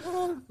 right?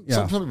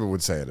 Some people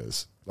would say it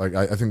is. Like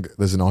I think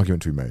there's an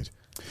argument to be made.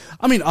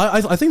 I mean,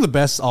 I think the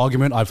best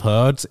argument I've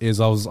heard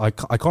is I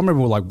can't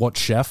remember like what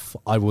chef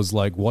I was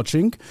like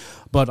watching,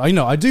 but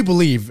I do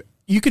believe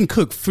you can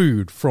cook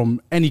food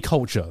from any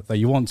culture that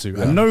you want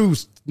to, and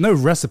no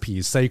recipe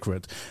is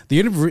sacred.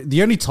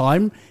 The only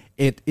time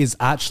it is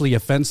actually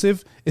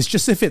offensive is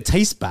just if it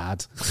tastes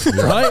bad,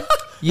 right?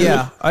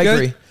 Yeah, I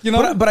agree.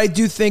 know? But I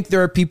do think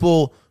there are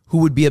people who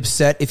would be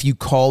upset if you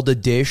called a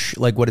dish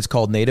like what it's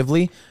called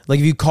natively. Like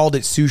if you called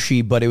it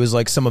sushi, but it was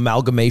like some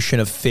amalgamation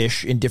of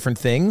fish in different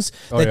things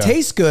that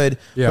tastes good,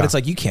 but it's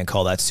like, you can't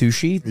call that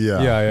sushi.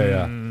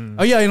 Yeah.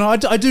 Oh yeah,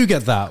 I do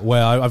get that.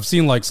 Where I've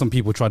seen like some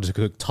people try to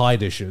cook Thai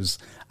dishes,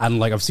 and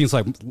like I've seen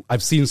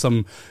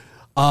some.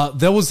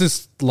 There was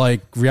this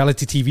like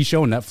reality TV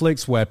show on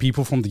Netflix where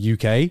people from the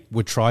UK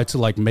would try to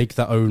like make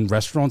their own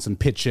restaurants and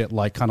pitch it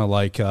like kind of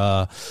like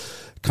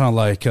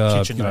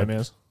Kitchen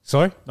Nightmares.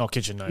 Sorry? Not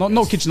Kitchen Nightmares.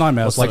 Not Kitchen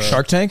Nightmares. Like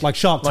Shark Tank? Like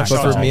Shark Tank.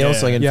 But for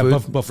meals, like in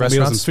food, but for meals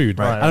and restaurants? food.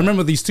 Right. I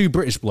remember these two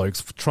British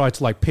blokes tried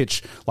to like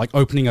pitch like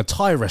opening a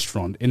Thai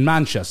restaurant in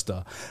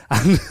Manchester,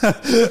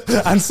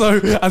 and so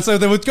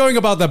they were going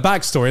about their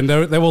backstory, and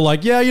they were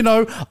like,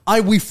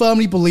 we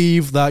firmly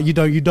believe that you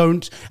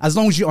don't, as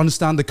long as you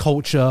understand the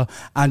culture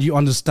and you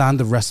understand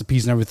the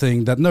recipes and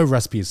everything, that no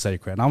recipe is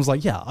sacred. And I was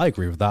like, yeah, I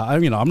agree with that.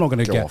 I'm not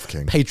going to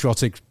get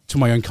patriotic to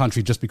my own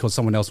country just because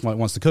someone else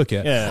wants to cook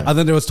it. Yeah. And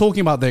then they was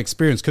talking about their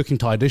experience cooking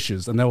Thai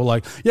dishes, and they were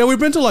like, yeah, we've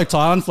been to like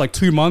Thailand for like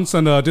 2 months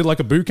and did like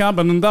a boot camp,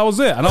 and then that was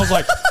it. And I was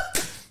like,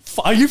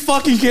 are you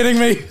fucking kidding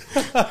me?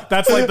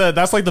 That's like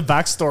the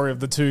backstory of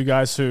the two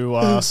guys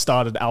who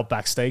started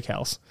Outback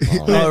Steakhouse.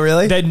 Oh,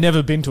 really? They'd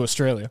never been to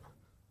Australia,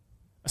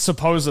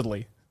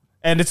 supposedly.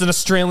 And it's an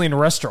Australian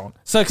restaurant.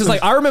 So, because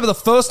like I remember the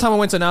first time I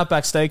went to an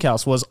Outback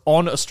Steakhouse was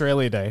on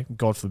Australia Day,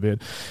 God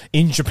forbid,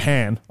 in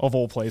Japan of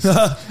all places.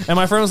 And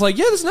my friend was like,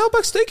 "Yeah, there's an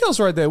Outback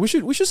Steakhouse right there. We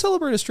should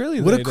celebrate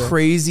Australia Day." What a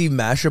crazy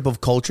mashup of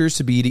cultures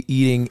to be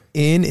eating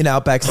in an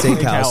Outback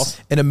Steakhouse,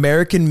 an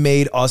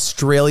American-made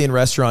Australian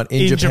restaurant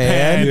in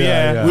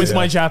Japan. With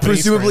my Japanese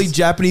presumably friends.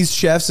 Japanese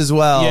chefs as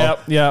well.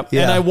 Yeah.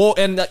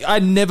 And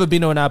I'd never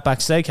been to an Outback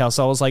Steakhouse,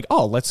 so I was like,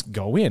 "Oh, let's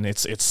go in.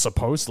 It's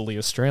supposedly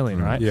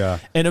Australian, right?" Yeah.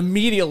 And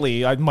immediately,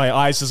 my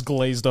eyes just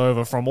glazed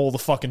over from all the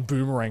fucking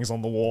boomerangs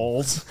on the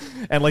walls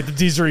and like the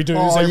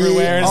didgeridoos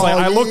everywhere. And it's like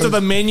I looked at the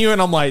menu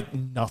and I'm like,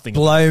 nothing.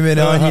 Blooming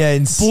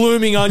onions.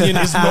 Blooming onion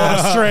is not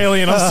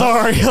Australian. I'm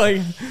sorry.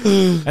 Like,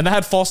 and they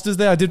had Foster's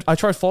there. I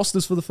tried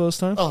Foster's for the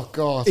first time. Oh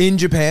god. In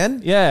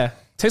Japan? Yeah.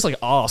 Tastes like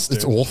arse, dude.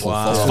 It's awful.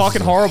 Wow. It's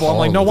fucking horrible. I'm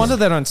like, no wonder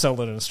they don't sell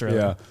that in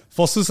Australia. Yeah.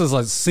 Foster's has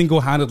like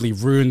single-handedly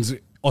ruined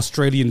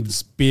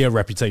Australian's beer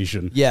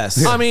reputation.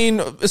 Yes. I mean,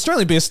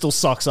 Australian beer still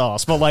sucks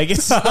ass, but like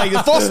it's like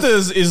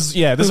Foster's is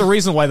there's a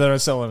reason why they don't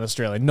sell it in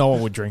Australia. No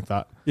one would drink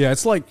that. Yeah,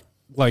 it's like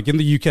in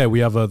the UK we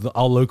have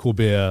our local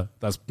beer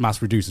that's mass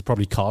produced is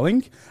probably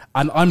Carling,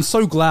 and I'm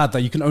so glad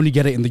that you can only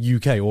get it in the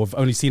UK, or I've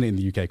only seen it in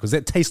the UK, because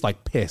it tastes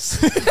like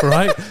piss,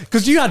 right?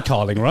 Because you had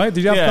Carling, right?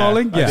 Did you have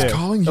Carling? I did.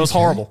 Carling It was UK?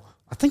 horrible.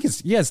 I think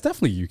it's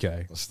definitely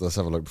UK. Let's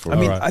have a look before. I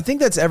mean, I think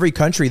that's every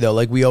country though.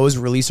 Like we always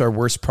release our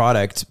worst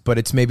product, but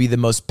it's maybe the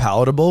most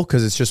palatable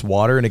because it's just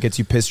water and it gets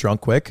you pissed drunk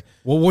quick.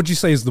 Well, what would you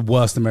say is the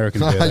worst American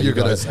beer that you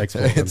guys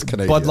export? It's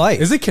Canadian. Bud Light.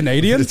 Is it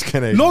Canadian? It's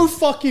Canadian. No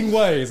fucking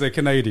way is it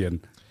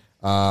Canadian.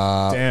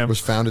 Damn. It was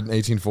founded in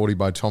 1840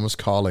 by Thomas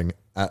Carling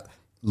at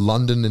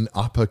London in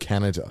Upper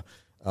Canada.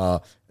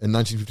 In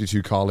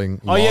 1952,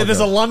 Carling. Oh yeah, there's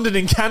a London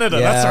in Canada.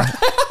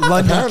 That's right.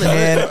 London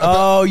can.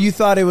 Oh, you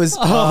thought it was.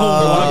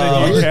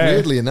 London, UK.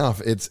 Weirdly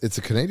enough, it's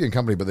a Canadian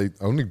company, but they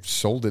only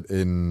sold it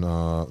in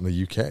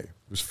the UK. It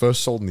was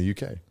first sold in the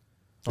UK.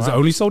 Is it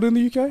only sold in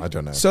the UK? I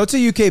don't know. So it's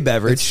a UK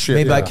beverage It's shit,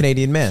 made by a yeah.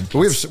 Canadian man. But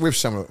we have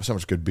so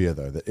much good beer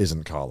though that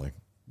isn't Carling.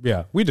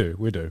 Yeah, we do.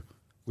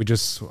 We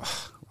just,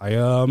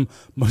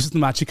 most of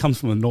them actually comes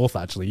from the north.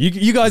 Actually,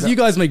 you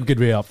guys make good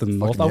beer up in the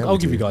north. Fucking yeah, I'll we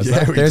give you do. guys Yeah,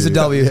 that. we There's a do.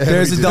 W. Yeah,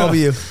 There's we a do.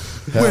 W.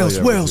 Wales,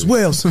 yeah, we Wales, do.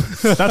 Wales.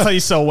 That's how you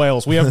sell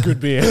Wales. We have good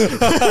beer. We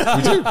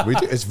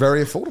do. It's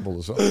very affordable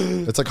as well.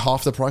 It's like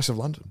half the price of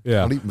London.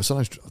 Yeah. Not even,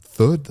 sometimes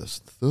third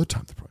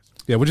time the price.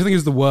 Yeah, what do you think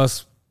is the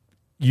worst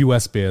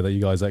US beer that you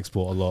guys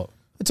export a lot?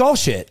 It's all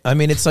shit. I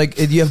mean, it's like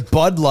you have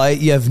Bud Light,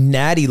 you have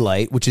Natty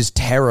Light, which is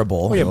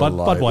terrible. Oh yeah,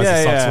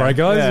 Budweiser sucks, right,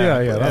 guys?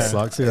 Yeah, that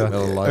sucks.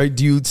 Yeah.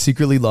 Do you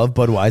secretly love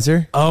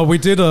Budweiser? We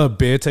did a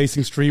beer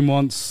tasting stream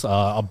once,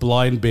 a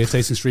blind beer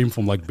tasting stream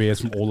from like beers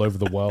from all over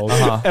the world,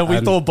 and we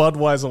thought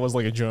Budweiser was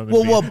like a German.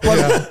 Well,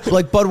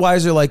 like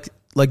Budweiser,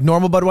 like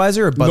normal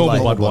Budweiser or Bud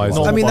normal Light?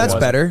 Budweiser. I mean, that's Budweiser.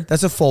 better.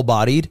 That's a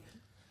full-bodied.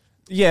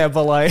 Yeah,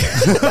 but like,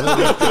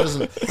 doesn't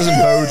bode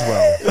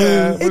well.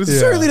 It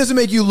certainly doesn't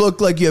make you look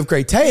like you have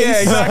great taste.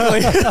 yeah,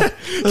 exactly.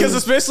 Because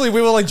especially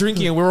we were like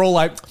drinking and we were all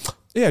like,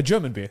 yeah,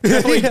 German beer,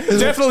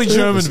 definitely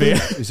German beer.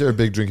 Is there a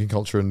big drinking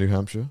culture in New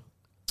Hampshire?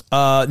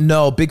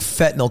 No, big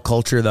fentanyl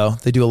culture though.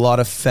 They do a lot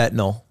of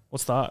fentanyl.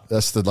 What's that?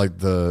 That's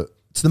the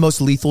It's the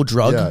most lethal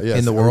drug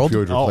in the world.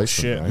 opioid Oh, replacement,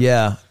 shit. right?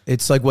 Yeah,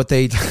 it's like what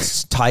they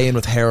tie in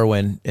with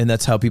heroin, and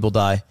that's how people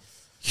die.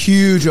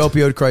 Huge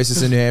opioid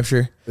crisis in New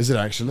Hampshire. Is it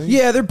actually?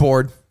 Yeah, they're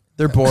bored.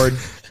 They're bored.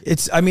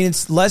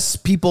 It's less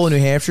people in New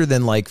Hampshire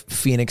than like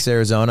Phoenix,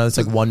 Arizona. It's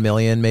like 1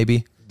 million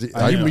maybe.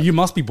 You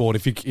must be bored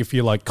if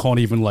you like can't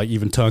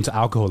even turn to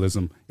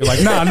alcoholism. You're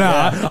like,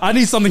 nah, I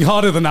need something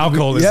harder than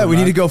alcoholism. Yeah, we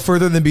need man. to go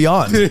further than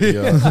beyond.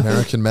 The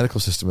American medical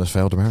system has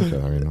failed America.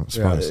 I mean, I'm not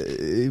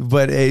surprised.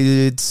 But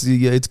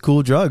it's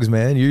cool drugs,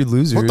 man. You're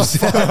losers.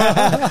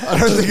 I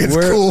don't think it's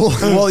cool.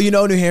 Well, you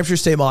know New Hampshire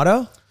state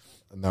motto?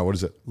 No, what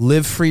is it?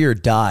 Live free or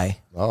die.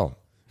 Oh.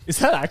 Is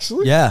that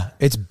actually? Yeah,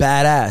 it's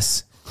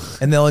badass.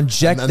 And they'll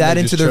inject And that they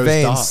into just their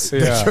chose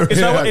veins. die.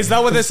 Yeah. Is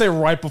that what they say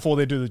right before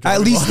they do the drug?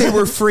 At least they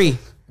were free.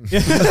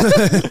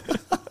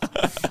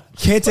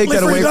 Can't take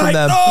that away from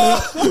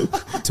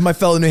them. To my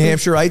fellow New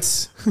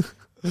Hampshireites.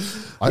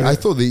 I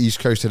thought the East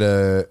Coast had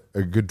a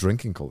good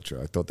drinking culture.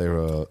 I thought they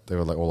were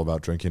like all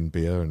about drinking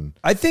beer and.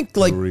 I think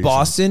like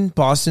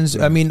Boston's.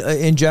 I mean,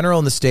 in general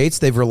in the States,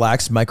 they've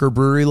relaxed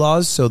microbrewery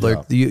laws, so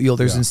like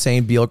there's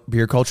insane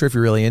beer culture if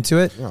you're really into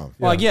it. Yeah.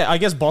 Well, yeah, I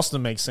guess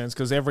Boston makes sense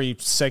because every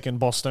second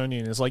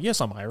Bostonian is like, yes,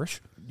 I'm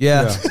Irish.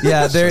 Yeah.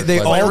 They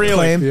Like, all really?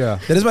 claim. Yeah.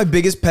 That is my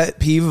biggest pet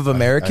peeve of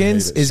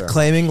Americans it is so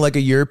claiming like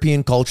a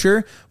European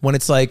culture when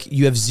it's like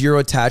you have zero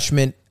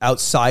attachment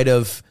outside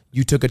of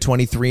you took a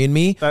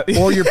 23andMe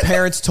or your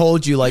parents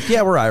told you like,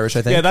 yeah, we're Irish,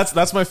 I think. Yeah,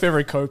 that's my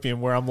favorite copium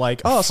where I'm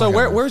like, oh, so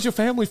where's your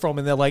family from?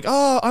 And they're like,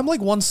 oh, I'm like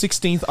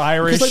 1/16th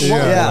Irish, Because,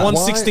 like, Yeah.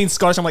 1/16th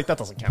Scottish. I'm like, that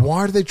doesn't count.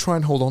 Why do they try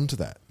and hold on to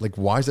that? Like,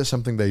 why is that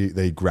something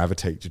they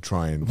gravitate to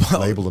try and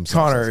label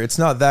themselves? Connor, as? it's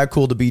not that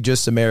cool to be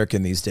just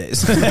American these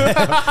days.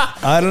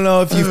 I don't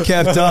know if you've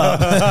kept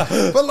up.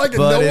 But like,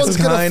 But no it's one's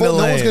gonna kinda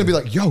lame. be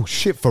like, yo,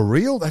 shit, for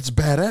real? That's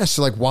badass.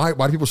 So like, why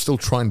do people still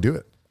try and do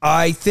it?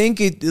 I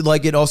think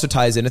it also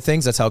ties into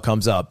things. That's how it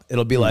comes up.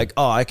 It'll be like,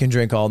 oh, I can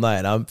drink all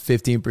night. I'm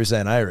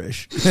 15%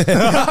 Irish. Like,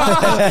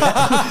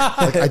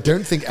 I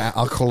don't think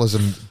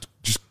alcoholism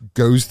just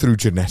goes through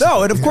genetics.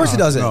 No, and of course it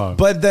doesn't. no.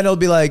 But then it'll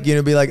be like,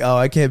 oh,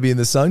 I can't be in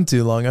the sun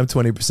too long. I'm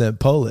 20%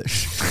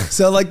 Polish.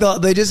 So like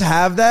they just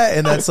have that,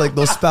 and that's like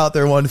they'll spout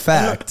their one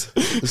fact.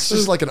 It's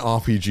just like an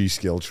RPG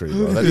skill tree,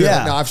 bro.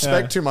 Yeah. No, I've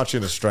spec too much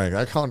into strength.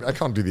 I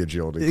can't do the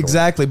agility. core.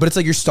 Exactly, but it's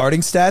like your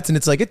starting stats, and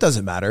it's like it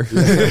doesn't matter.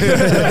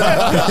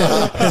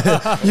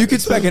 You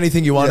could spec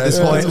anything you want at this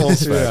point. It's all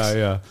specs.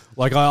 Yeah.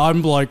 Like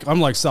I'm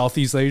like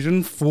Southeast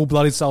Asian,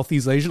 full-blooded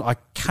Southeast Asian. I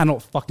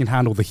cannot fucking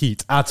handle the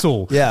heat at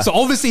all. Yeah. So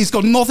obviously it's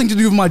got nothing to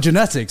do with my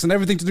genetics and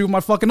everything to do with my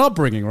fucking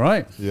upbringing,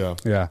 right? Yeah.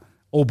 Yeah.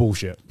 All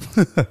bullshit.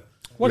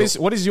 What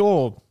is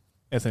your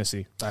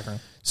ethnicity background?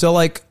 So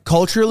like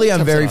culturally,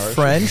 I'm very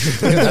French,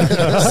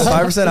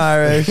 5%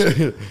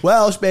 Irish,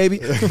 Welsh, baby.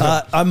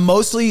 I'm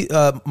mostly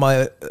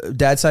my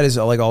dad's side is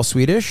like all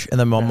Swedish, and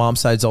then my mom's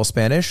side is all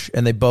Spanish,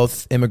 and they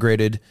both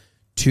immigrated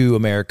to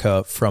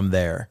America from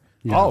there.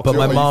 Oh, but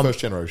my are you mom, first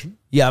generation.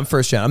 yeah, I'm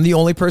first gen. I'm the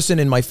only person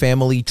in my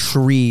family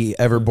tree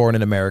ever born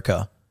in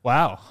America.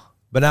 Wow.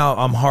 But now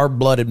I'm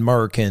hard-blooded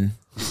American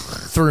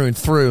through and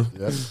through.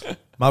 Yep.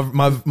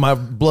 My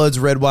blood's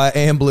red, white,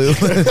 and blue.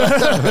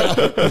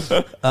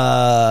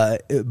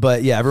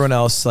 But yeah, everyone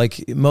else,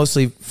 like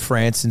mostly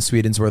France and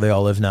Sweden's where they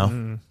all live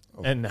now.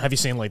 And have you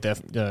seen like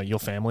your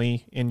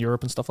family in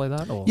Europe and stuff like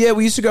that? Or? Yeah,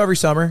 we used to go every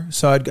summer.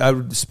 So I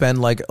would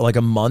spend like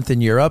a month in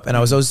Europe, and I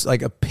was always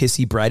like a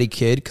pissy, bratty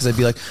kid because I'd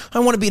be like, I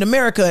want to be in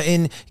America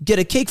and get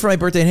a cake for my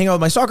birthday and hang out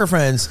with my soccer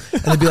friends.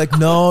 And they'd be like,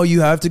 no,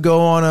 you have to go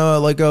on a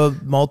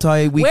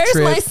multi-week Where's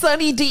trip. my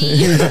Sunny D?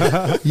 You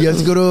have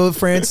to go to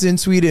France and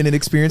Sweden and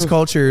experience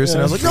cultures.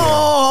 And I was like,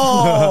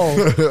 no.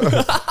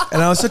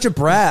 And I was such a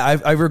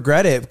brat. I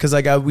regret it because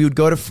like we would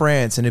go to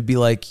France and it'd be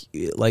like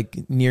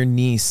near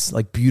Nice,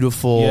 like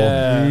beautiful. Yeah.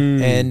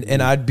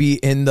 And I'd be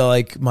in the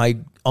like my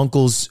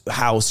uncle's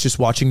house just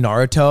watching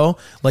Naruto,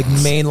 like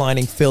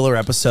mainlining filler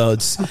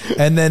episodes.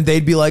 And then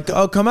they'd be like,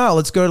 oh, come out,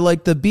 let's go to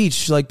like the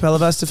beach, like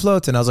Palavas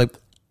Float. And I was like,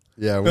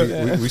 Yeah,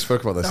 we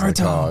spoke about this in the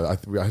car.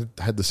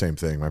 I had the same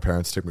thing. My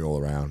parents took me all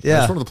around. Yeah. I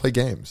just wanted to play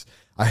games.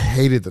 I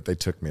hated that they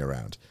took me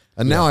around.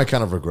 And now I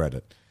kind of regret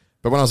it.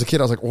 But when I was a kid,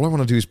 I was like, all I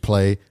want to do is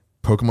play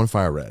Pokemon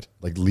Fire Red.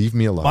 Like, leave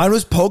me alone. Mine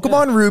was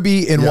Pokemon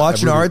Ruby and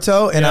watch Ruby.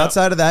 Naruto, and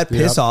outside of that,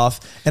 piss off.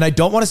 And I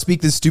don't want to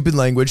speak this stupid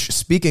language.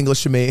 Speak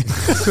English to me.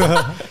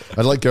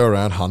 I'd like go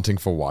around hunting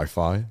for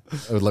Wi-Fi.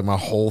 It would, like, my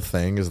whole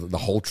thing is that the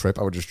whole trip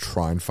I would just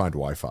try and find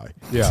Wi-Fi.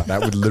 Yeah.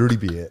 That would literally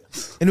be it.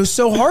 And it was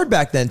so hard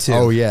back then too.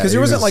 Oh, yeah. Because there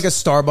It wasn't was- like a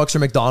Starbucks or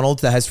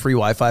McDonald's that has free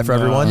Wi-Fi for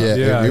everyone.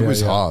 Yeah, it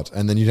was hard.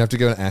 And then you'd have to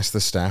go and ask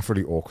the staff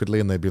really awkwardly,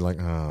 and they'd be like,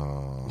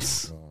 oh,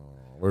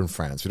 we're in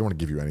France. We don't want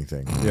to give you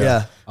anything.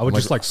 Yeah. I would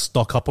just like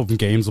stock up on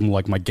games on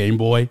like my Game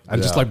Boy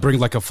and just like bring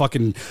like a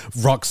fucking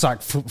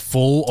rucksack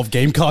full of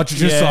game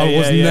cartridges, so I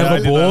was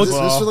never bored. This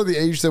was like the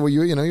age that where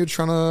you're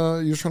trying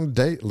to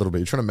date a little bit.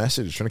 You're trying to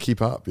message, trying to keep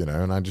up,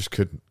 and I just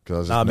couldn't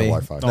because I was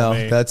just no Wi-Fi.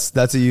 No,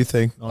 that's a you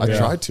thing. I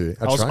tried to.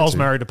 I was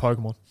married to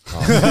Pokemon.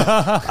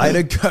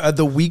 I had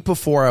the week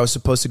before I was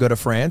supposed to go to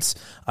France,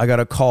 I got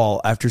a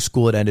call after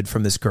school had ended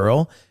from this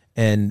girl,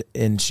 and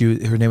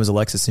her name was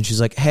Alexis, and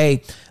she's like,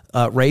 "Hey,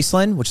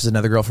 Raceland," which is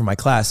another girl from my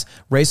class,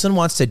 "Raceland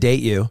wants to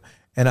date you."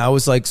 And I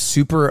was like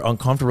super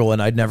uncomfortable,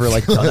 and I'd never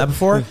like done that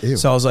before.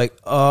 So I was like,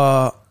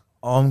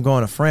 I'm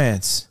going to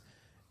France.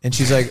 And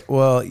she's like,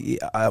 well,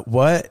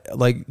 what?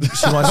 Like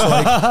she wants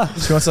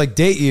to like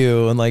date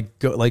you and like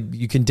go, like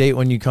you can date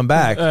when you come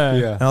back.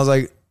 And I was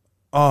like,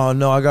 oh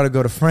no, I got to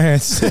go to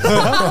France. And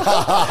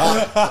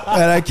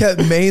I kept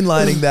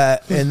mainlining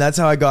that, and that's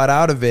how I got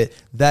out of it.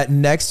 That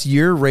next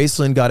year,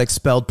 Raceland got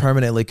expelled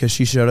permanently because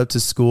she showed up to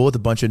school with a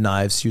bunch of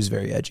knives. She was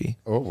very edgy.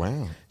 Oh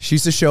wow! She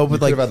used to show up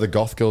with like about the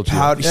goth girl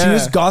GF. She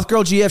was goth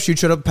girl GF. She'd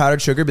show up with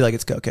powdered sugar, be like,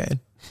 it's cocaine.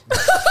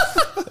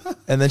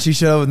 And then she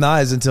showed up with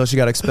knives until she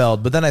got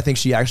expelled. But then I think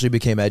she actually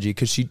became edgy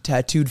because she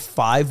tattooed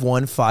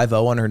 5150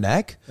 on her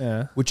neck,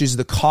 which is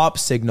the cop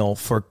signal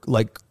for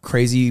like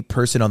crazy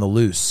person on the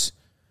loose.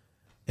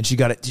 And she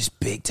got it just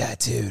big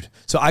tattooed.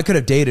 So I could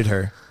have dated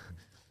her.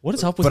 What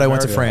is up with But I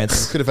went to America?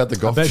 France. Could have had the I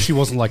goth. bet she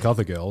wasn't like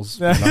other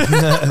girls.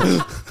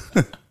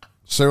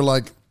 So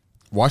like,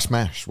 why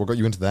Smash? What got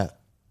you into that?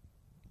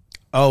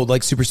 Oh,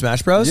 like Super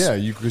Smash Bros? Yeah,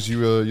 because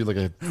you're like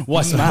a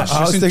What Smash?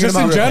 I was Just, thinking just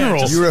about in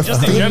general. you're a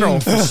Just in general.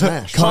 for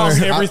Smash.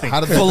 Connor, everything. How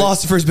did that,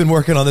 Philosopher's been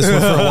working on this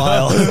one for a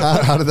while.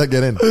 how did that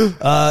get in?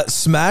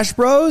 Smash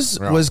Bros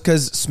was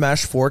because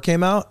Smash 4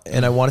 came out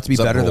and I wanted to be Is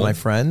that better than Brawl? my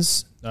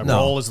friends. No,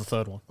 Roll is the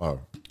third one. Oh,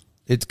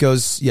 It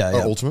goes, yeah.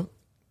 Ultimate.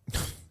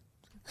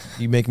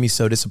 You make me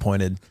so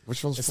disappointed.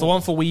 Which one's It's the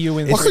one for Wii U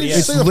and Why couldn't you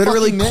 3DS. say It's a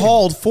literally fucking name?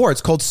 called 4.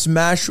 It's called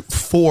Smash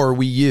 4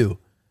 Wii U.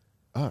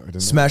 Oh, I didn't know.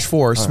 Smash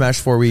 4, Smash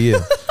 4 Wii U.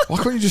 Why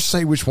can't you just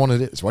say which one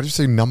it is? Why did you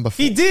say number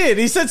 4? He did.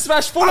 He said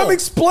Smash 4. I'm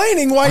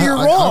explaining why you're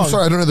wrong. I'm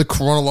sorry, I don't know the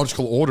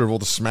chronological order of all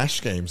the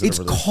Smash games. that It's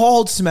are released.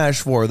 called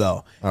Smash 4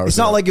 though. Oh, it's is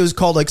not it? like it was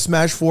called like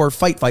Smash 4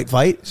 Fight.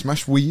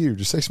 Smash Wii U.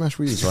 Just say Smash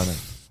Wii U right now.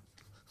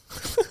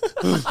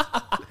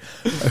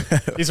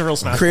 He's a real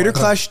Smash Creator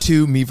player. Clash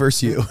 2, me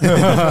versus you.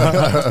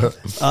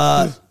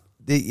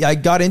 I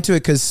got into it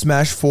because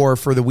Smash 4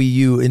 for the Wii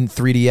U in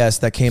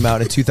 3DS that came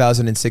out in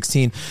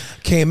 2016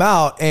 came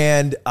out,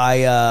 and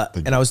I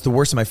was the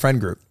worst in my friend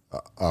group.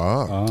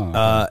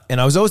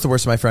 And I was always the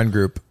worst in my friend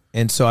group.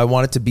 And so I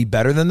wanted to be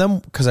better than them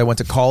because I went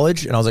to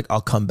college and I was like,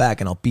 I'll come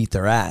back and I'll beat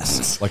their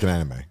ass. Like an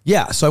anime.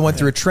 Yeah. So I went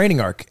through a training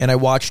arc and I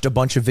watched a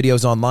bunch of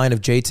videos online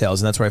of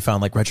J-Tails. And that's where I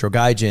found like Retro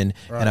Gaijin.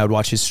 And I would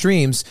watch his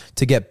streams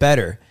to get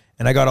better.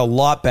 And I got a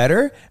lot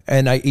better.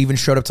 And I even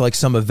showed up to like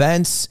some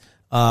events.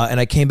 And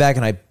I came back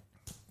and I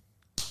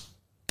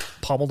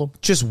Pummeled them.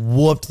 just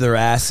whooped their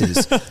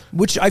asses,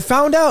 which I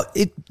found out,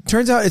 it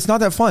turns out it's not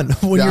that fun.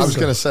 When Yeah, I you're- was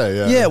gonna say,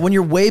 yeah. Yeah, when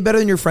you're way better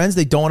than your friends,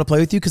 they don't want to play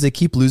with you because they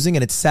keep losing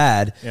and it's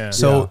sad. Yeah.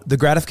 So the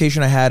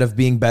gratification I had of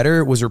being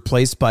better was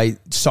replaced by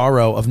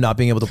sorrow of not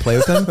being able to play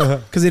with them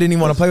because they didn't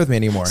even want to play with me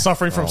anymore.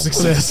 Suffering from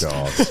success.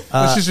 God.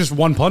 This is just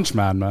One Punch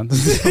Man, man.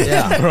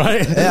 Yeah.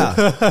 Right? Yeah.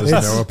 There's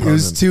no It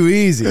was opponent. too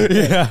easy.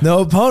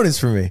 No opponents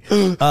for me.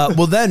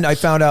 Well, then I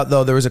found out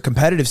though there was a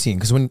competitive scene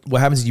because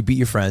what happens is you beat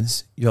your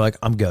friends. You're like,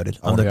 I'm goated.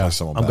 I'm wanna play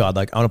someone I'm better.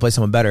 godlike. I want to play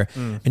someone better.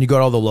 And you go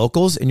to all the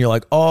locals and you're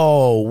like,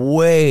 oh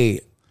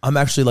wait, I'm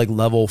actually like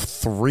level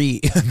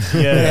 3,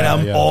 and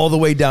I'm all the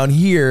way down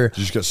here. Did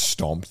you just get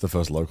stomped the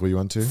first local you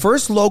went to?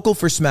 First local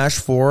for Smash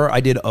 4, I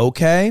did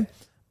okay,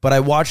 but I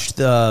watched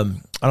the.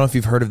 I don't know if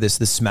you've heard of this,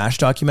 the Smash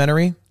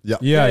documentary. Yeah.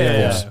 Yeah.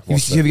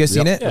 Have you guys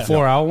seen it? The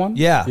 4-hour one?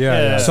 Yeah.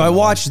 Yeah. So I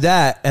watched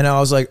that and I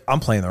was like, I'm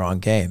playing the wrong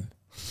game.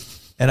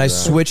 And I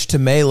switched to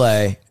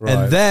Melee. Right.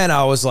 And then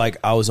I was like,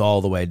 I was all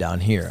the way down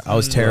here. I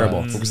was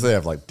terrible. Because they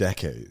have like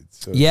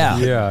decades. of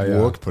Yeah.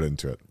 work put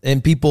into it.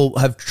 And people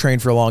have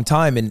trained for a long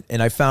time. And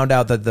I found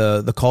out that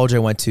the college I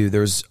went to,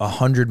 there was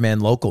 100-man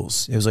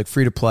locals. It was like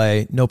free to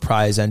play, no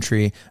prize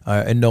entry,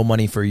 and no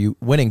money for you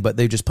winning, but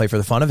they just play for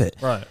the fun of it.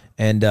 Right.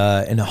 And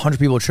 100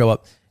 people would show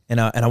up. And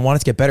I wanted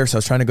to get better, so I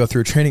was trying to go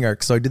through a training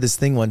arc. So I did this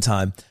thing one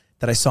time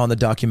that I saw in the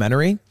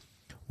documentary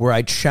where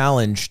I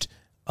challenged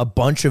a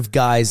bunch of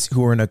guys who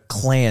were in a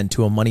clan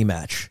to a money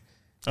match.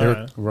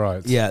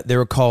 Right. Yeah, they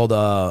were called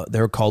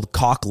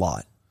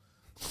Cocklot.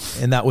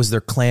 And that was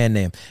their clan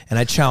name. And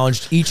I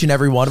challenged each and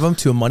every one of them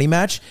to a money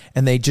match,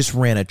 and they just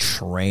ran a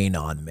train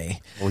on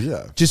me. Oh,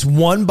 yeah. Just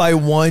one by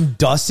one,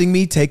 dusting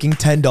me, taking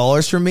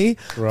 $10 from me,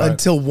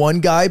 until one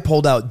guy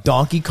pulled out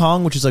Donkey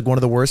Kong, which is like one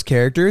of the worst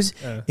characters,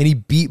 and he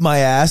beat my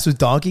ass with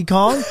Donkey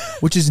Kong,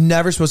 which is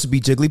never supposed to be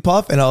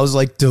Jigglypuff, and I was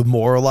like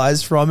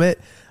demoralized from it.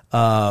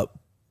 But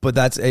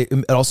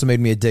it also made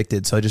me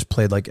addicted, so I just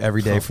played like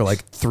every day for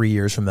like 3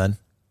 years from then.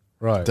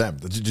 Right. Damn.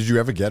 Did you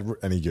ever get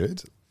any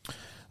good?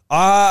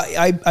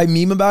 I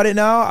meme about it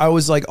now. I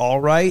was like, all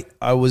right.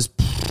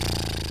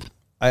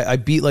 I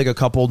beat like a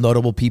couple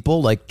notable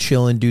people, like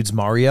Chillin' Dudes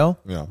Mario,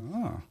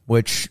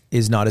 which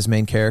is not his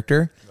main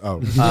character.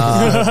 Oh.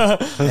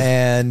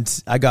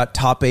 And I got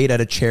top 8 at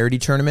a charity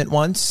tournament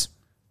once.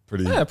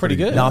 Pretty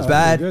good. Not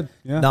bad.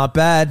 Not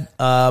bad.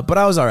 But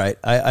I was all right.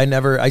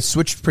 I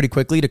switched pretty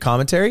quickly to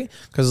commentary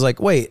because I was like,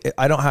 wait,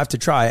 I don't have to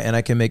try, and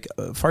I can make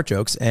fart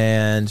jokes,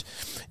 and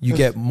you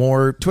get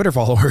more Twitter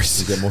followers.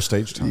 You get more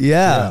stage time.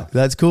 Yeah,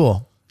 that's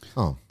cool.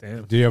 Oh,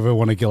 damn. Did you ever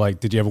want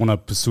to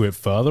pursue it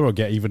further or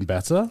get even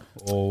better?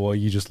 Or were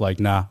you just like,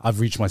 nah, I've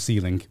reached my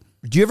ceiling?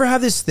 Do you ever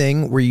have this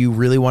thing where you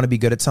really want to be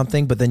good at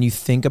something, but then you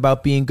think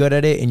about being good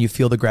at it and you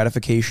feel the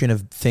gratification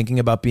of thinking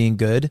about being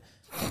good?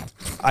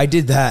 I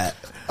did that.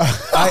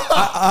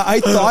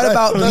 I thought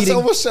about that meeting.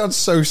 almost sounds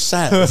so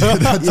sad.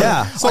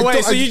 Yeah.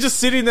 So you're just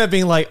sitting there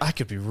being like, I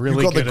could be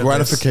really good at this. You've got the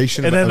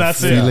gratification and then of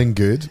that's feeling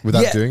good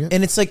without doing it.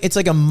 And it's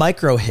like a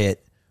micro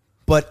hit,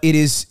 but it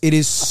is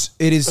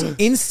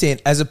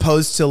instant as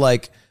opposed to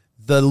like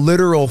the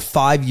literal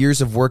 5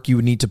 years of work you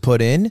would need to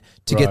put in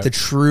to get the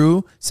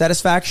true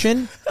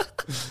satisfaction.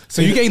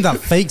 So you're getting that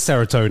fake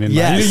serotonin.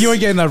 Yes. You ain't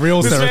getting that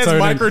real this serotonin.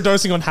 man's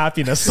microdosing on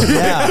happiness.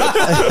 Yeah.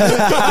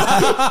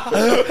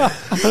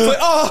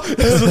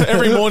 It's like,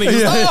 every morning,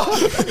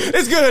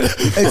 it's good.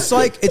 It's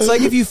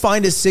like if you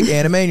find a sick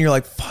anime and you're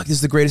like, fuck, this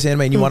is the greatest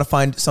anime, and you want to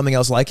find something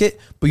else like it,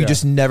 but you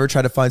just never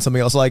try to find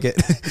something else like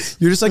it.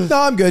 You're just like, no,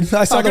 I'm good.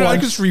 I saw the one. I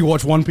can just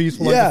rewatch One Piece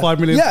for like the 5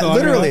 minutes. Yeah,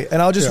 literally.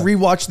 And I'll just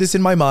rewatch this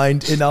in my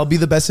mind, and I'll be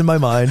the best in my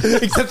mind.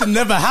 Except it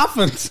never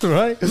happens,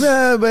 right?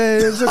 Yeah, but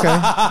it's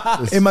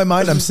okay. In my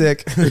mind, I'm sick.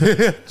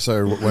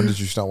 So when did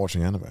you start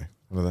watching anime?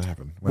 When did that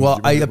happen?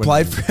 I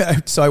applied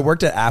for, so I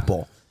worked at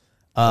Apple.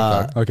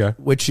 Okay.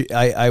 Which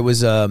I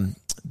was,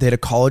 they had a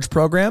college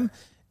program,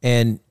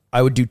 and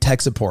I would do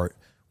tech support,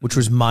 which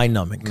was mind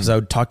numbing because I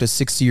would talk to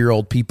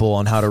 60-year-old people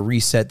on how to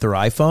reset their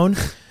iPhone.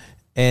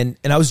 And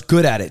I was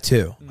good at it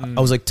too. I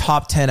was like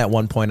top 10 at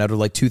one point out of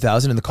like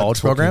 2,000 in the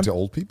college program. To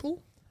old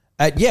people?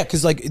 Yeah,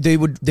 because like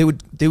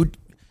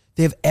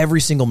they have every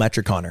single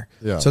metric, Connor.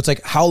 Yeah. So it's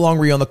like, how long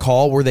were you on the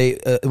call? Were they?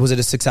 Was it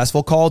a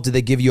successful call? Did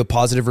they give you a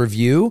positive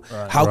review?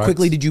 How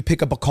quickly did you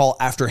pick up a call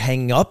after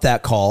hanging up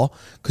that call?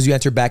 Because you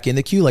entered back in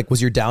the queue. Like,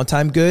 was your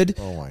downtime good?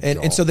 Oh my God.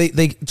 And so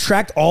they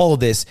tracked all of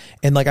this.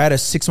 And like, I had a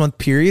 6-month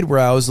period where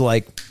I was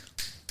like,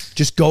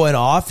 just going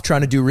off,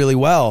 trying to do really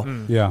well.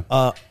 Yeah.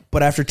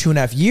 But after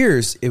 2.5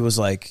 years, it was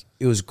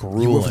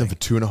grueling. You were with them for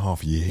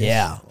 2.5 years.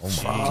 Yeah.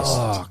 Oh my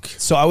God.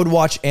 So I would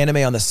watch anime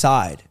on the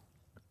side,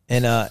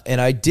 and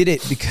I did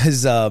it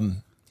because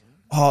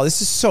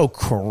this is so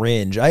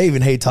cringe. I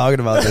even hate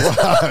talking about this.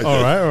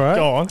 All right.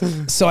 Go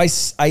on. So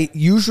I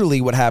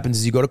usually what happens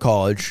is you go to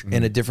college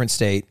in a different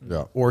state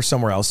or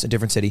somewhere else, a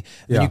different city,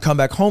 then you come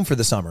back home for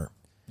the summer.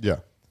 Yeah.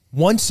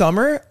 One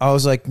summer, I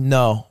was like,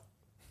 no,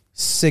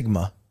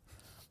 Sigma.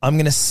 I'm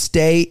going to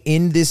stay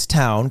in this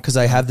town because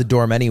I have the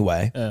dorm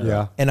anyway.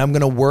 Yeah. And I'm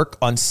going to work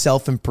on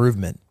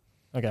self-improvement.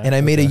 Okay. And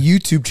I made a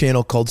YouTube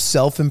channel called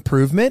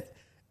Self-Improvement.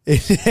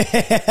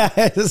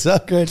 It's so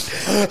good.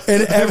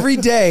 And every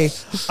day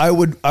I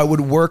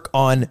would work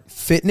on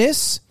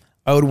fitness.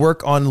 I would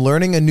work on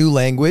learning a new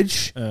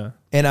language.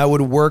 And I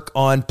would work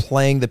on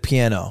playing the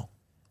piano.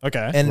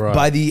 Okay. And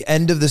by the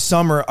end of the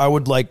summer, I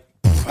would like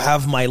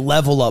have my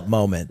level up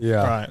moment.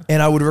 Yeah. Right.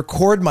 And I would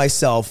record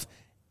myself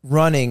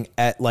running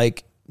at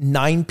like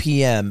 9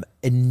 p.m.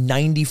 in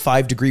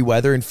 95 degree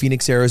weather in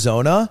Phoenix,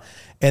 Arizona,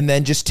 and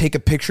then just take a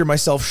picture of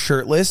myself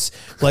shirtless,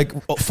 like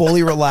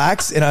fully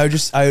relaxed. And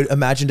I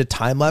imagined a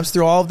time lapse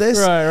through all of this.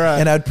 Right.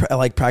 And I'd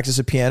like practice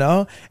a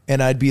piano,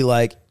 and I'd be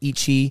like,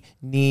 Ichi,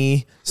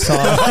 ni, san.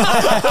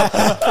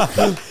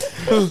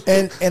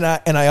 and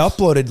I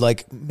uploaded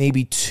like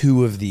maybe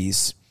 2 of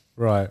these.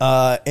 Right.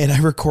 And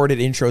I recorded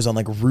intros on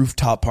like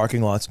rooftop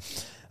parking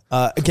lots.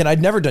 Again,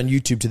 I'd never done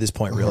YouTube to this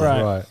point, really.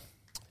 Right.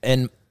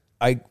 And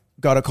I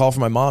got a call from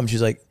my mom.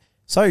 She's like,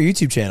 saw your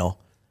YouTube channel.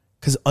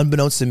 Because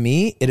unbeknownst to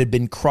me, it had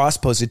been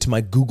cross-posted to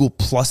my Google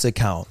Plus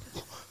account,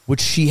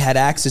 which she had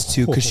access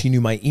to because she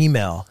knew my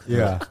email.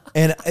 Yeah.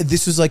 And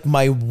this was like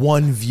my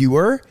one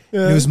viewer.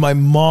 And it was my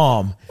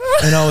mom.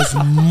 And I was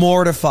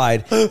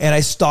mortified. And I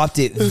stopped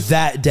it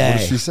that day. What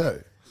did she say?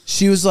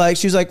 She was like,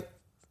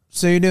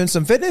 so you're doing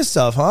some fitness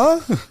stuff, huh?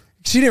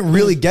 She didn't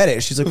really get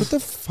it. She's like, what the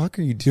fuck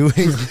are you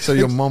doing? So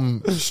your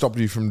mom stopped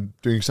you from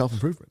doing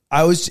self-improvement?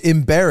 I was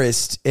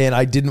embarrassed, and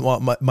I didn't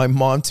want my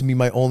mom to be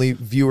my only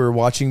viewer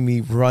watching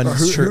me run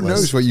shirtless. Who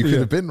knows where you could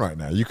have been right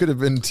now? You could have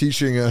been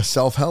teaching a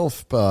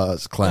self-help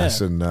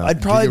class. And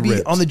I'd probably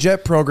be on the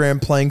JET program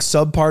playing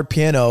subpar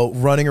piano,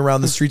 running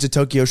around the streets of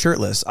Tokyo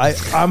shirtless.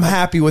 I'm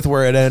happy with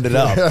where it ended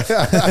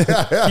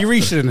up. He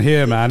reached in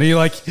here, man. He's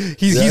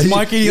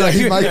Mikey. In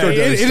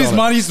his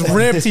mind, he's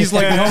ripped. He's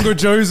like Hongo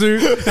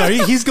Jozu.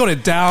 No, he's got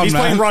it down, He's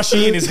man. playing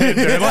Rushy in his head,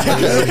 dude.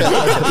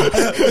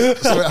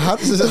 So how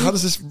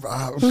does this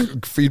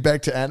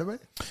feedback to anime?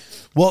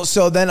 Well,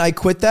 so then I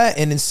quit that,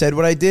 and instead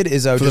what I did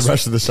is I would For just the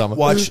rest of the summer.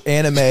 watch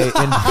anime. And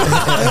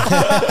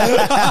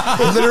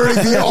Literally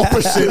the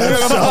opposite.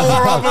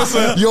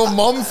 Of Your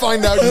mom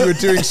find out you were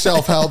doing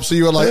self-help, so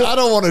you were like, I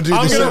don't want to do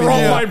I'm this going to anymore.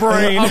 roll my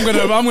brain. I'm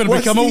gonna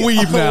become a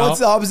weeb now. What's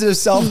the opposite of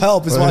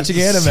self-help is watching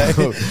anime.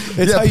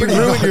 It's how you pretty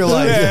ruin much. your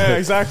life. Yeah,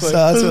 exactly. So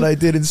that's what I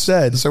did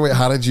instead. So wait,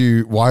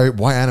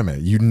 why anime?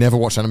 You never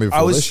watched anime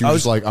before this? You were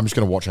just like, I'm just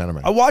going to watch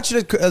anime. I watched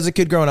it as a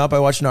kid growing up. I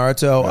watched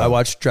Naruto. I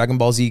watched Dragon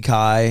Ball Z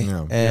Kai.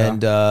 Yeah.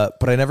 And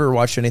but I never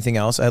watched anything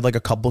else. I had like a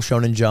couple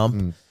Shonen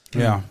Jump.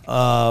 Yeah.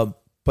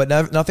 But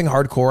nothing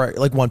hardcore,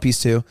 like One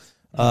Piece too.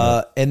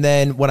 And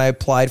then when I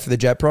applied for the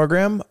JET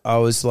program, I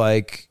was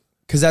like,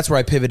 because that's where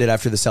I pivoted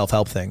after the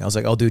self-help thing. I was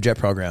like, I'll do a JET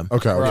program.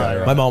 Okay.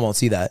 My mom won't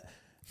see that.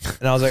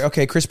 And I was like,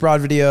 okay, Chris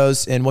Broad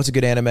videos and what's a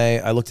good anime?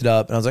 I looked it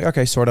up and I was like,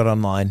 okay, Sword Art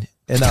Online.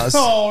 And that was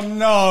Oh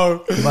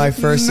no! my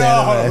first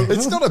anime.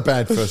 It's not a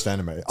bad first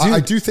anime. I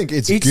do think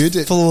it's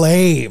good.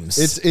 Flames.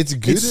 It's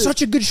good. It's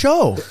such a good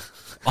show.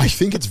 I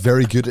think it's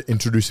very good at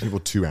introducing people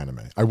to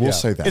anime. I will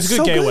say that. It's a good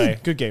So gateway.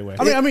 good. Good gateway.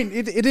 I mean,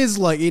 it is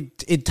like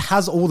it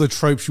has all the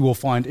tropes you will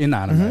find in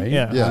anime.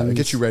 Yeah. Yeah, And it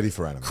gets you ready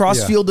for anime.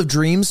 Cross Field of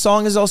Dreams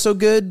song is also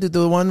good.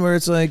 The one where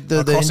it's like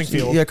the Crossing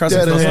Field. Yeah,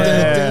 Crossing Field.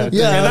 Yeah,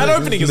 that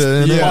opening is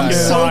fucking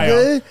So fire.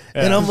 good.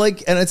 Yeah. And I'm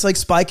like, and it's like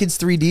Spy Kids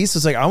 3D. So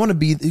it's like, I want to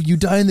be, you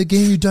die in the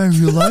game, you die in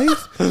real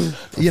life.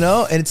 You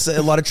know? And it's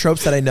a lot of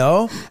tropes that I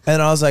know.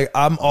 And I was like,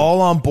 I'm all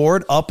on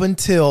board up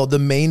until the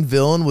main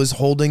villain was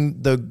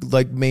holding the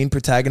like main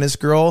protagonist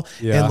girl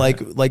and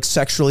like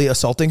sexually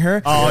assaulting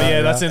her. Oh,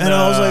 yeah, that's in And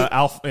I was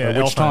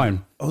like, which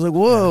time? I was like,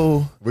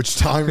 whoa. Which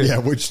time? Yeah,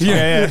 which time?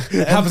 Yeah.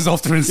 It happens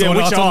often in Sword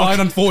which Art arc? Online,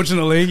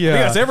 unfortunately. Yeah.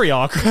 Yeah, it's every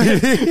arc.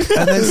 And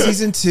then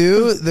season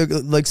 2,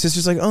 the like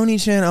sister's like,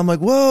 Oni-chan. I'm like,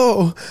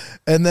 whoa.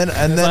 And then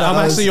I'm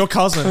I was, actually your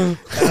cousin.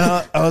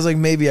 I was like,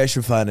 maybe I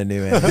should find a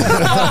new anime.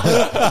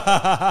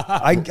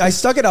 I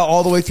stuck it out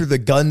all the way through the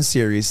Gun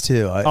series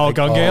too.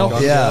 Gun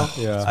Gale?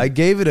 Yeah. I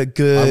gave it a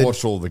good. I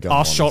watched all the gun.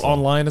 Our shot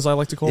online, as I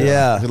like to call it.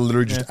 Yeah.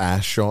 Literally just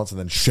ass shots and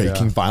then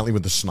shaking violently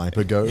when the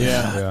sniper goes.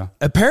 Yeah.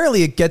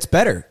 Apparently, it gets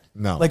better.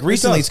 No. Like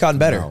recently, it's gotten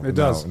better. No. It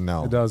does.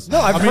 No. It does. No,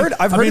 I've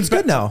heard it's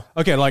good now.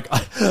 Okay, like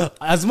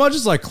as much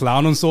as I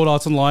clown on Sword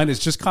Art Online, it's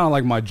just kind of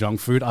like my junk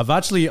food.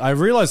 I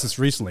realized this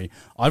recently.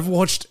 I've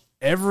watched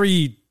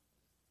every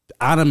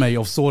anime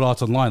of Sword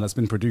Art Online that's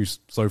been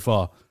produced so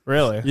far.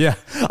 Really? Yeah.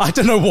 I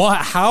don't know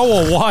how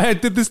or why I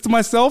did this to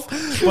myself,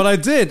 but I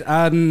did.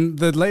 And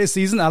the latest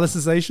season,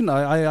 Alicization,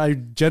 I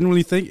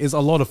genuinely think is a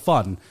lot of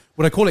fun.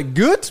 Would I call it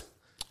good?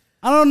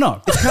 I don't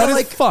know. It's kind of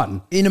like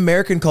fun. In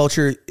American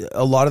culture,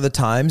 a lot of the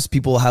times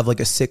people have like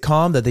a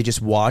sitcom that they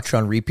just watch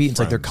on repeat. It's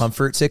like their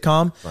comfort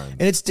sitcom.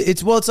 And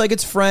it's like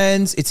it's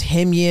Friends, it's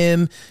Him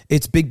Yim,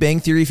 it's Big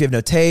Bang Theory if you have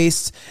no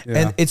taste.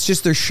 And it's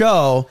just their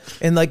show.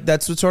 And like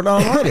that's what Sword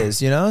Art Online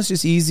is, you know? It's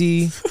just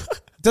easy.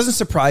 It doesn't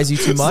surprise you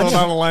too much. Sword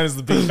Art Online is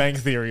the Big Bang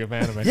Theory of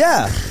anime.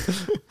 Yeah.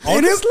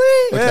 Honestly?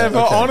 Yeah,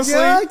 but honestly.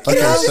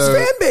 It's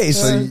fan base.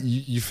 So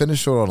you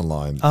finished Sword Art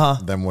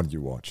Online. Then what did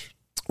you watch?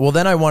 Well,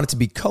 then I wanted to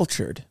be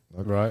cultured.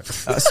 Right.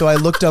 So I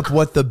looked up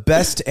what the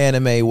best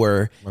anime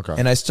were,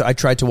 and I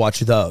tried to watch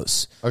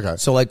those. Okay.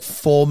 So like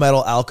Full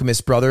Metal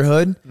Alchemist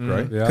Brotherhood,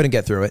 Right. Yeah. couldn't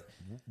get through it.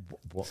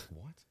 What?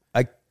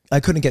 I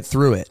couldn't get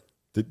through it.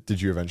 Did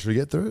you eventually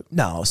get through it?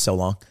 No, it was so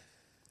long.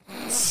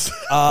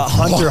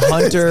 Hunter x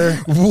Hunter.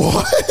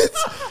 What?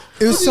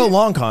 It was so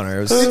long,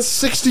 Connor. It's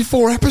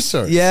 64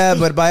 episodes. Yeah,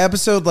 but by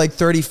episode like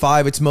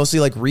 35, it's mostly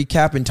like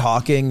recap and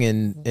talking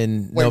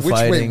and no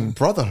fighting.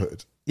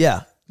 Brotherhood?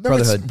 Yeah. No,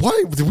 Brotherhood.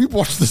 Why did we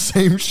watch the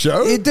same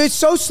show? It's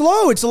so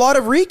slow. It's a lot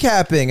of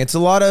recapping. It's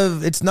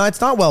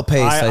not well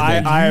paced. I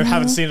think. I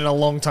haven't seen it in a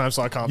long time,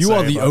 so I can't say. You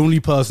are the only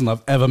person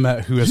I've ever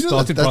met who has You know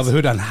started that's-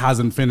 Brotherhood and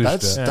hasn't finished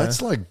That's it.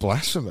 that's like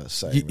blasphemous.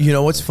 Saying You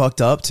know what's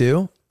fucked up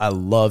too? I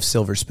love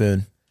Silver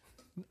Spoon.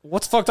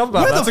 What's fucked up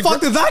about Where that? the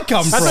fuck did that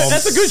come from?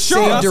 That's a good show.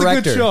 Same That's a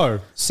director. good show.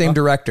 Same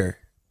director.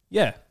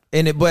 Yeah.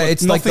 And but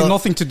it's nothing, like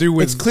nothing to do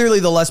with. It's clearly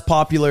the less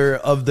popular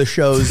of the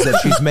shows that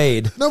she's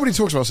made. Nobody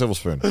talks about Silver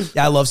Spoon.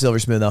 Yeah, I love Silver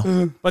Spoon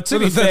though. But to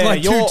be They're fair,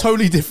 like two your,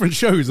 totally different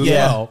shows as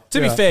well. to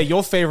be fair,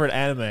 your favorite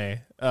anime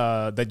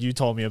that you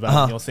told me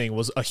about in your thing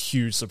was a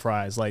huge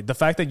surprise. Like the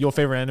fact that your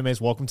favorite anime is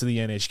Welcome to the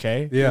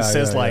NHK Yeah,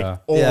 says yeah, like yeah.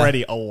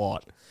 already a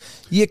lot.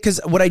 Yeah, because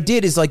what I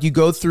did is like you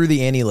go through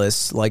the Annie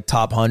list, like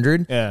top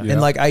 100,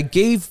 and like I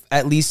gave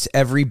at least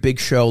every big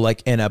show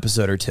like an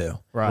episode or two.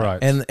 Right.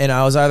 And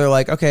I was either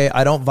like, okay,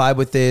 I don't vibe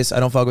with this, I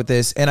don't fuck with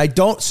this, and I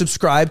don't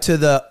subscribe to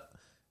the.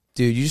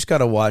 Dude, you just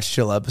gotta watch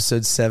till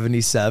episode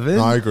 77.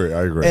 No, I agree.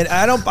 And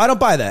I don't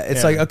buy that.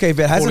 It's like, okay, if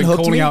it hasn't hooked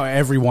calling me, out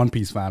every One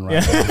Piece fan,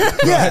 right?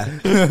 yeah.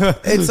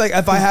 It's like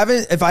if I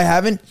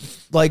haven't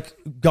like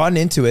gotten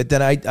into it,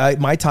 then I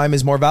my time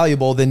is more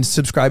valuable than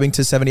subscribing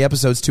to 70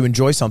 episodes to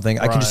enjoy something.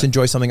 I can just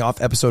enjoy something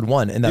off episode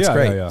 1, and that's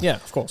great. Yeah,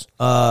 of course.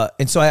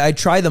 And so I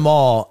try them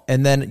all,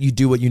 and then you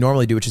do what you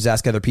normally do, which is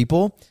ask other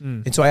people.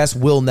 And so I asked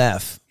Will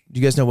Neff. Do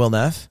you guys know Will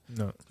Neff?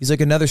 No. He's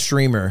like another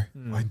streamer.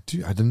 I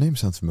do. The name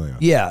sounds familiar.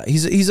 Yeah,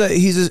 he's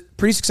a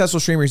pretty successful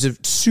streamer. He's a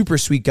super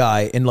sweet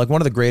guy and like one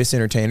of the greatest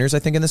entertainers I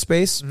think in the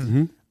space.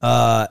 And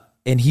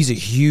he's a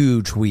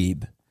huge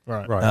weeb.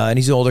 Right. And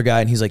he's an older guy,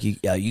 and he's like,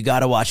 you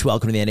got to watch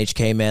Welcome to the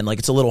NHK, man. Like,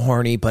 it's a little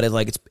horny, but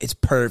it's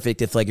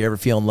perfect if like you're ever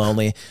feeling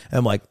lonely. And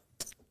I'm like,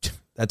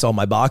 that's all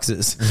my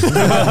boxes. And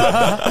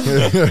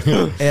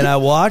I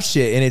watched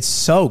it, and it's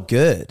so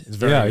good. It's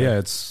very good.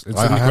 It's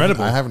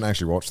incredible. I haven't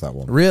actually watched that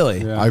one.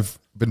 Really? Yeah. I've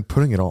been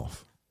putting it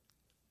off.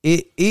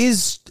 It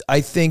is,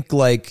 I think,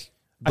 like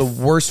the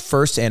worst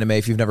first anime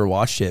if you've never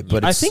watched it.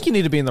 But I think you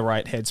need to be in the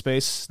right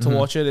headspace to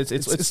watch it.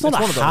 It's not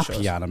one a of those happy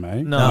shows.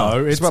 anime.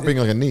 No. It's about being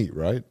like a neat,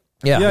 right?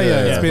 Yeah.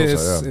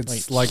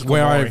 It's like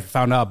where I hikikomori.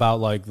 found out about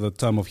like the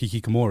term of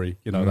hikikomori.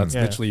 You know, that's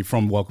literally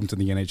from Welcome to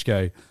the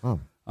NHK.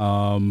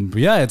 But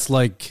yeah, it's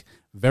like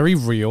very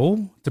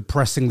real,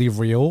 depressingly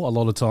real a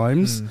lot of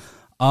times.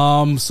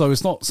 So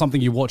it's not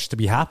something you watch to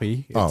be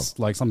happy. It's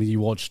like something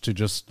you watch to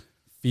just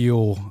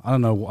feel. I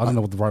don't know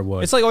what the right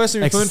word. It's like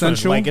Oyasumi Funfun.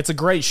 Existential. Like it's a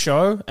great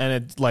show,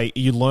 and it like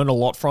you learn a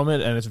lot from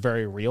it, and it's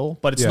very real.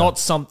 But it's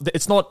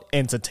it's not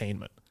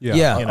entertainment.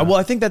 Yeah. You know? Well,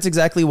 I think that's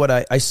exactly what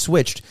I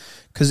switched,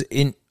 because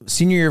in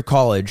senior year of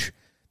college,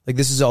 like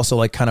this is also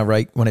like kind of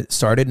right when it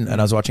started, and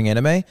I was watching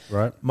anime.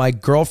 Right. My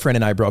girlfriend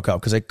and I broke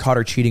up because I caught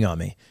her cheating on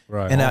me.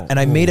 Right. And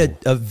I made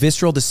a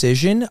visceral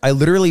decision. I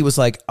literally was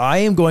like, I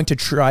am going to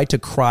try to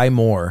cry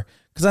more,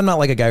 because I'm not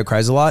like a guy who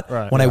cries a lot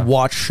when I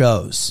watch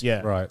shows.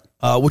 Yeah. right.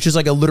 Which is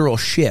like a literal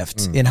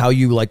shift in how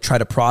you like try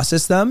to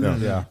process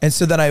them. Yeah. And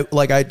so then I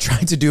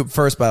tried to do it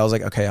first, but I was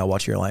like, okay, I'll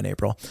watch Your Lie in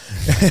April.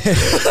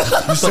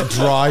 Just like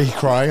dry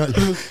crying. Like,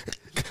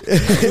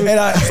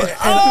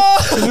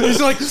 And He's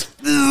like,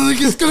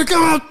 it's gonna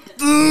come out.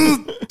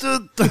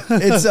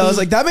 I was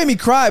like, that made me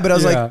cry, but I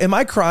was Yeah. like, am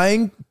I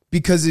crying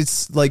because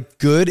it's like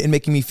good and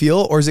making me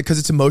feel, or is it because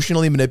it's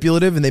emotionally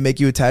manipulative and they make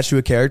you attached to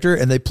a character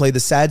and they play the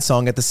sad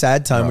song at the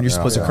sad time when you're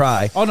supposed to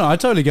cry? Oh no, I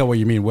totally get what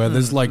you mean. Where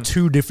there's like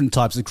two different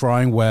types of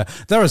crying. Where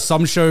there are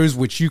some shows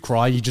which you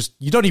cry, you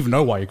don't even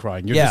know why you're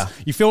crying.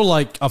 You feel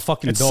like a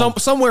fucking dog.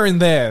 Somewhere in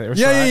there.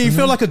 Yeah, you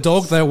feel like a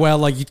dog there, where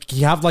like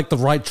you have like the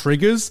right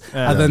triggers,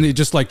 and then it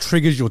just like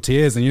triggers your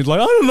tears, and you're like,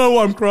 I don't know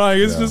why I'm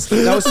crying. It's just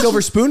That was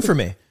Silver Spoon for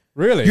me.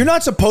 really. You're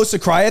not supposed to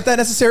cry at that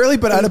necessarily,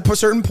 but at a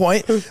certain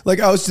point, like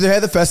I was there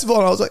at the festival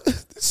and I was like,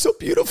 it's so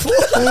beautiful.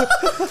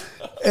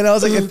 And I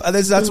was like,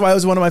 that's why it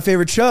was one of my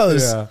favorite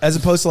shows, as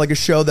opposed to like a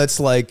show that's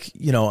like,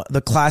 you know,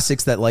 the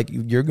classics that like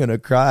you're going to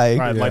cry.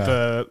 Right, like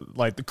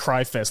the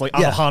Cry Fest, like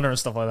Hunter and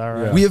stuff like that,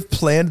 right? We have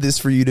planned this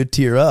for you to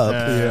tear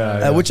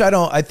up, which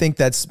I think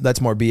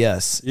that's more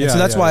BS. And so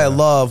that's why I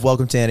love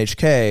Welcome to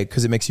NHK,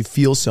 because it makes you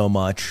feel so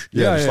much.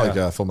 just like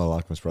Fullmetal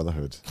Alchemist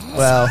Brotherhood.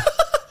 Well,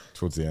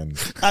 Towards the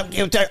end.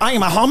 I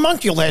am a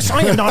homunculus.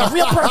 I am not a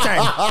real person.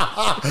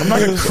 I'm not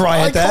going to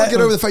cry at that. I can't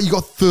get over the fact you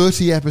got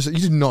 30 episodes.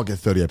 You did not get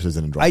 30 episodes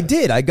in and drop I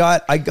did. I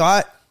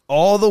got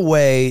all the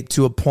way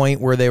to a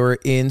point where they were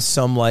in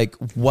some like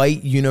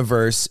white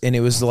universe, and it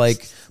was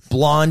like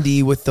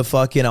Blondie with the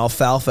fucking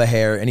alfalfa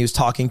hair, and he was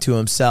talking to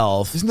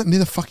himself. Isn't that near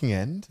the fucking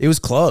end? It was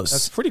close.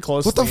 That's pretty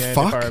close What to the the end,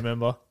 fuck? if I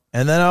remember.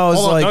 And then I was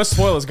Hold on, like, no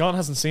spoilers. Gon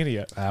hasn't seen it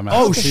yet.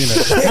 oh shit.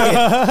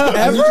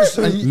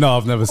 Ever? No,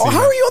 I've never seen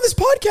How it. are you on this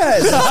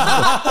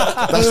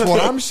podcast? That's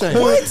what I'm saying.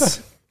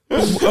 What?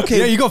 Okay.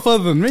 Yeah, you got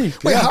further than me.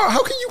 Wait, how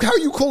are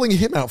you calling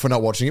him out for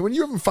not watching it when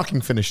you haven't fucking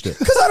finished it?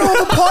 Because I don't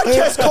have a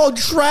podcast called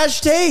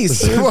Trash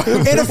Taste and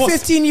a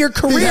 15-year He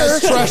career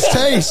has trash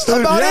taste.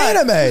 about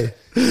anime.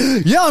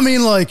 Yeah, I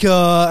mean, like,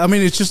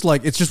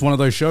 it's just one of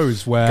those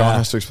shows where God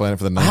has to explain it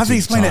for the 19th I have to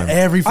explain time. it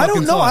every fucking I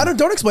don't know. time.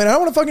 Don't explain it. I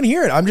don't want to fucking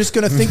hear it. I'm just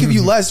going to think of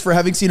you less for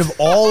having seen of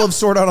all of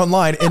Sword Art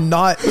Online and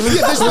not.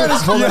 This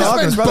man's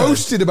Brotherhood.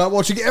 boasted about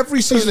watching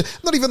every season.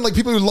 Not even like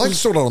people who like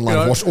Sword Art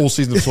Online watch all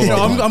seasons of Sword Art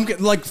Online. I'm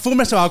like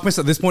Fullmetal Alchemist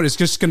at this point is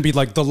just going to be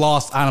like the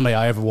last anime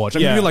I ever watch.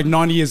 I'm going to be like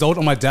 90 years old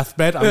on my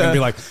deathbed. I'm going to be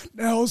like,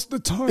 now's the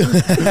time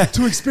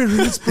to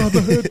experience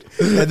brotherhood.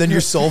 And then your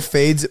soul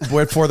fades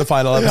before the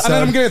final episode. And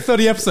then I'm going to get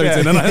 30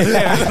 episodes in, and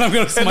I'm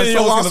going to. And then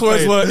your last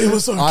words were, "It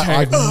was okay."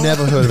 I've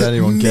never heard of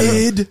anyone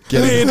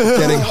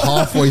getting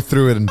halfway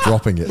through it and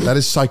dropping it. That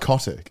is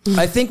psychotic.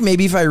 I think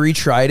maybe if I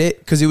retried it,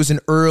 because it was an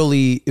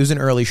early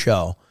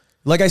show.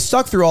 Like I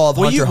stuck through all of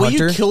Hunter Were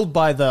Hunter. you killed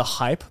by the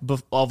hype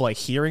of like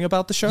hearing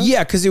about the show?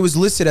 Yeah, because it was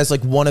listed as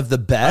like one of the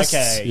best.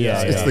 Okay,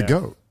 yeah, It's the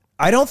GOAT.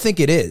 I don't think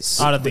it is.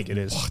 I don't think it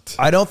is.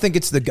 I don't think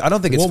it's.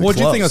 What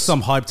do you think of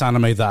some hyped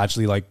anime that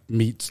actually like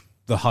meet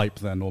the hype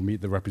then, or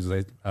meet the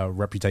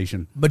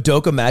reputation?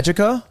 Madoka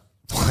Magica?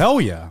 Hell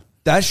yeah.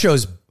 That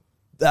show's.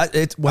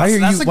 That's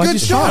a good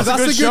show.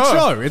 That's a good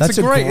show. It's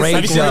a great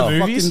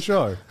fucking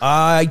show.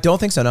 I don't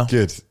think so. No.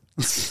 Good.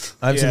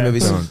 I haven't seen the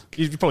movies.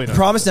 You probably don't.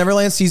 Promised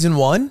Neverland season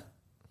 1.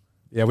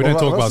 Yeah, we don't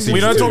talk about season 2. We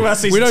don't talk about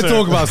season 2. We don't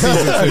talk about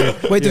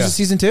season 2. Wait, there's a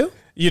season 2?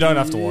 You don't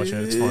have to watch it.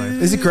 It's fine.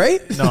 Is it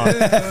great? No.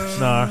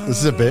 This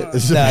is a bit.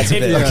 That's a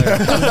bit.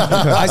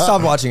 I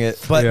stopped watching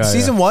it, but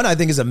season 1 I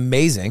think is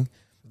amazing.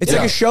 It's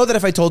like a show that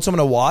if I told someone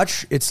to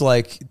watch, it's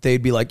like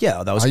they'd be like,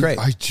 "Yeah, that was great."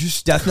 I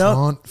just Death Note?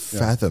 can't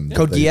fathom that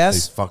Code they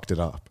Geass? fucked it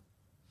up.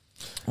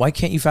 Why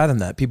can't you fathom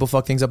that? People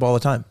fuck things up all the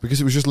time. Because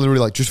it was just literally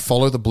like, just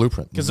follow the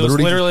blueprint. Because it was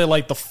literally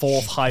like the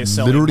 4th highest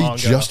selling literally manga.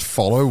 just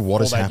follow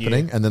what is that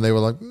happening, year. and then they were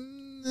like,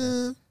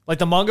 Like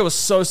the manga was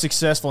so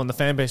successful and the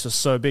fan base was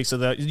so big, so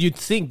that you'd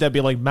think there'd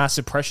be like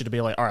massive pressure to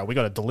be like, all right, we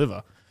got to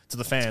deliver to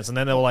the fans, and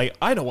then they were like,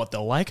 I know what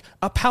they'll like,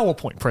 a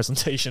PowerPoint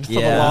presentation for the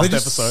last They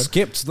just episode.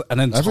 skipped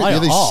an entire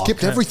they arc.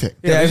 skipped everything.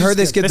 Yeah, I heard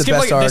they skipped the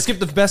best arc. They skipped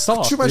the best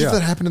arc. Could you imagine if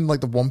that happened in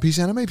like the One Piece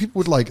anime? People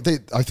would like,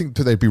 I think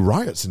there'd be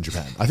riots in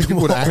Japan. I think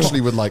people would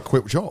actually like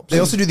quit jobs. They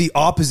also do the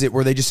opposite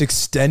where they just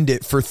extend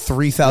it for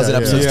 3,000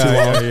 episodes too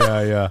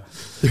long. Yeah.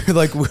 They're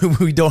like,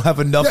 we don't have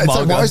enough It's like,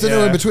 manga. why is there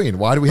no in between?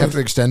 Why do we have to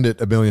extend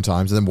it a million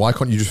times? And then why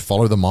can't you just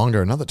follow the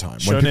manga another time?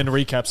 Shonen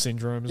recap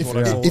syndrome is what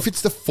I call it. If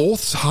it's the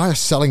 4th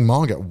highest selling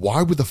manga,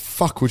 why would the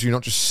fuck would you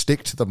not just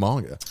stick to the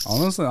manga?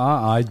 Honestly,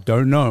 I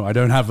don't know. I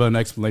don't have an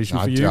explanation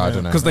for you. I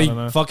don't know. Because they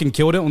fucking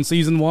killed it on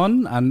season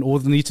 1, and all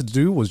they need to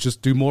do was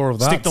just do more of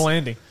that. Stick the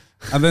landing.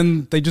 And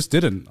then they just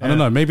didn't. I don't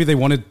know. Maybe they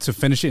wanted to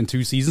finish it in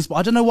 2 seasons, but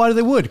I don't know why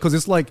they would. Because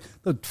it's like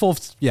the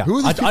 4th. Yeah, Who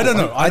are these I don't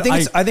people? know.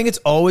 I think it's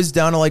always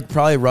down to like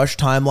probably rush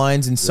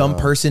timelines and some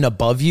person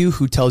above you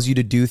who tells you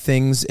to do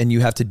things and you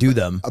have to do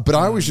them. But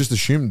I always just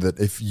assumed that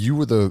if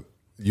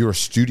you're a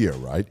studio,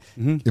 right?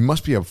 It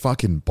must be a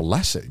fucking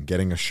blessing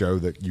getting a show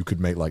that you could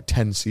make like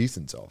 10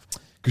 seasons of.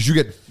 Because you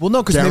get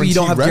because maybe you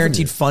don't have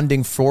guaranteed revenue.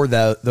 funding for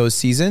those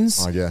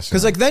seasons. I guess,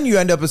 Because like then you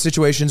end up with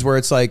situations where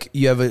it's like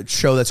you have a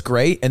show that's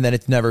great and then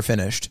it's never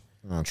finished.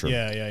 Oh, true.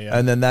 Yeah.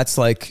 And then that's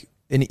like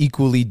an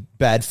equally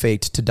bad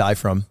fate to die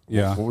from.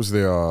 Yeah. What was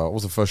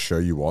the first show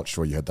you watched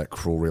where you had that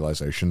cruel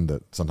realization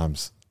that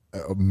sometimes,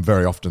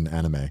 very often,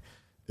 anime,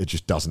 it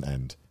just doesn't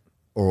end,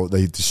 or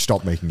they just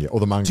stop making it,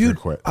 or the manga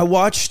quit? I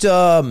watched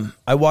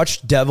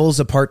Devil's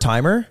a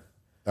Part-Timer.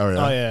 Oh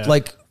yeah.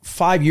 Like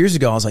 5 years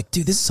ago, I was like,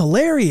 dude, this is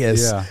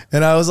hilarious. Yeah.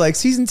 And I was like,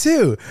 season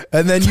 2.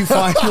 And then you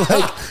find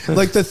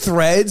like the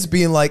threads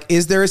being like,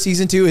 is there a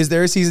season 2? Is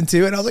there a season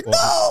 2? And I was like,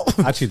 no.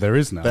 Actually, there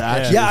is now.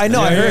 Yeah, I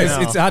know. I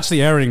heard It's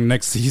actually airing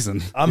next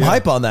season. I'm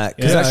hype on that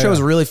because that show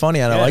is really funny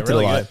and I liked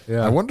really it a lot. good.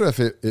 Yeah. I wonder if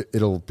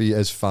it'll be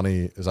as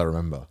funny as I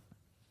remember,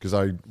 because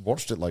I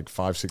watched it like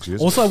 5-6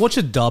 years Also, ago. I watched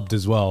it dubbed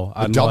as well.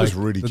 The dub is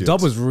really the good.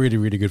 dub was really,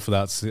 really good for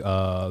that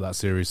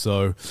series.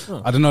 So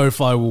I don't know if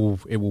it will.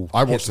 I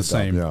hit watched the the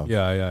dub, same.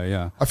 yeah.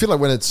 Yeah. I feel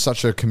like when it's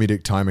such a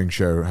comedic timing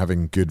show,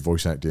 having good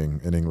voice acting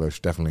in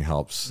English definitely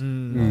helps.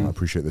 I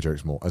appreciate the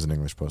jokes more as an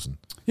English person.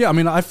 Yeah, I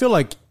mean, I feel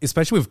like,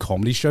 especially with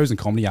comedy shows and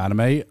comedy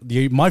anime,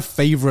 my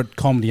favorite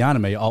comedy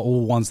anime are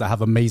all ones that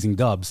have amazing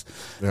dubs.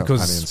 Yeah,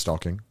 Because Panty and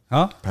Stocking.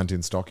 Huh? Panty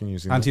and Stocking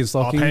using Panty and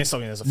Stocking. Penny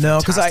Stocking is a No,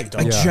 because I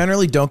fantastic dub.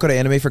 generally don't go to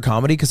anime for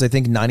comedy because I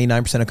think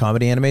 99% of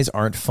comedy animes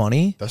aren't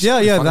funny. That's Yeah,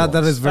 the funny that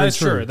ones. is very That is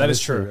true. That is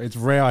true. It's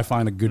rare I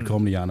find a good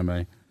comedy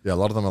anime. Yeah, a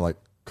lot of them are like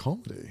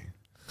comedy.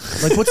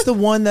 Like, what's the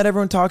one that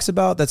everyone talks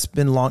about that's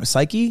been long?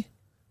 Psyche?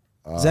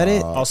 Is that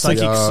it? Oh,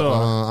 Psychic Soul.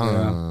 I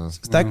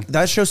don't know.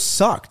 That show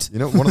sucked. You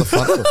know, one of the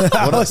fun.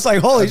 I was like,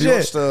 holy have you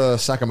shit.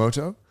 watched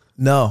Sakamoto?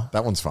 No.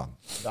 That one's fun.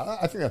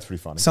 I think that's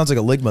pretty funny. Sounds like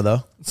a Ligma,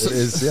 though. It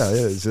is, yeah.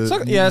 It's Yeah,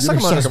 you know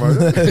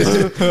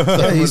Sakamoto's-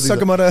 Yeah, he's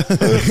Sakamoto.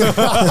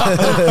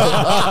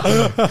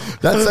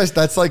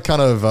 That's like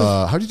kind of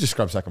how do you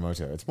describe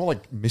Sakamoto? It's more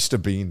like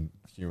Mr. Bean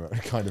humor,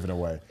 kind of in a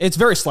way. It's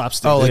very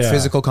slapstick. Oh, like Yeah.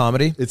 physical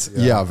comedy? It's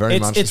very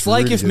much. It's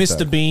like really if good Mr.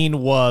 that. Bean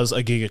was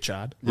a Giga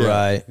Chad.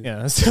 Right. Yeah,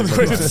 that's the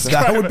way to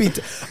describe That would be.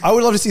 I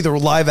would love to see the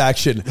live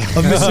action of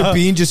Mr.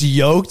 Bean just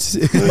yoked.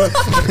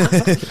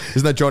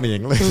 Isn't that Johnny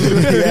English?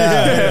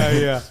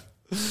 Yeah.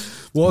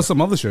 What are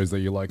some other shows that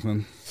you like,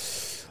 then?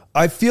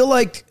 I feel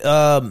like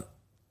I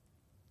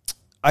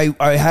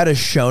had a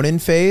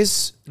shonen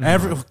phase.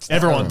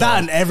 Everyone. That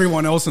and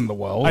everyone else in the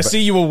world. I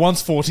see you were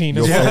once 14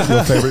 as well.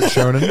 Your favorite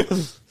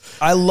shonen?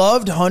 I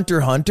loved Hunter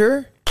x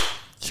Hunter.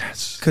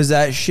 Yes. Because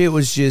that shit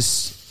was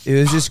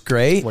just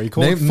great. What you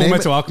call it? Name Full it-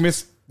 Metal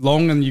Alchemist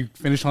long and you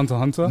finish Hunter x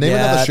Hunter? Name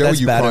Yeah, another show where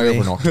that's you bad cry of me.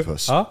 over an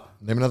octopus. Huh?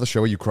 Name another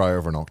show where you cry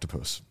over an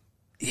octopus.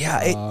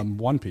 Yeah,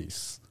 One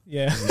Piece.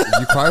 Yeah.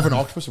 You cry over an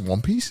octopus in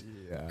One Piece?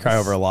 cry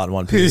over a lot in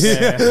One Piece.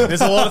 Yeah.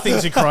 There's a lot of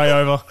things you cry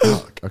over.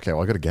 Okay,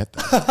 well I got to get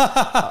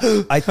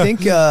that. I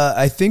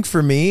think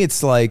for me,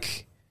 it's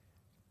like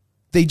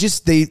they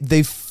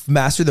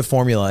master the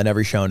formula in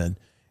every shonen.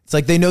 It's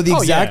like they know the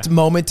exact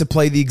moment to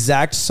play the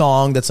exact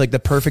song that's like the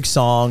perfect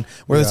song,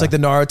 whether it's like the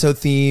Naruto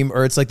theme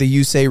or it's like the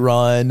Yusei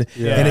run,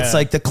 and it's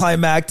like the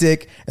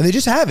climactic, and they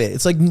just have it.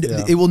 It's like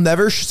it will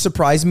never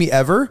surprise me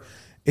ever.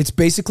 It's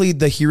basically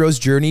the hero's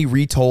journey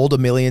retold a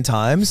million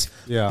times,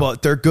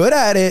 but they're good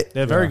at it.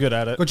 They're very good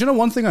at it. But you know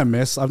one thing I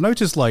miss? I've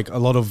noticed like a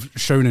lot of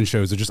shonen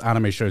shows or just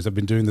anime shows have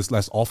been doing this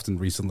less often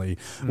recently,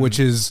 which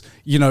is,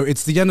 you know,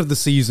 it's the end of the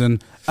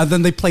season and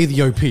then they play the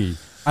OP.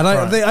 And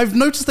I've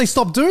noticed they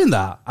stopped doing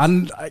that.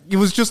 And it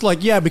was just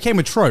like, it became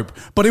a trope.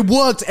 But it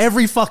worked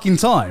every fucking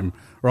time,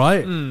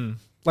 right?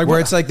 Like where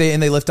it's like they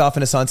lift off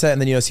in a sunset and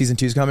then, you know, season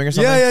 2's coming or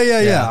something?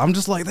 Yeah. I'm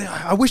just like,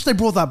 I wish they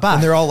brought that back.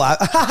 And they're all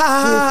laughing.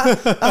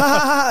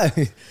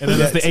 And then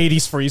there's the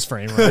 80s freeze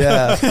frame, right?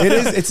 Yeah, it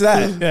is. It's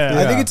that.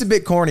 I think it's a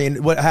bit corny.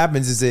 And what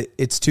happens is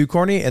it's too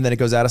corny and then it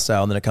goes out of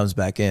style and then it comes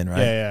back in, right?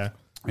 Yeah.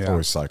 It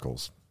always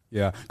cycles.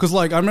 Yeah, because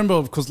like I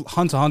remember, because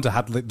Hunter x Hunter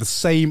had like, the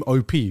same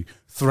OP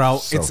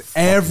throughout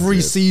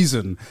every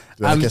season.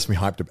 That gets me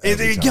hyped up.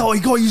 It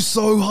got you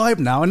so hyped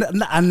now,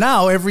 and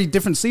now every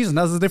different season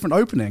has a different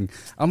opening.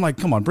 I'm like,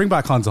 come on, bring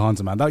back Hunter x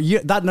Hunter, man.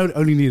 That note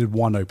only needed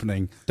one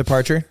opening.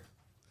 Departure.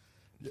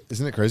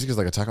 Isn't it crazy? Because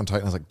like Attack on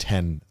Titan has like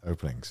 10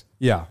 openings.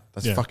 Yeah,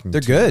 that's fucking.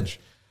 They're good.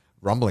 Much.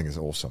 Rumbling is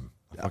awesome.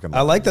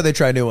 I like that they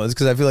try new ones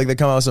because I feel like they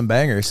come out with some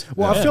bangers.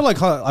 Well, I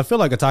feel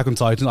like Attack on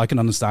Titan, I can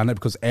understand it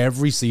because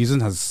every season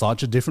has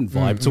such a different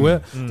vibe to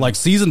it. Like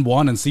season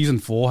 1 and season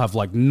 4 have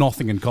like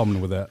nothing in common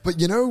with it. But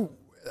you know,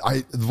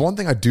 the one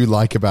thing I do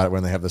like about it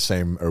when they have the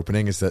same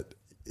opening is that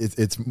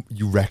it's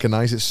you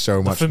recognize it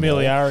so much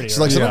familiarity. More.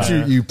 So like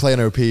sometimes you play an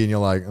OP and you're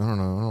like, I don't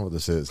know what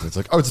this is. And it's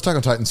like, oh, it's Attack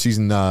on Titan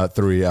season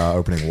 3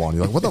 opening 1.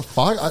 You're like, what the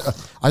fuck?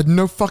 I had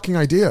no fucking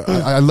idea.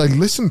 I like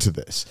listened to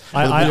this.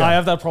 I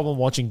have that problem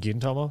watching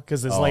Gintama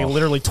because there's like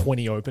literally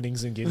 20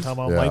 openings in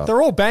Gintama. I'm like,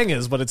 they're all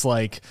bangers, but it's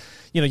like,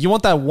 you know, you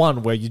want that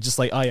one where you just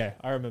like, oh yeah,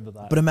 I remember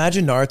that. But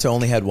imagine Naruto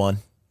only had one.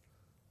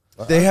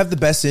 They have the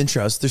best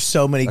intros. There's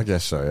so many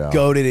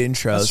goated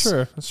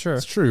intros. That's true.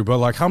 It's true, but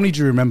like, how many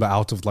do you remember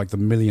out of like the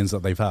millions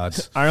that they've had?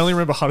 I only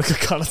remember Haruka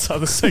Kanata,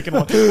 the second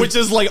one, which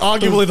is like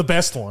arguably the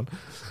best one.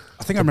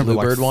 I think I remember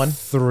Bluebird like one.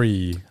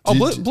 3. Oh,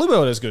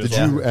 Bluebird is good. Did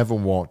you ever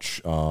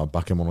watch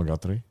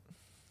Bakemonogatari?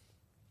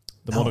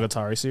 The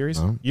Monogatari series?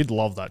 No. You'd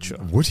love that show.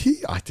 Would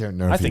he? I don't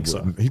know. I think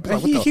so. He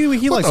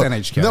likes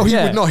NHK. No, he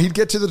would not. He'd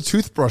get to the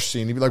toothbrush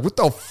scene. He'd be like, "What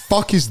the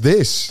fuck is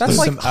this?" That's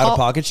like some out of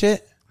pocket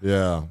shit.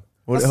 Yeah.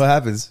 What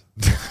happens?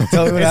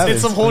 Tell me what happens.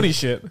 It's some horny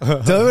shit. Tell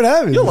me what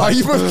happens. You'll like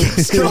it.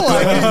 He'll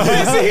like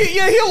it.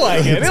 Yeah, he'll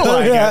like it. He'll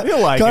like it.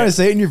 He'll like it. Kind of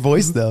say it in your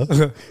voice though,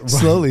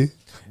 slowly.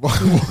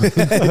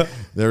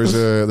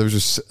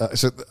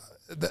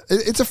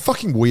 It's a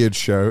fucking weird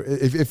show.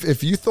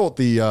 If you thought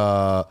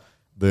what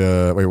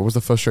was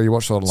the first show you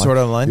watched? Sword Art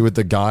Online. With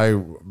the guy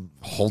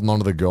holding on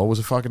to the girl was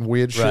a fucking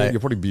weird shit. Right. You'll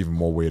probably be even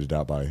more weirded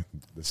out by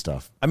this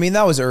stuff. I mean,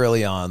 that was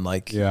early on.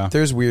 Like,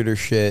 there's weirder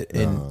shit,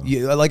 and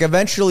like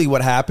eventually,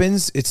 what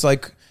happens? It's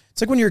like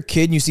when you're a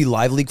kid and you see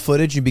live leak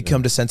footage, you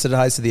become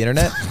desensitized to the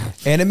internet.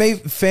 Anime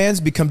fans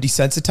become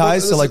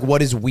desensitized to like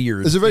what is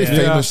weird. There's a very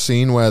famous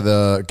scene where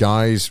the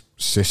guy's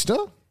sister.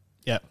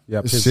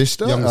 His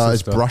sister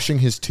is brushing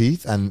his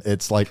teeth, and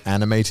it's like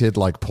animated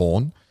like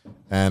porn.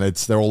 And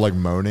they're all like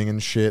moaning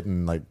and shit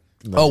and like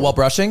while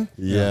brushing?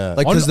 Yeah.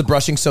 Like, because the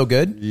brushing's so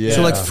good? Yeah.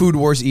 So like Food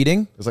Wars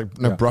eating? It's like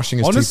brushing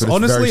his teeth,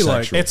 but it's very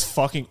sexual. It's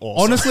fucking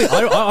awesome. Honestly,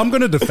 I'm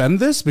going to defend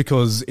this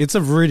because it's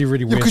a really,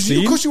 really weird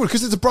scene. Of course you would,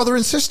 because it's a brother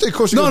and sister. Of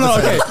course you would.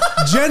 Okay.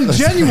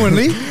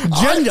 Genuinely.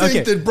 I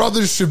think that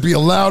brothers should be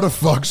allowed to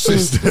fuck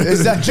sisters.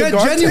 Is that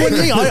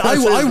genuinely?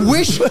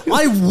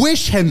 I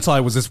wish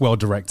hentai was this well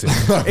directed.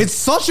 It's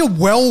such a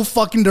well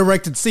fucking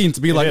directed scene to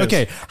be like,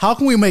 okay, how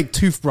can we make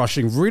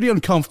toothbrushing really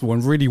uncomfortable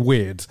and really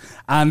weird?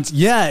 And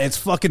yeah, it's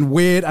fucking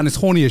weird and it's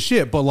horny as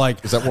shit, but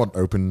like, is that what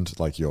opened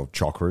like your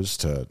chakras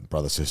to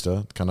brother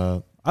sister kind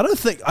of? I don't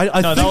think that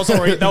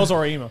was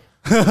Orihime.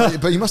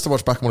 But you must have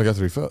watched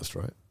Bakemonogatari first,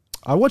 right?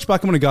 I watched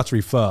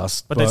Bakemonogatari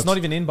first, but it's not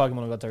even in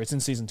Bakemonogatari. It's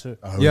in season 2.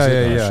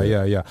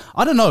 Yeah.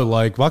 I don't know.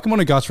 Like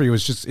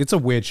Bakemonogatari it's a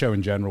weird show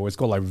in general. It's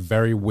got like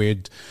very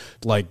weird,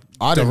 like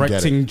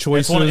directing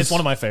choices. It's one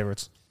of my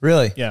favorites.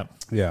 Really? Yeah.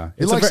 Yeah.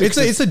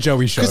 It's a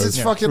Joey show because it's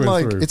fucking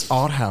like it's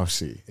art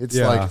housey.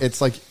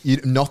 It's like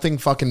nothing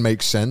fucking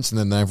makes sense, and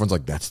then everyone's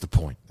like, "That's the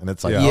point," and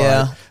it's like,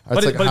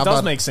 but it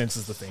does make sense.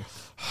 Is the thing.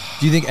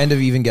 Do you think End of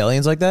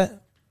Evangelion's like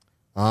that?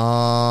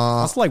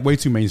 That's like way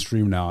too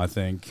mainstream now, I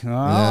think.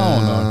 I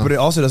don't know. But it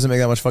also doesn't make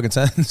that much fucking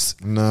sense.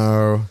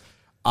 No.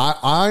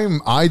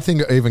 I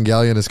think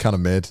Evangelion is kind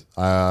of mid.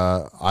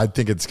 I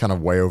think it's kind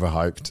of way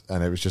overhyped,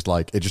 and it was just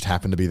like, it just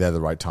happened to be there at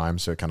the right time,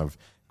 so it kind of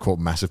caught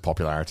massive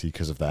popularity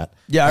because of that.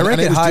 Yeah, I rank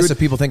it high so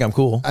people think I'm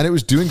cool. And it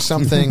was doing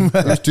something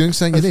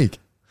unique.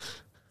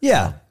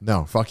 Yeah.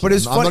 No, fuck you.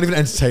 But I'm not even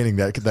entertaining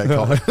that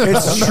comment.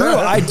 It's true.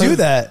 I do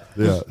that.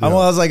 Yeah. I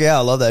was like, I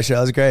love that show.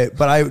 That was great.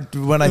 But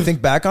when I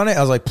think back on it,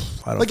 I was like,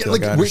 I don't feel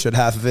like I understood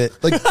half of it.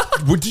 Like,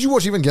 did you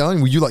watch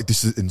Evangelion? Were you like,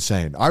 this is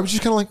insane? I was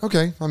just kind of like,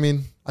 okay. I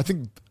mean, I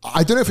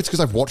don't know if it's because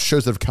I've watched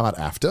shows that have come out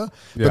after,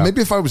 but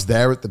maybe if I was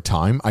there at the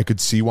time, I could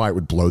see why it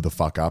would blow the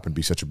fuck up and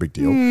be such a big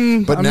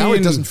deal. But now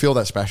it doesn't feel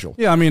that special.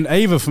 Yeah, I mean,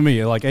 Ava for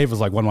me, like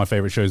Ava's like one of my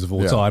favorite shows of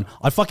all time.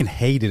 I fucking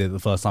hated it the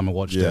first time I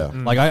watched it.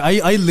 Like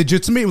I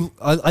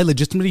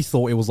legitimately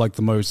thought it was like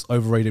the most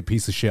overrated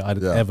piece of shit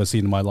I'd ever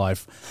seen in my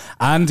life,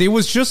 and it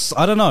was just,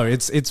 I don't know.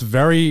 It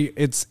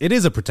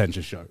is a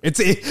pretentious show.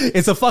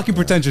 It's a fucking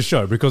pretentious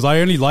show because I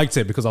only liked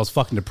it because I was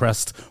fucking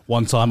depressed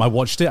one time. I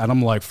watched it and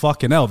I'm like,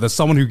 fucking hell, there's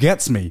someone who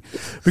gets me,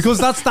 because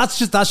that's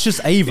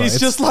just Ava. It's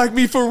just like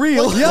me for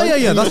real.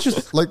 Yeah. That's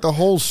just like the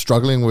whole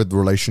struggling with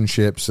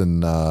relationships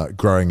and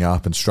growing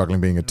up and struggling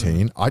being a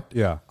teen. I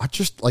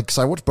just like, because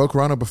I watched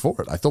Bokurano before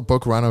it. I thought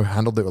Bokurano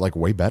handled it like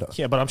way better.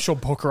 Yeah, but I'm sure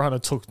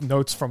Bokurano took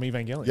notes from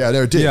Evangelion. Yeah,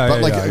 no, it did.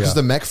 Because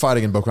the mech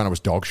fighting in Bokurano was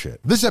dog shit.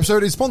 This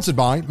episode is sponsored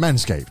by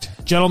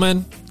Manscaped.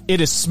 Gentlemen,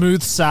 it is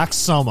smooth sack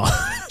summer.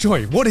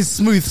 Joy, what is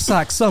smooth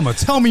sack summer?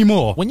 Tell me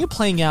more. When you're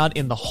playing out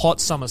in the hot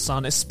summer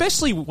sun,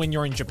 especially when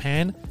you're in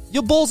Japan,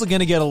 your balls are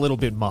going to get a little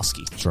bit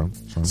musky. True.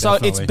 So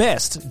it's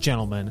best,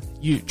 gentlemen,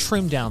 you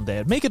trim down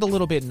there. Make it a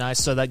little bit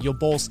nice so that your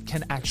balls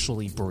can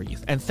actually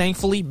breathe. And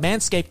thankfully,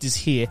 Manscaped is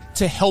here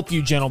to help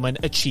you, gentlemen,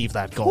 achieve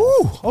that goal.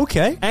 Ooh,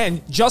 okay.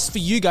 And just for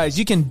you guys,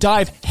 you can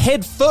dive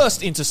head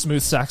first into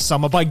Smooth Sack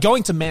Summer by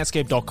going to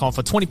manscaped.com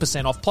for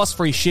 20% off plus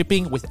free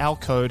shipping with our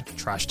code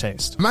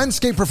TRASHTASTE.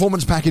 Manscaped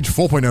Performance Package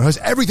 4.0 has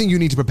everything you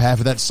need to prepare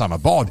for that summer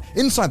bod.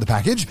 Inside the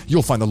package,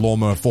 you'll find the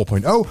Lawnmower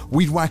 4.0,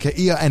 Weed Whacker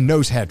ear and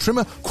nose hair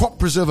trimmer, Crop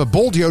Preserver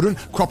ball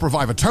deodorant, Crop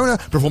Reviver toner,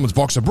 Performance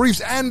Boxer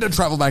briefs, and a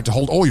travel bag to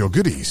hold all your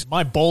goodies.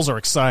 My balls are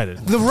excited.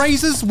 The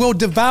razors will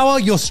devour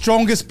your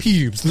strongest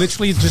pubes.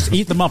 Literally just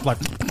eat them up like...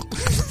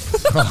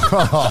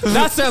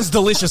 That sounds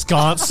delicious,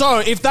 Garnt. So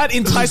if that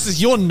entices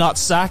your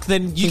nutsack,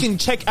 then you can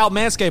check out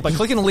Manscaped by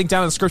clicking the link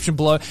down in the description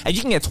below, and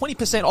you can get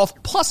 20% off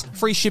plus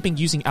free shipping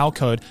using our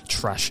code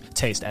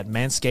TRASHTASTE at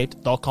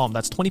manscaped.com.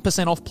 That's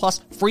 20% off plus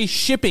free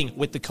shipping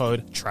with the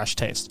code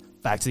TRASHTASTE.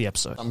 Back to the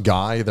episode. Some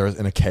guy, they're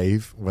in a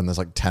cave when there's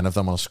like 10 of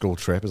them on a school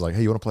trip, is like,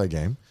 hey, you want to play a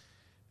game?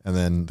 And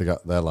then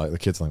the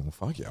kid's like, well,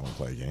 fuck yeah, I want to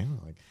play a game.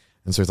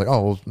 And so he's like,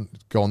 oh, well,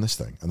 go on this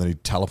thing. And then he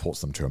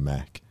teleports them to a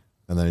mech.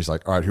 And then he's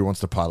like, all right, who wants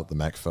to pilot the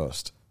mech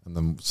first? And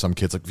then some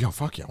kid's like, yo,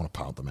 fuck yeah, I want to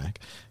pilot the mech.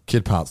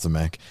 Kid pilots the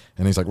mech.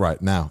 And he's like,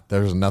 right, now,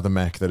 there's another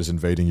mech that is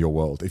invading your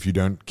world. If you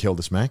don't kill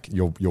this mech,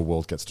 your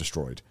world gets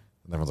destroyed.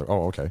 And everyone's like,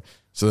 oh, okay.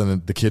 So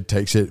then the kid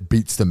takes it,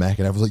 beats the mech,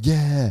 and everyone's like,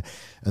 yeah.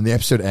 And the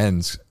episode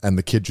ends, and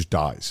the kid just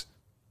dies.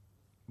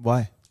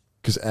 Why?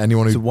 Because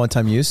anyone who... It's a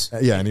one-time use?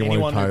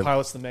 Anyone who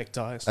pilots the mech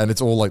dies. And it's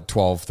all like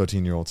 12,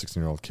 13-year-old,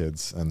 16-year-old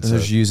kids. And they're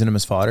just using them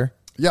as fodder?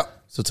 Yeah.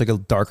 So it's like a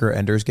darker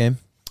Ender's Game?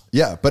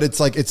 Yeah, but it's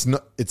not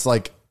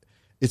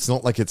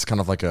like it's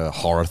kind of like a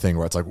horror thing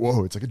where it's like,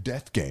 whoa, it's like a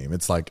death game.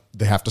 It's like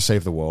they have to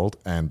save the world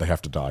and they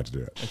have to die to do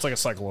it. It's like a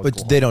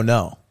psychological... But they don't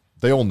know.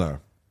 They all know.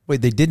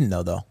 Wait, they didn't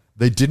know, though?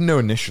 They didn't know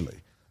initially.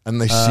 And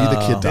they see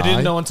the kid die. They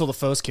didn't know until the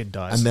first kid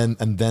dies.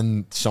 And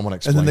then someone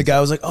explains. And then the guy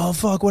was like, oh,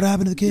 fuck, what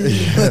happened to the kid?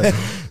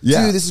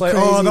 Yeah. Dude, this is like,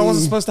 crazy. oh, that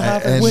wasn't supposed to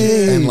happen.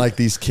 And like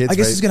these kids... I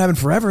guess it's going to happen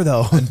forever,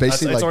 though. And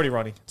basically, it's already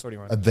running. It's already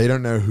running. They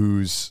don't know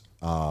whose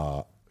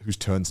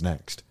turn's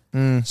next.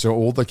 So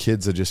all the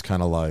kids are just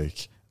kind of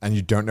like... And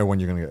you don't know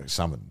when you're going to get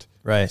summoned.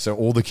 Right. So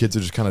all the kids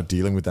are just kind of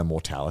dealing with their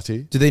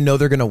mortality. Do they know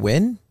they're going to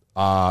win?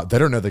 They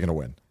don't know they're going to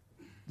win.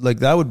 Like,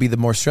 that would be the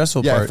more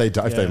stressful part. If they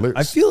die, if they lose.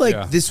 I feel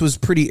like this was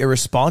pretty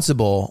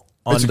irresponsible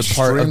on the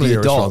part of the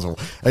adult.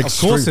 Of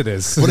course it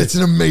is. But it's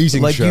an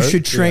amazing show. You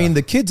should train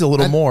the kids a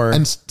little more.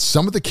 And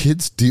some of the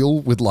kids deal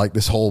with like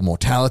this whole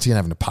mortality and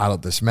having to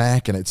pilot this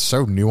mech, and it's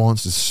so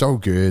nuanced, it's so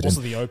good.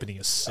 Also, the opening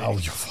is sick. Oh,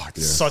 you're fucked.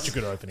 Yeah. Such a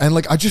good opening. And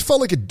like, I just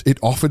felt like it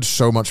offered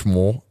so much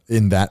more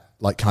in that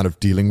like kind of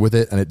dealing with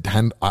it,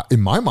 and in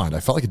my mind, I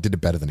felt like it did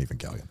it better than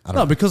Evangelion. I don't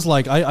know. Because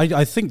like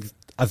I think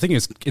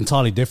it's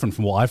entirely different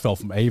from what I felt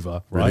from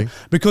Ava, right? Really?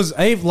 Because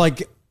Ava,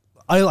 like,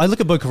 I look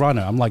at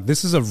Bokurano, I'm like,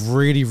 this is a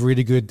really,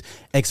 really good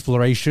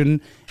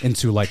exploration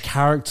into like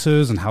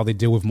characters and how they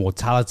deal with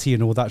mortality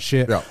and all that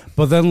shit. Yeah.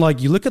 But then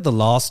like you look at the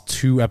last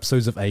 2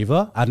 episodes of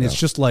Ava and it's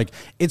just like,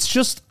 it's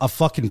just a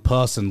fucking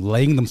person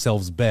laying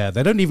themselves bare.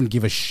 They don't even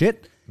give a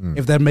shit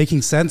if they're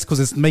making sense, because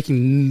it's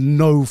making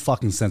no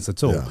fucking sense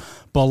at all. Yeah.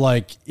 But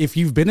like, if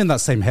you've been in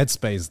that same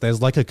headspace, there's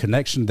like a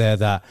connection there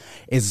that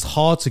is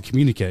hard to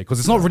communicate, because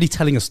it's not really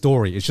telling a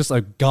story. It's just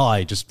a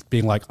guy just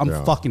being like, I'm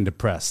fucking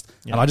depressed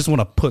and I just want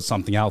to put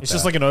something out there. It's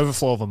just like an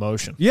overflow of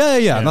emotion.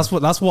 Yeah. And that's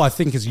what I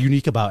think is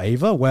unique about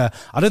Ava, where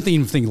I don't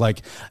even think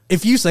like,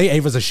 if you say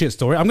Ava's a shit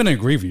story, I'm going to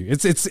agree with you.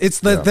 It's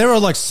that there are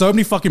like so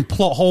many fucking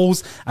plot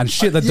holes and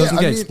shit that doesn't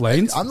get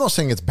explained. I'm not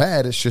saying it's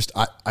bad. It's just,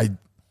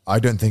 I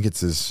don't think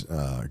it's as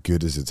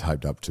good as it's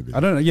hyped up to be.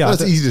 I don't know. Yeah, well,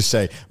 it's easy to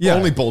say. Yeah.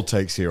 Only bold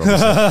takes here.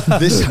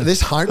 Obviously. this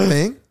hype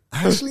thing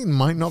actually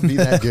might not be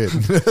that good.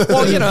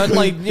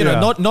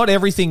 Well, not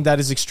everything that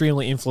is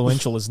extremely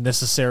influential is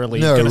necessarally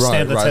going to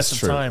stand the test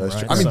of time.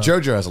 Right? I mean,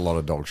 JoJo has a lot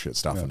of dog shit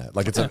stuff in it.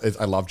 Like,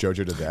 I love JoJo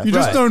to death. You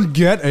just don't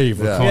get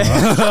Ava.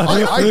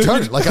 I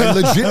don't. Like, I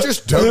legit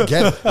just don't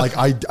get it. Like,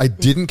 I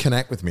didn't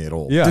connect with me at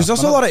all. Yeah. There's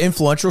also a lot of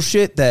influential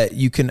shit that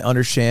you can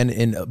understand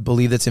and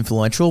believe that's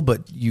influential,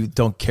 but you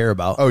don't care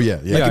about. Oh,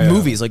 yeah. Like in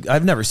movies. Like,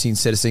 I've never seen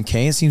Citizen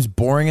Kane. It seems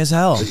boring as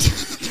hell.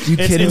 You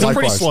kidding me? It's a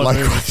pretty slow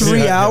movie.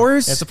 3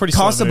 hours? It's a pretty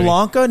slow movie.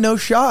 Casablanca? No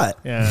shot.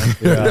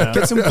 Yeah.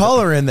 Get some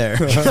color in there.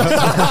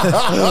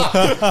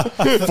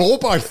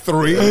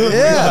 4x3?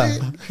 Yeah.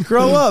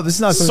 Grow up. It's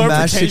not so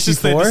Smash pretentious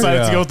 64. they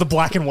decided to go with the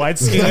black and white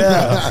scheme.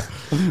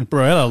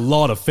 Bro, it had a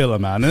lot of filler,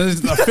 man. A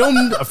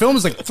film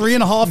is like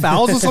 3.5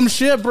 hours or some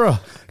shit, bro.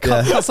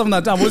 Cut some of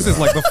that down. What is this,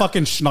 like the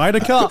fucking Schneider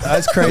cut?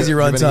 That's crazy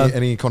runtime.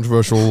 Any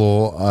controversial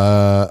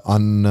or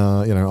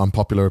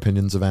unpopular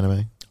opinions of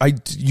anime?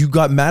 You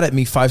got mad at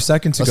me 5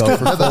 seconds ago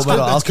for Fullmetal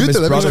Alchemist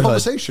Brotherhood.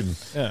 Conversation.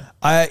 Yeah.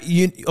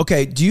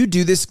 Okay. Do you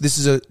do this? This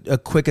is a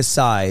quick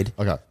aside.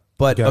 Okay.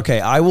 But okay,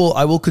 I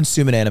will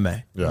consume an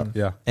anime.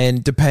 Yeah.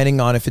 And depending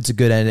on if it's a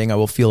good ending, I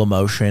will feel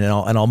emotion and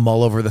I'll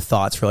mull over the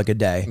thoughts for like a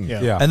day.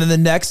 Yeah. And then the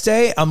next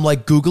day, I'm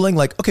like Googling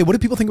like, okay, what do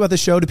people think about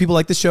this show? Do people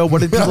like this show?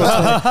 What did people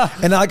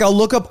and like I'll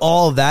look up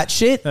all of that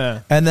shit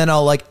and then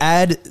I'll like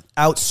add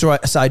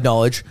outside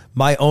knowledge,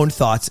 my own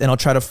thoughts, and I'll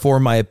try to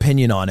form my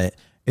opinion on it.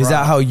 Is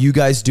that how you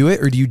guys do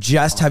it, or do you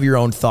just have your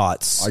own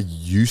thoughts? I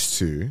used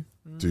to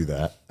do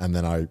that, and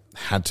then I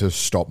had to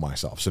stop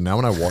myself. So now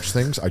when I watch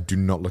things, I do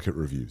not look at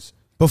reviews.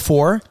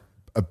 Before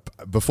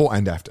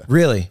And after.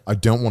 Really? I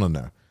don't want to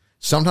know.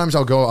 Sometimes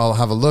I'll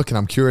have a look, and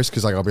I'm curious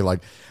because like I'll be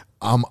like,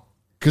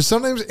 because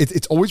sometimes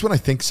it's always when I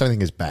think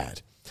something is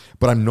bad,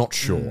 but I'm not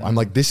sure. I'm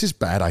like, this is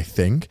bad, I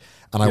think,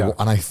 and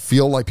I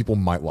feel like people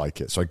might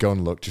like it, so I go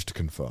and look just to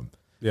confirm.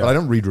 But I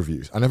don't read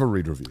reviews. I never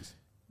read reviews.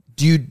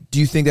 Do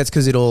you think that's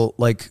because it'll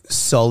like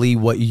sully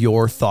what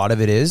your thought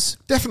of it is?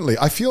 Definitely.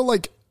 I feel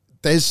like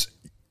there's,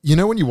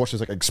 when you watch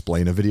those like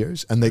explainer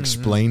videos and they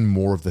explain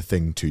more of the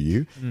thing to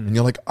you and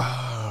you're like,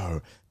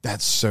 oh,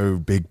 that's so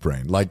big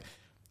brain. Like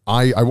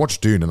I watched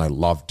Dune and I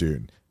love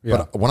Dune. Yeah.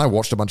 But when I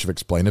watched a bunch of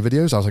explainer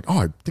videos, I was like, oh,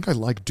 I think I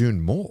like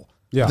Dune more.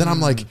 Yeah. And then I'm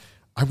like,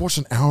 I watched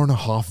an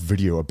 1.5-hour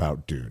video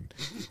about Dune.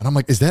 And I'm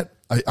like, is that,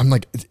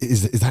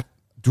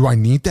 do I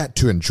need that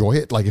to enjoy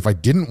it? Like, if I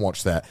didn't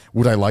watch that,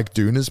 would I like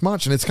Dune as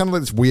much? And it's kind of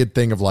like this weird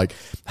thing of like,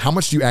 how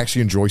much do you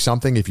actually enjoy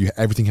something if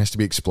everything has to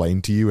be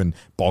explained to you and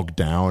bogged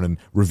down and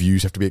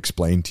reviews have to be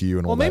explained to you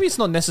and all that? Well, maybe it's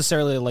not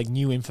necessarily like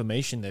new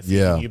information they're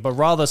feeding you, but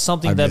rather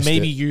something that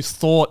maybe you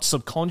thought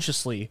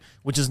subconsciously,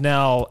 which is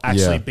now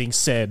actually being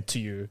said to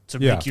you to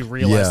make you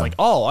realize like,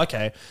 oh,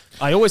 okay,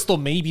 I always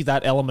thought maybe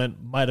that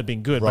element might have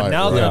been good, but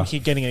now that I'm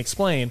getting it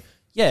explained,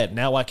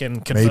 now I can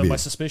confirm my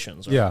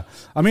suspicions. Right? Yeah.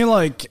 I mean,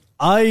 like,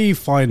 I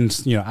find,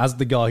 as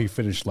the guy who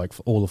finished like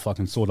all the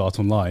fucking Sword Art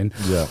Online,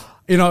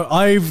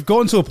 I've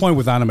gotten to a point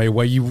with anime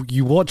where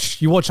you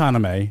watch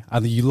anime and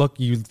then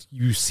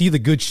you see the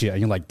good shit and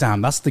you're like,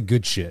 damn, that's the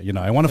good shit.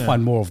 I want to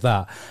find more of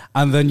that.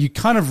 And then you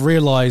kind of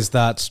realize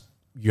that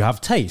you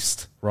have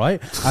taste, right?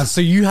 And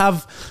so you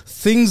have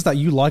things that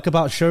you like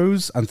about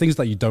shows and things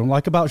that you don't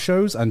like about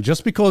shows. And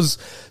just because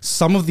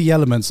some of the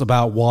elements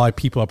about why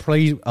people are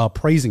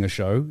praising a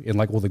show in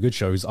like all the good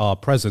shows are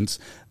present,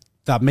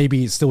 that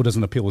maybe it still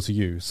doesn't appeal to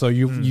you. So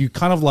you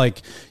kind of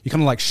like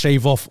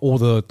shave off all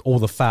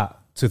the fat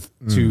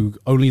to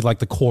only like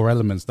the core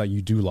elements that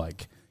you do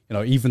like.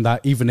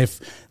 Even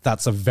if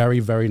that's a very,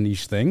 very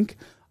niche thing.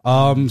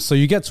 So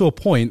you get to a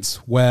point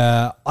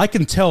where I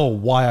can tell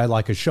why I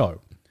like a show,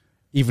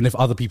 even if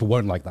other people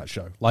won't like that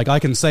show. Like I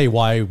can say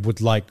why I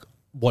would like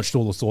watched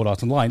all the Sword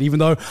Art Online, even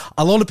though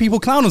a lot of people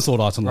clown on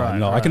Sword Art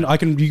Online.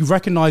 You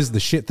recognize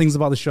the shit things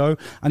about the show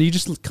and you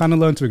just kind of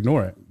learn to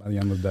ignore it at the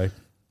end of the day.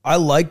 I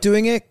like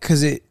doing it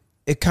because it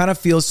kind of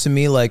feels to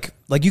me like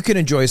you can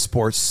enjoy a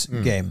sports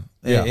game.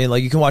 And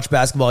like you can watch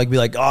basketball, you can be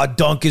like, oh,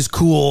 dunk is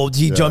cool,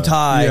 he jumped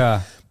high.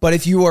 Yeah. But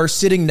if you are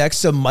sitting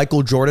next to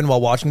Michael Jordan while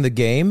watching the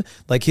game,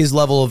 like his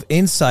level of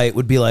insight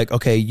would be like,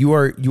 okay, you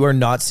are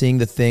not seeing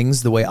the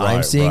things the way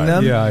I'm seeing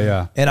them.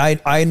 Yeah. And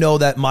I know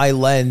that my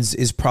lens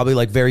is probably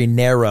like very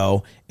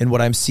narrow in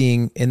what I'm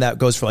seeing, and that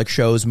goes for like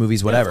shows,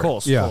 movies, whatever. Of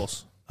course.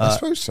 I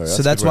suppose so.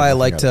 So that's why I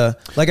like to,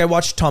 like I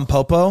watched Tom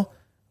Popo,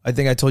 I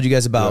think I told you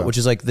guys about, which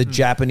is like the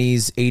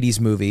Japanese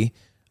 80s movie.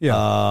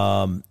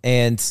 Yeah.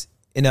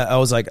 And I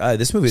was like,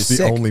 this movie is sick.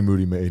 The only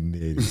movie made in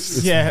the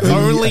 80s.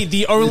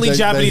 The only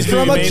Japanese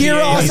movie from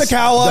Akira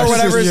Asakawa or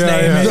whatever his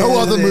name is. No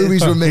other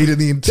movies were made in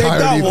the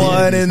entirety of the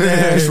 80s. In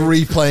there. Just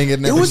replaying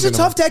it. It was a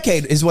tough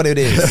decade is what it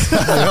is.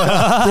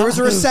 There was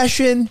a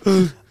recession.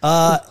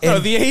 No,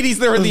 the 80s,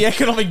 they were in the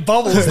economic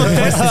bubble. It's the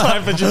best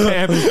time for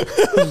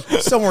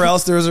Japan. Somewhere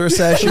else there was a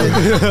recession.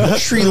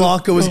 Sri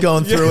Lanka was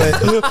going through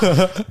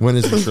it. When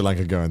is Sri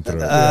Lanka going through it?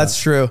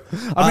 That's true.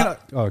 I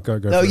mean, go.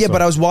 No, yeah,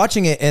 but I was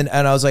watching it and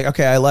I was like,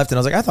 okay, I left and I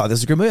was like, I thought this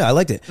was a good movie. I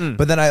liked it.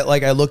 But then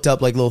I looked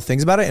up like little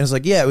things about it and it was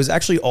like, yeah, it was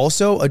actually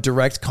also a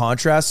direct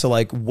contrast to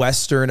like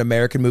Western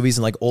American movies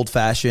and like old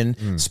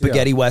fashioned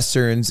spaghetti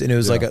Westerns. And it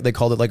was like, they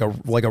called it like a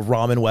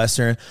ramen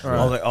Western. Right.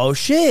 I was like, oh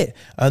shit.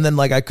 And then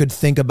like I could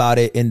think about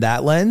it in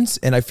that lens.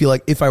 And I feel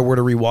like if I were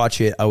to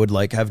rewatch it, I would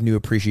like have new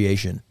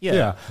appreciation.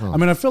 Yeah. I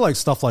mean, I feel like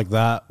stuff like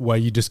that where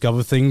you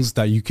discover things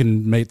that you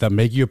can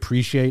make you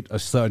appreciate a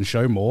certain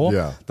show more.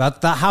 Yeah.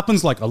 That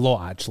happens like a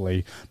lot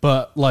actually.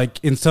 But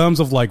like in terms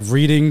of like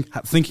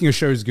thinking a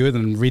show is good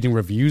and reading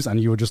reviews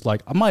and you were just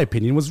like, my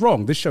opinion was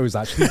wrong. This show is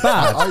actually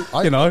bad.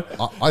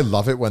 I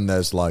love it when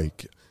there's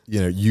like,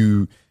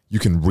 you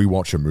can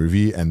rewatch a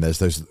movie and there's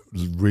those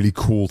really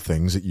cool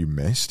things that you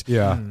missed.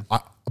 Yeah.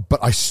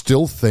 But I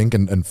still think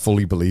and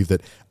fully believe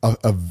that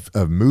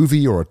a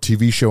movie or a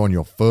TV show on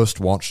your first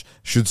watch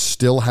should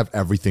still have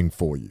everything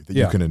for you that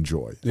you can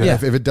enjoy. Yeah.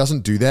 If it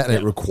doesn't do that and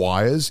it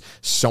requires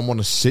someone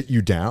to sit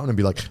you down and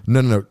be like,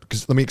 no,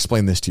 because let me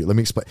explain this to you. Let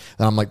me explain.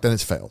 And I'm like, then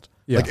it's failed.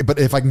 Yeah. Like, but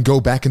if I can go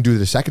back and do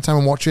it a second time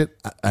and watch it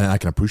and I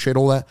can appreciate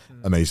all that,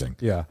 amazing.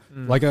 Yeah.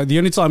 Like the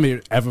only time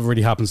it ever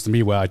really happens to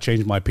me where I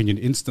change my opinion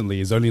instantly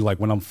is only like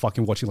when I'm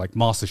fucking watching like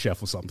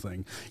MasterChef or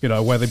something,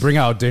 where they bring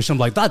out a dish. I'm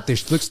like, that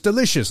dish looks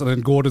delicious. And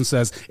then Gordon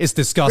says, it's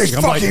disgusting. It's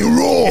I'm fucking like,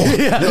 raw.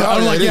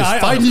 I'm like,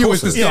 I knew it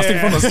was disgusting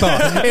from the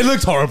start. It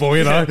looked horrible,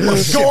 Go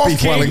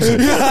off,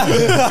 Wellington.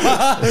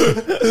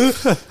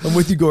 I'm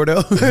with you,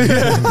 Gordo.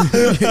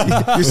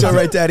 You're so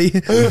right, Daddy.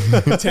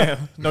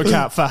 Damn, no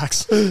cap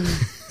facts.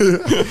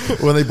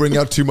 When they bring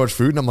out too much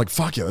food and I'm like,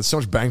 fuck yeah, that's so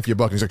much bang for your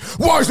buck. And he's like,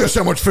 why is there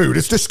so much food?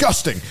 It's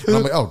disgusting. And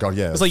I'm like, oh god,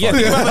 yeah. It's like,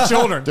 think about the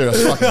children. Dude,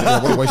 that's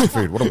fucking, what a waste of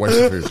food. What a waste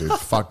of food, dude.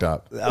 Fucked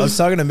up. I was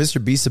talking to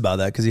Mr. Beast about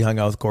that because he hung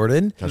out with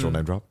Gordon. Casual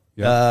name drop.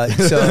 Wow,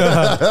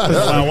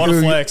 what a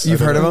flex. You've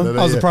heard of him?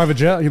 I was a private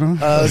jet,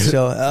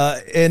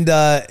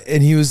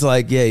 And he was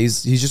like, yeah,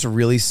 he's just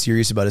really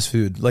serious about his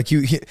food. Like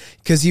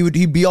because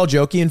he'd be all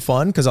jokey and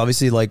fun because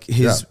obviously like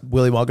his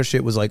Willy Wonka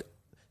shit was like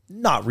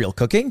not real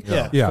cooking.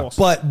 Yeah. Yeah. Of course.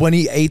 But when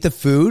he ate the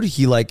food,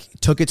 he like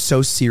took it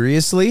so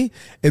seriously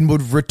and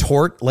would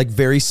retort like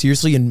very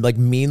seriously and like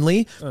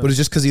meanly, but it's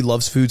just because he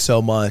loves food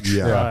so much.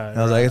 Yeah. Right, And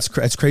I was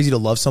like, it's crazy to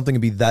love something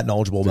and be that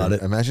knowledgeable about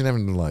it. Imagine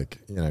having like,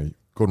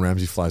 Gordon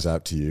Ramsay flies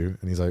out to you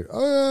and he's like,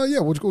 oh yeah,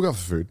 we'll go for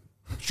food.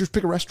 Just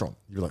pick a restaurant.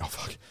 You're like, oh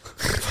fuck.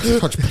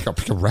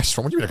 Pick a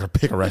restaurant. What do you mean I gotta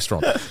pick a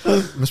restaurant?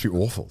 It must be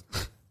awful.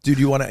 Dude,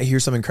 you want to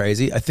hear something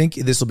crazy? I think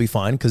this will be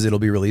fine because it'll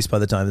be released by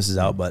the time this is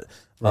out. But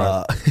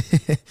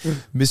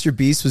Mr.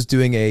 Beast was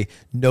doing a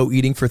no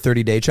eating for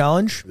 30-day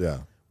challenge. Yeah.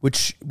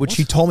 Which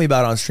he told me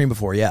about on stream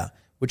before. Yeah.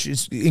 Which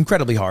is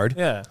incredibly hard.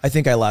 Yeah. I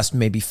think I last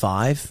maybe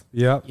 5.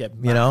 Yeah. Yeah, 5?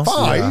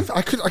 Yeah.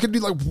 I could do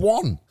like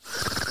 1.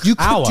 You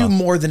could do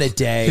more than a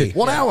day.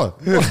 1 hour.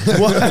 1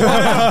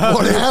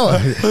 hour.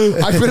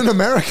 I've been in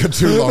America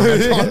too long. I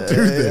can't do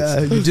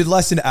this. You did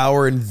less than an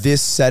hour in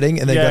this setting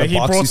and then got a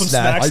box of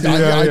snacks.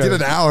 I did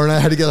an hour and I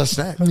had to get a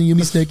snack. Give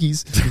me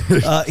snackies.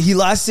 He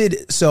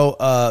lasted,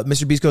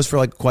 Mr. Beast goes for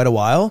like quite a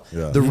while.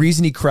 Yeah. The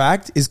reason he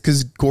cracked is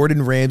because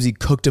Gordon Ramsay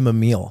cooked him a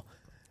meal.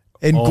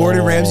 And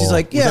Gordon Ramsay's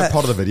like, Was that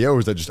part of the video or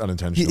was that just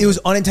unintentional? It was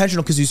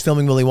unintentional because he was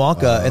filming Willy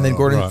Wonka. And then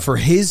Gordon, for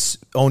his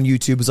own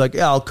YouTube, was like,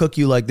 yeah, I'll cook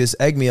you like this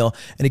egg meal.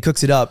 And he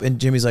cooks it up. And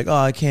Jimmy's like, oh,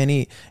 I can't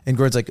eat. And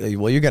Gordon's like,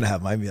 well, you're going to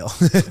have my meal.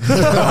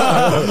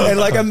 And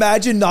like,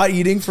 imagine not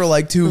eating for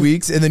like 2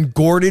 weeks. And then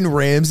Gordon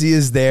Ramsay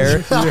is there.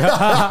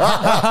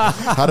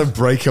 How to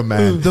break a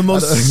man. The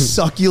most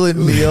succulent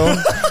meal.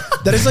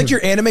 That is like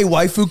your anime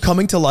waifu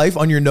coming to life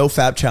on your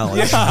no-fap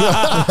challenge.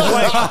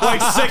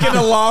 like second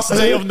to last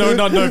day of No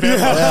Nut November.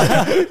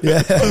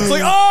 Yeah. It's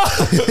like,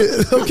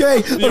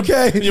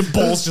 Okay. Your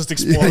balls just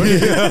explode.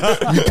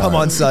 You come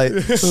on site.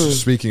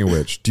 Speaking of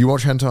which, do you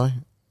watch hentai?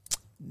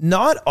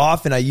 Not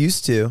often. I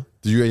used to.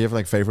 Do you have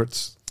like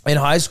favorites? In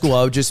high school,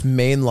 I would just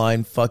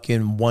mainline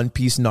fucking One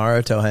Piece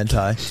Naruto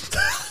hentai.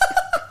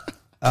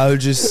 I would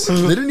just... They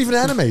didn't even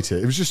animate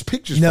it. It was just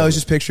pictures. No, it was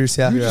just pictures,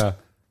 yeah.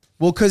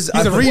 Well, because...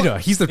 He's a reader.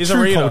 He's the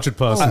true cultured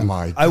person. Oh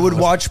my I would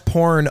watch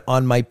porn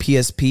on my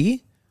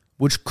PSP,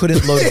 which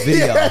couldn't load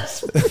video.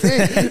 Yes.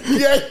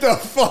 Get the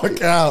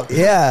fuck out.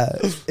 Yeah,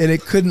 and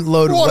it couldn't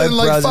load web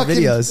browser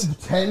videos.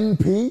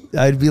 10p?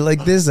 I'd be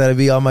like this. I'd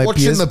be on my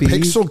Watching PSP. the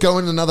pixel go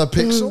in another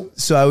pixel?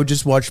 So I would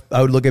just watch.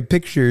 I would look at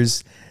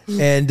pictures,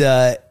 and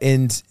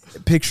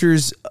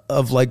pictures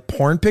of like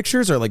porn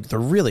pictures are like they're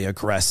really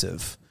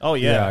aggressive. Oh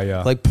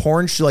yeah. Like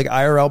porn, like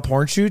IRL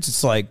porn shoots.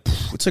 It's like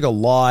a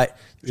lot.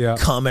 Yeah.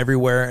 Come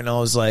everywhere, and I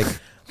was like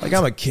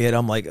I'm a kid.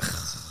 I'm like.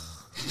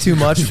 Too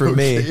much for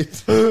me.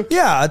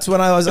 Yeah, that's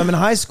when I'm in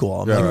high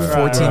school. I'm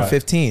like 14,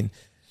 15.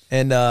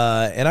 And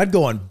I'd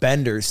go on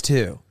benders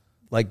too.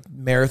 Like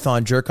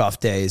marathon jerk off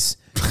days.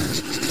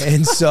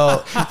 And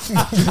so To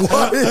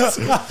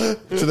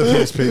the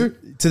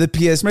PSP? to the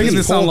PSP. Making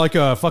this sound like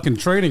a fucking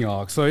training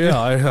arc. So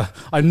yeah,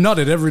 I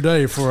nutted every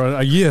day for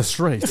a year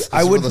straight.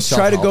 I would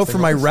try to go for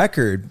my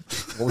record.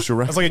 What was your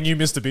record? That's like a new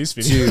Mr. Beast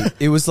video. Dude,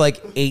 it was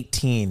like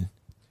 18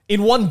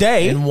 In one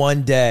day? in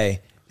one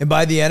day. And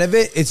by the end of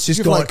it, it's just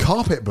You going like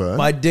carpet burn.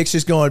 My dick's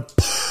just going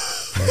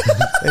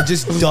and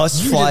just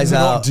dust flies did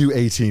not out. do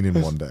 18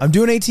 in one day. I'm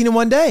doing 18 in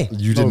one day.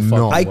 You did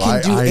not. I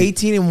can do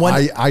 18 in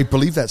one. I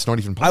believe that's not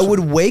even I possible. would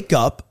wake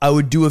up. I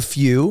would do a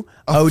few.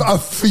 I would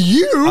for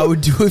you? I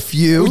would do a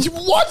few.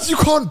 What? You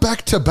can't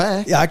back to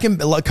back. Yeah, I can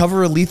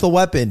cover a Lethal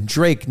Weapon.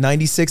 Drake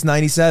 96,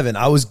 97.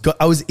 I was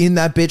in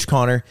that bitch,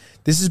 Connor.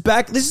 This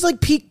is like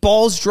peak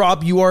balls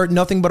drop. You are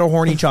nothing but a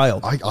horny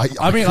child.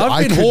 I mean,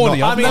 I've been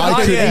horny. I've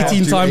been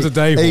 18 times a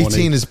day.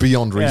 18 is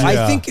beyond reason.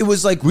 I think it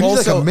was like We need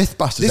also, like a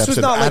Mythbusters this was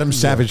episode. not Adam like,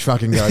 Savage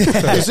fucking goes,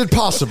 is it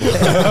possible?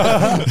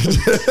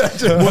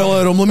 Well,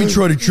 Adam, let me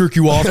try to jerk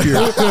you off here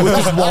with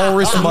this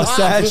walrus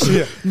mustache.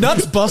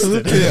 Nuts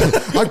busted.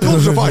 I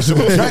pulled a device that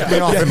will jack me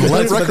off in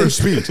record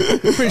speed.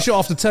 I'm pretty sure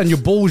after 10, your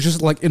balls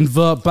just like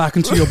invert back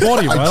into your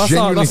body, right? That's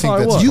genuinely how think it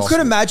that's works. You could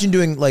imagine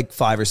doing like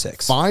 5 or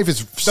 6. 5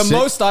 is The sick.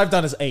 most I've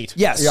done is 8.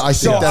 Yes. Yeah, I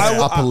think that's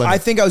upper limit. I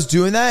think I was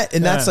doing that,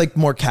 and that's like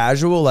more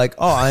casual. Like,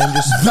 oh, I am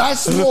just.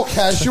 That's more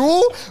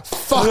casual.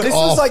 Fuck This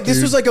off, was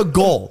dude. like a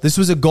goal. This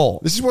was a goal.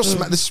 This is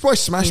why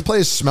Smash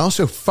players smell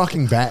so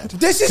fucking bad.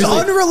 This is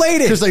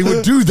unrelated. Because they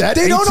would do that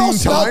They 18 don't all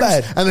smell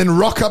times bad. and then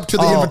rock up to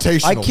the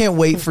invitational. I can't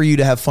wait for you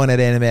to have fun at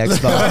Anime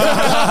Expo.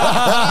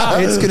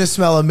 It's gonna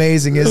smell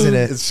amazing, isn't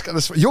it? It's gonna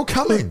you're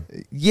coming.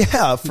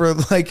 Yeah, for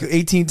like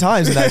 18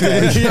 times in that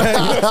day,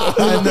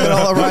 and then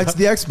I'll arrive to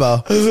the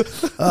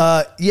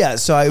expo. Yeah,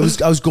 so I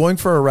was going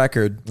for a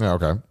record. Yeah,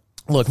 okay.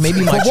 Look,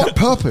 maybe my For what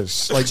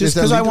purpose? Like, just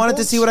because I wanted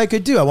to see what I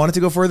could do. I wanted to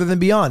go further than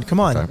beyond. Come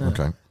on.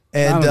 Okay.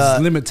 And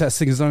Alan's limit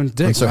testing his own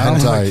dick. And so man.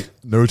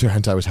 Naruto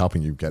hentai was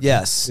helping you get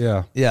yes,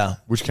 Yeah. yeah.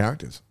 Which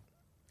characters?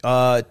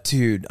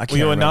 Dude, I can't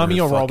you a remember Nami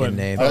her or fucking Robin?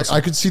 name.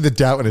 I could see the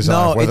doubt in his eye.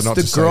 No, Whether it's or not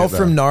the to say girl it there.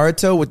 from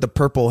Naruto with the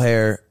purple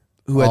hair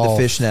who had the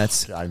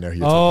fishnets. I know who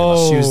you're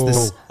talking She was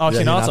this. Oh,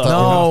 Yeah,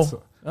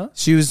 Hinata. No,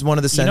 she was one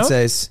of the Ino?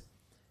 senseis.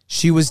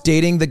 She was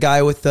dating the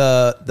guy with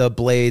the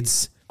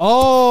blades.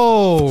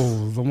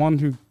 Oh, the one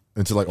who. about.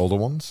 Into like older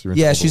ones? You're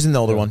into Yeah, older she's in the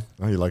older one.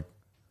 Oh, you like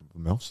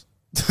MILFs?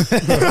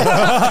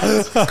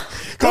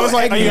 I was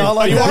like, are you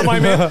one of my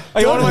men?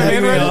 Are you one of my men?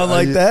 Hang Right? on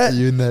like that? Are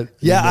you in that?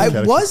 Yeah, I in that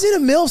category? was in a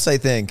MILFs, I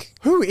think.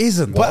 Who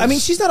isn't? But I mean,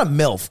 she's not a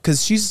MILF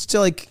because she's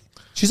still like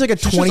she's like a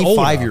She's just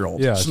older.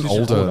 25-year-old. Yeah, She's an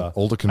she's just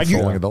older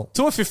controlling adult.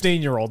 To a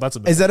 15-year-old, that's a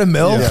bit. Is that a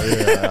MILF?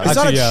 Yeah. It's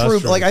not Actually, yeah, a true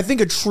that's true. like I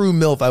think a true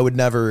MILF I would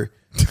never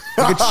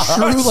like a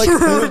true like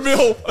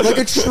MILF. like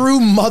a true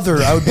mother.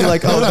 I would be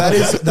like, oh, that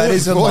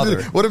is a What mother.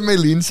 did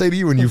Maylene say to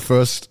you when you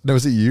first? No,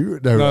 was it you?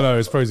 No,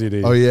 it's Pro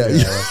ZD. Oh yeah.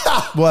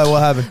 What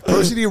happened?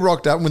 Pro CD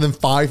rocked out and within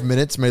 5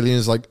 minutes. Maylene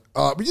is like,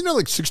 but you know,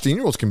 like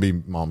 16-years can be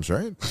moms,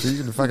 right? So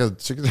you can fuck a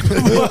 16.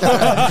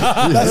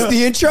 That's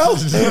the intro?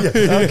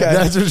 Okay.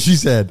 That's what she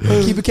said.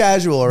 Keep it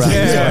casual around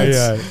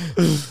Yeah.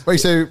 Wait,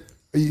 so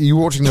you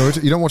watching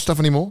Naruto? You don't watch stuff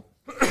anymore?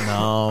 No,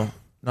 not Oh,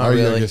 yeah, I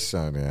really. guess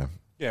yeah.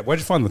 Yeah, where'd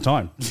you find the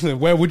time?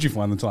 Where would you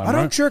find the time? I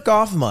don't right? jerk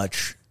off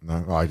much.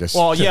 No, I guess.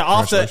 Well, yeah,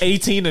 after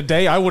Congratulations. 18 a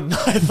day, I wouldn't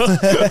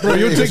either. Bro,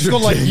 your dick's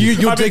got like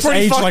your I'd be dick's pretty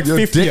aged fucked. like Your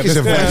 50 dick at is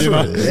this a point, you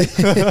know?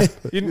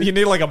 veteran. You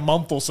need like a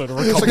month or so to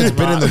recover. It's like it's from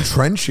been in that. the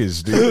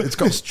trenches, dude. It's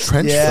got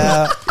trench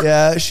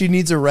Yeah, she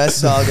needs a rest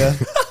saga.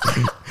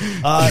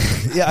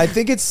 Yeah, I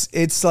think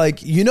it's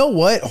like, you know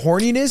what?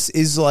 Horniness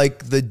is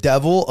like the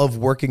devil of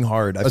working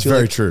hard. I That's feel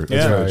very like true. That's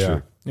Yeah. very Yeah.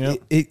 true. Yeah.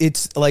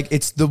 It's like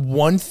it's the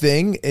one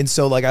thing, and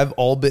so like I've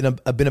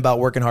been about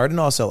working hard, and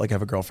also like I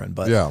have a girlfriend,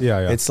 but Yeah.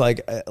 Yeah. it's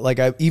like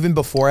I even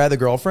before I had the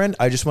girlfriend,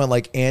 I just went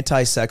like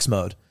anti-sex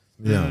mode.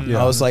 Yeah.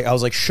 I was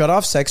like shut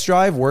off sex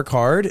drive, work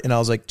hard, and I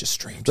was like just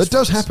stream. That Just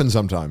does focus. happen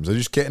sometimes. I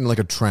just get in like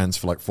a trance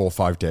for like 4 or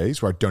 5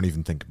 days where I don't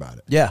even think about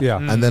it. Yeah, Yeah.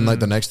 And then like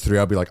the next 3,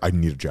 I'll be like, I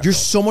need a jack. You're off.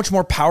 so much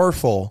more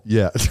powerful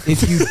Yeah.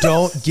 if you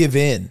don't give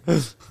in.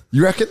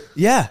 You reckon?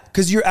 Yeah,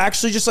 because you're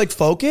actually just like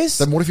focused.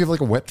 Then what if you have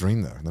like a wet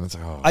dream though? And then it's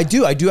like, oh. I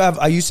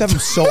used to have them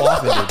so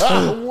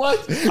often. Dude.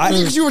 What?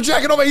 Because you were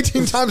jacking off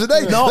 18 times a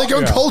day. No. They're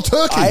going cold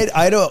turkey.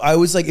 I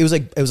was like, it was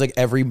like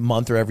every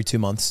month or every 2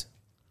 months.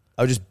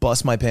 I would just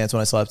bust my pants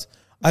when I slept.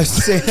 I was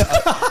saying,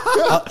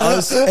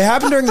 it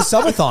happened during the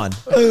subathon.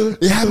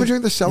 it happened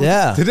during the summer.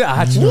 Yeah. Did it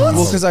actually? Well,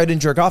 because I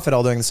didn't jerk off at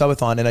all during the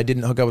subathon, and I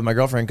didn't hook up with my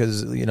girlfriend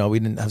because we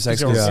didn't have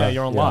sex.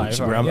 You're on live.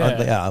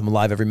 I'm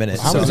alive every minute.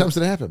 How many So, times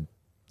did it happen?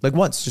 like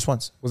once, just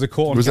once. Was it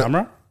caught on Was it-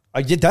 camera?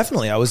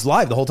 Definitely. I was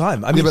live the whole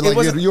time. I mean, but it like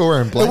wasn't, you were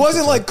wearing it blankets,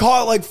 wasn't like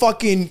caught like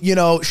fucking,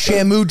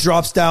 Shamu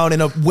drops down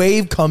and a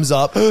wave comes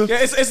up. Yeah,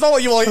 it's not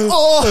like you were like,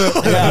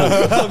 oh.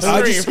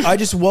 Yeah. I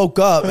just woke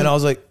up and I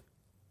was like,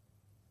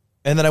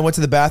 and then I went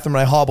to the bathroom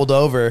and I hobbled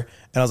over and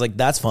I was like,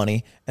 that's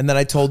funny. And then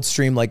I told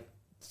Stream like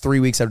 3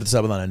 weeks after the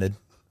subathon ended.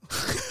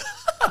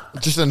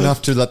 just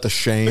enough to let the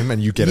shame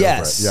and you get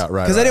Yes. over it. Yeah,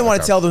 right. Because I didn't want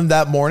to okay. tell them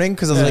that morning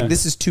because I was like,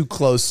 this is too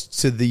close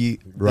to the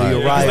Right.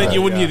 arrival. Because then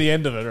you wouldn't hear the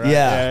end of it, right?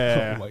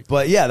 Yeah.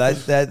 But yeah,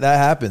 that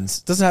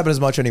happens. Doesn't happen as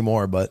much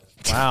anymore, but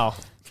Wow.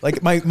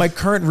 Like my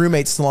current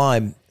roommate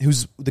Slime,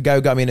 who's the guy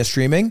who got me into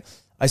streaming,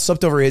 I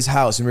slept over at his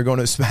house and we were going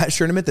to a Smash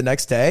tournament the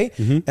next day,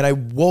 and I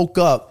woke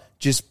up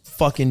just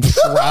fucking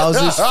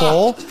trousers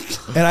full,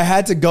 and I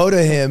had to go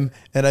to him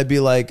and I'd be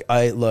like,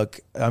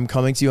 I'm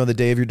coming to you on the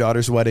day of your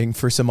daughter's wedding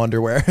for some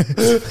underwear.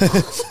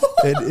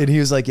 and he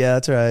was like, yeah,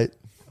 that's right.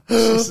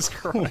 Jesus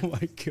Christ. Oh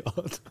my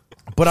God.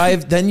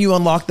 But then you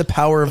unlock the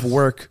power of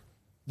work.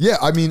 Yeah,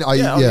 I mean, I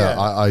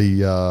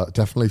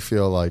definitely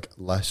feel like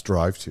less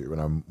drive to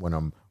when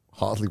I'm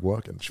hardly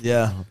working.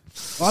 Yeah.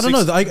 I don't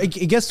know.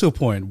 It gets to a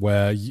point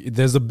where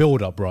there's a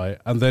build up, right?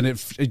 And then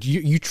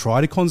you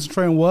try to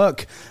concentrate on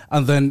work,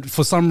 and then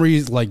for some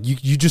reason, like you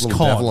just can't.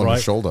 Devil on right?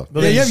 your shoulder.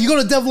 Yeah, you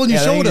got a devil on your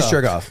Then you shoulder. just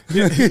jerk off.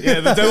 Yeah,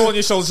 the devil on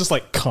your shoulder is just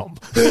like, come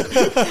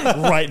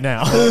right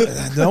now.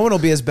 No one will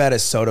be as bad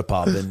as Soda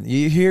Pop. And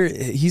you hear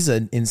he's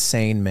an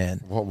insane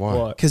man.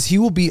 Why? Because he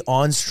will be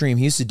on stream.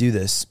 He used to do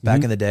this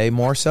back in the day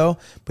more so,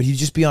 but he'd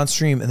just be on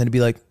stream and then he'd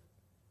be like,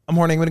 I'm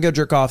horny, I'm going to go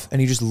jerk off.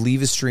 And he'd just leave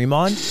his stream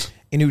on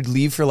and he would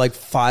leave for like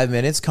 5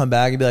 minutes, come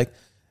back and be like,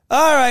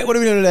 all right, what are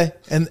we doing today?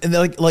 And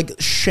they're like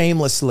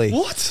shamelessly.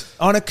 What?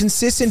 On a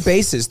consistent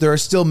basis. There are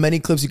still many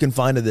clips you can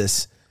find of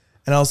this.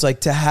 And I was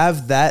like, to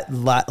have that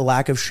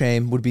lack of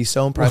shame would be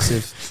so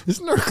impressive.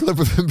 Isn't there a clip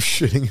of him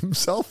shitting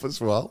himself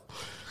as well?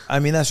 I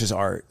mean, that's just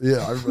art.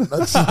 Yeah,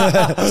 that's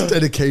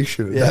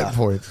dedication at Yeah. that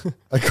point.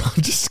 I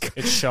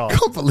It's sharp.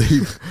 can't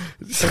believe.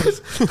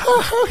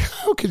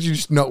 How could you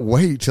just not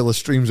wait till the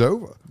stream's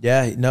over?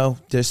 Yeah, no,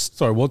 just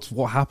Sorry, what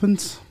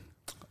happened?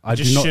 I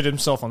Just do not- shit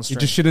himself on He stream.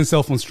 just shit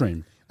himself on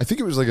stream. I think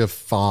it was like a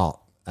fart,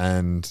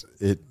 and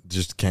it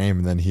just came,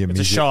 and then he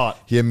immediately shot.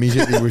 He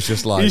immediately was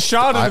just like, He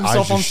shot at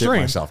himself I on just shit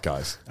stream. myself,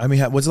 guys. I mean,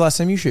 when's the last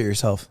time you shit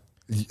yourself?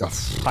 Yeah,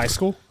 High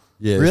school?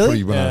 it's Really?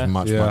 probably when I Yeah. was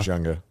much Yeah. much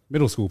younger.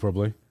 Middle school,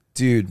 probably.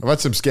 Dude, I've had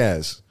some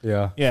scares.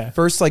 Yeah. Yeah.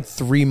 first like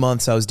 3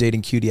 months I was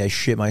dating Cutie, I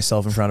shit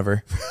myself in front of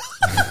her.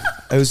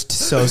 It was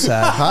so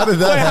sad. How did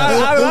that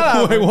happen? How did that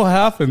happen? Wait, what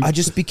happened? I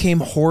just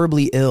became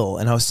horribly ill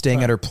and I was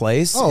staying at her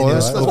place. Oh, and, it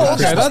that's- was that's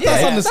over- okay, that's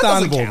Yeah,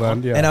 understandable that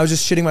doesn't then. Yeah. and I was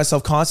just shitting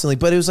myself constantly,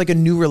 but it was like a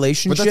new But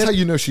relationship. that's how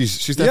you know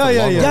she's there Yeah, for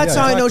yeah, long. yeah. That's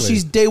how I know exactly.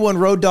 she's day one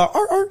road dog.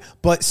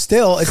 But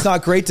still, it's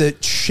not great to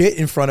shit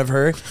in front of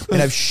her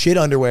and have shit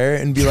underwear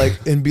and be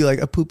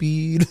like a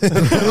poopy.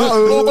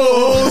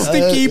 oh,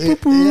 stinky poo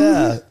poo.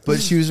 Yeah,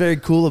 but she was very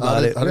cool How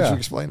about did, it. how did Yeah. you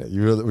explain it?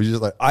 You were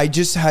just like, I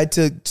just had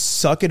to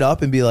suck it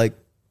up and be like,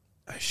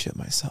 I shit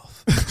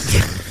myself.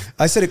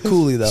 I said it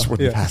coolly though. this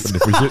wouldn't have happened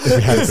if we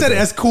had You said it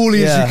as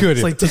coolly Yeah. as you could.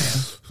 It's like,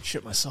 damn,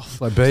 shit myself.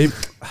 Like, babe,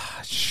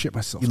 shit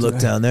myself. You look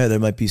today. down there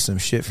might be some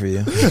shit for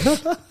you.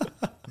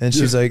 And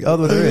she's like, oh,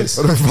 there is.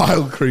 What a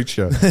vile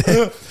creature.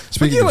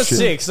 Speaking You of were shit,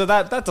 sick, so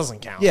that doesn't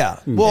count. Yeah.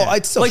 Well,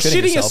 I'd still Like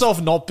shitting shitting yourself.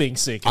 yourself not being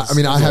sick. I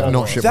mean, I have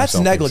not shit That's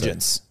myself.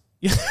 negligence.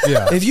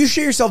 Yeah. If you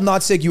shit yourself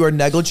not sick, you are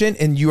negligent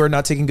and you are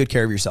not taking good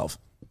care of yourself.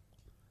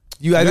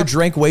 You either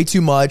drank way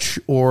too much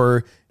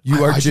or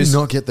you are I just. do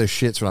not get those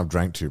shits when I've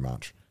drank too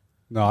much.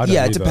 No, I don't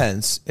Yeah, it either.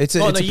 depends. It's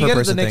a, Oh, it's no, a you per get it the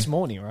person next thing.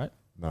 morning, right?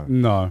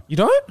 No. You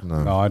don't?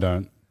 No, I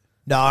don't.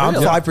 No, I'm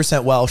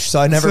 5% Welsh, so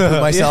I never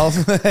put myself.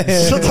 Shut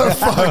the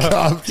fuck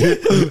up,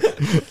 dude.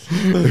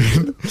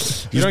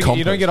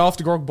 You don't get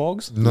after grog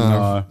bogs?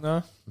 No,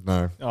 No?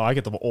 no. Oh, I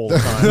get them all the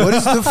time. What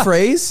is the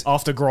phrase?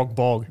 After grog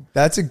bog.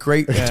 That's a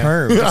great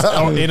term.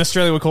 In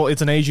Australia, we call it,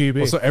 it's an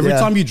AGB. So every Yeah.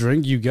 time you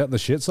drink, you get the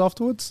shits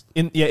afterwards?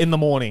 in the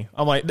morning.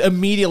 I'm like,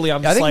 immediately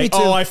I'm just think me like, too.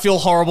 oh, I feel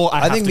horrible. I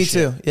I have think to me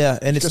shit. too. Yeah,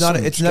 and it's Just not.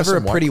 some- It's just never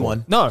a some pretty White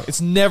one. No, it's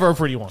never a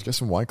pretty one. Get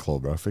some White Claw,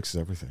 bro. Fixes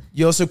everything.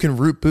 You also can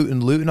root, boot,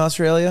 and loot in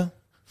Australia.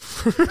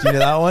 Do you know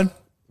that one?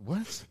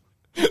 What?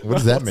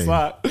 What does that mean?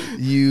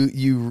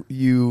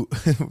 You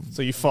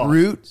So you fuck.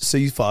 root, so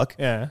you fuck,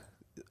 Yeah.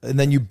 and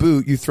then you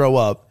boot, you throw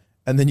up,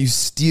 and then you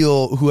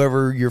steal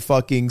whoever your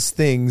fucking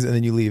things, and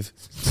then you leave.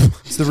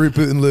 It's the root,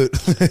 boot, and loot.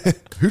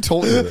 Who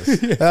told you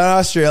this? An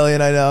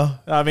Australian, I know.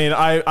 I mean,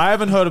 I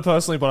haven't heard it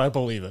personally, but I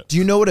believe it. Do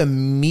you know what a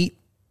meat?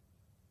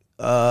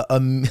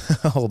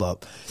 Hold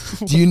up.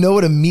 Do you know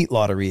what a meat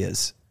lottery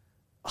is?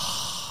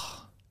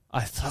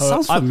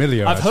 sounds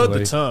familiar, I've heard the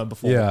actually. term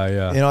before. Yeah,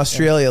 yeah. In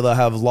Australia, they'll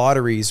have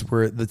lotteries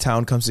where the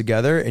town comes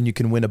together, and you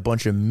can win a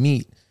bunch of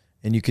meat,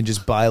 and you can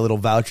just buy little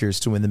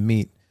vouchers to win the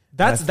meat.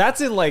 That's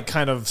in like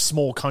kind of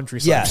small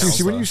countryside. Yeah. towns,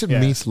 See, when though. you said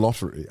Yeah. meat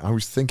lottery, I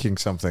was thinking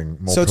something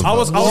more. So it's- I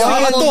was Yeah, thinking I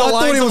along thought the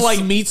lines it of was-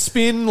 like meat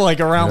spin, like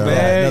around Yeah.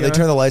 there. No, you they know?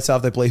 turn the lights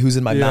off. They play "Who's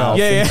in My Mouth."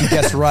 Yeah, and yeah. if you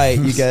guess right,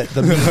 you get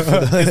the meat. For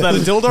the, Is that a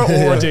dildo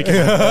or a dick?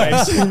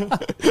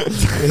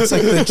 it's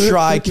like the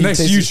try. Can you Next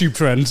taste it? YouTube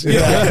trend.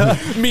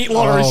 Meat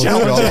lottery Oh,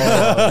 challenge.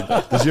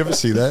 God. Did you ever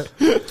see that?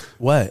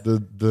 What?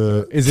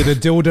 The Is it a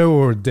dildo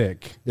or a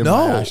dick? in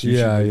No. my ass, you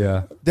Yeah, should-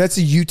 yeah. That's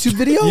a YouTube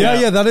video.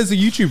 Yeah, that is a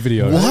YouTube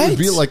video. It What? would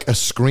be like a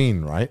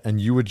screen, right? And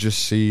you would just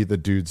see the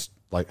dude's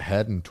like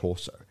head and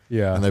torso.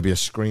 Yeah. And there'd be a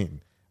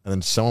screen, and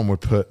then someone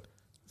would put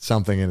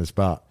something in his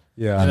butt.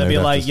 Yeah. And they'd be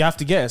they'd like, have you have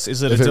to guess,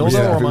 is it a if it was,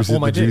 dildo if or it was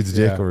my the dick? dude's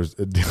dick Yeah. or is it,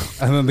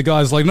 And then the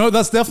guy's like, no,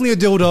 that's definitely a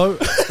dildo.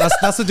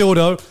 That's a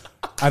dildo.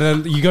 And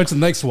then you go to the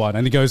next one,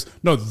 and he goes,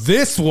 no,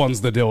 this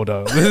one's the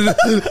dildo.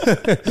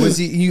 Was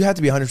he? You have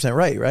to be 100%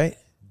 right, right?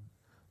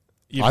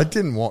 I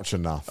didn't watch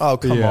enough. Oh,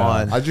 come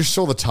on. I just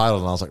saw the title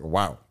and I was like,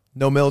 wow.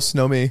 No Mills,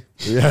 no me.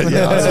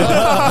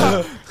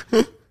 Yeah.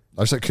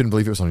 I just couldn't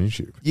believe it was on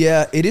YouTube.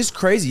 Yeah, it is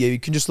crazy. You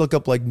can just look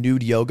up like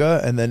nude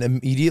yoga, and then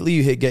immediately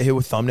you get hit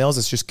with thumbnails.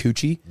 It's just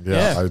coochie.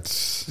 Yeah.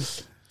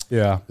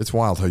 Yeah. It's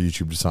wild how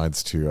YouTube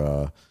decides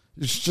to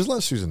just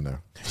let Susan know.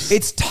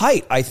 It's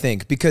tight, I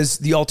think, because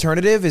the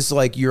alternative is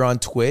like you're on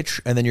Twitch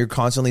and then you're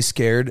constantly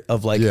scared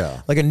of like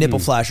a nipple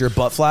flash or a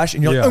butt flash,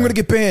 and you're like, I'm gonna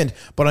get banned.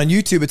 But on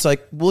YouTube, it's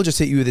like we'll just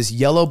hit you with this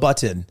yellow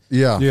button.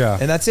 Yeah.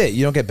 And that's it.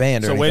 You don't get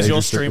banned. So or where's anything.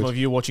 your stream of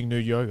you watching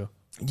nude yoga?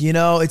 You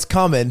know, it's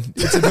coming.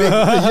 It's a big,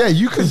 Yeah,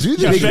 you can do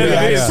that. big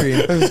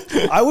react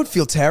stream. I would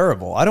feel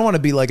terrible. I don't want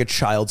to be like a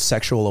child's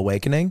sexual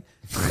awakening.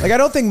 Like, I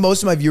don't think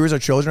most of my viewers are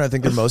children. I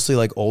think they're mostly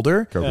like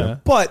older.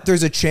 But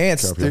there's a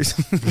chance. There's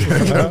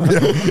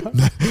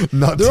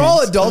they're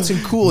all adults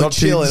and cool and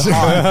chill and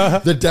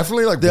hot. They're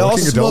definitely like They all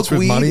working adults smoke with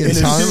weed money and and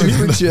are time.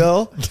 super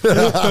chill.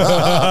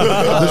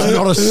 There's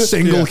not a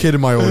single kid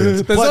in my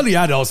audience. There's only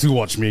adults who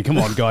watch me. Come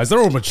on, guys. They're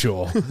all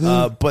mature.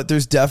 But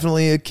there's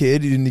definitely a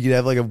kid who could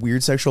have like a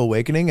weird sexual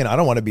awakening, and I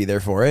don't want to be there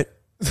for it.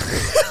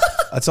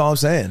 That's all I'm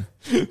saying.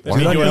 The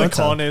video in the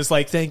corner is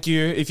like, thank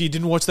you. If you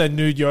didn't watch that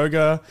nude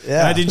yoga and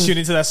I didn't tune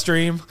into that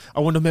stream, I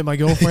wouldn't have met my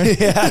girlfriend.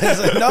 Yeah, it's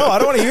like, no, I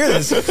don't want to hear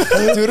this. Do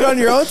it on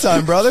your own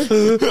time, brother.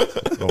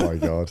 Oh my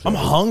god. I'm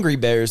hungry,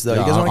 Bears, though.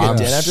 You guys want to get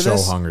dinner after so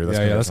this? hungry.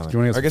 That's Do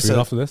you want to get some food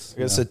after this? I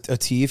guess a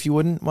tea if you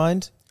wouldn't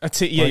mind. A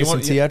tea, yeah, you Some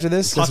want tea after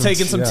this?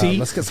 Partaking some tea.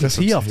 Let's get some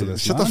tea after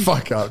this. Shut the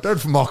fuck up.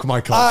 Don't mock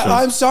my culture.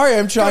 I'm sorry.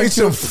 I'm trying Eat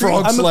to. some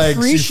frog's I'm legs,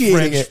 you appreciating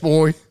French it.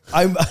 boy.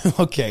 I'm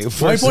okay.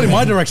 Why are you pointing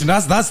my direction?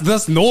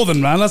 That's northern,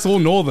 man. That's all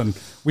northern.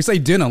 We say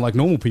dinner like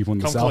normal people in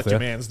the Come south collect your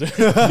here. mans, dude.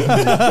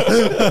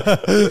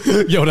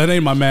 Yo, that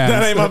ain't my man.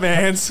 That ain't my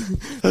mans.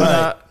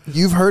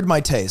 You've heard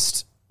my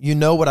taste. You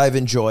know what I've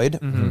enjoyed.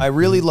 I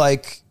really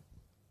like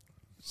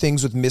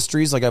things with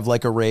mysteries. Like I've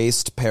like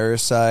Erased,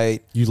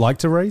 Parasite. You like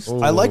to race?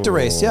 I liked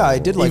Erased. Yeah, I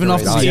did like Even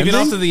Erased. after the Even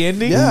ending? after the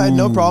ending? Yeah, I had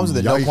no problems with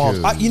it. No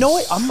Yikers. qualms. You know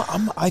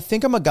what? I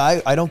think I'm a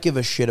guy. I don't give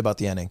a shit about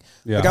the ending.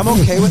 Yeah. Like I'm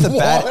okay with a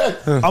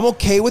bad. I'm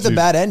okay with a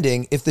bad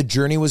ending if the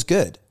journey was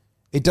good.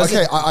 It doesn't.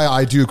 Okay,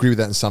 I do agree with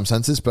that in some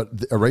senses, but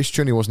the Erased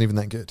journey wasn't even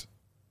that good.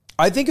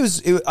 I think it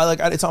was.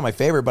 It's not my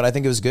favorite, but I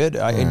think it was good.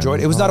 I enjoyed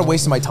it. It was not a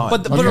waste of my time.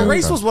 But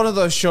Erased was one of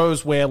those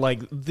shows where like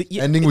the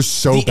Ending was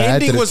so the bad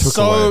ending that it was took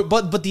so, away.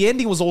 but the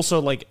ending was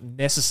also like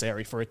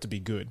necessary for it to be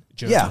good.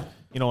 Journey. Yeah.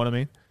 You know what I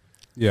mean?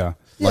 Yeah.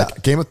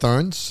 Like Game of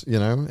Thrones,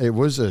 it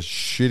was a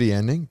shitty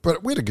ending,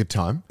 but we had a good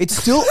time. It's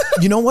still,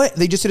 you know what?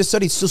 They just did a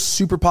study. It's still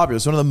super popular.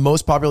 It's one of the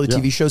most popular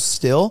TV shows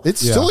still. It's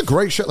still a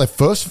great show. Like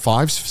first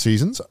 5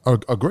 seasons are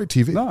great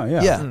TV. No,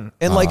 yeah. Yeah.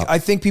 And like, I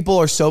think people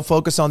are so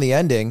focused on the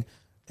ending,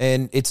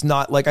 and it's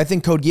not like, I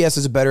think Code Geass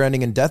is a better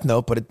ending in Death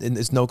Note, but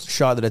it's no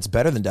shot that it's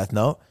better than Death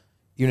Note,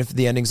 even if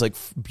the ending's like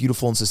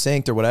beautiful and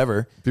succinct or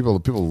whatever.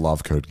 People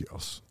love Code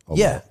Geass.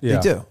 Yeah, Yeah.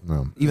 they do.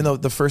 Yeah. Even though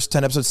the first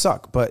 10 episodes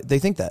suck, but they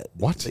think that.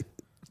 What?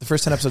 The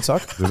first 10 episodes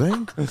suck? Do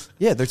they?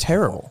 Yeah, they're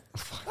terrible. I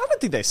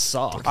don't think they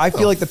suck. I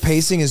feel like the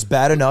pacing is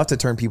bad enough to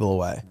turn people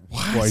away.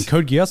 What, in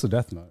Code Geass or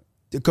Death Note?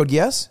 Code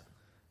Geass?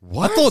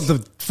 I thought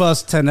the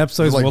first 10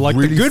 episodes Like were like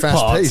really the good fast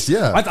parts. paced,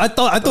 yeah. I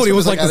thought That's it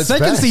was like like at the its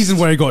second best. season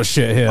where it got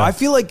shit here. I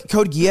feel like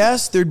Code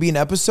Geass, there'd be an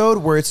episode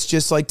where it's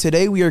just like,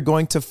 today we are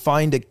going to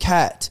find a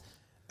cat.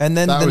 And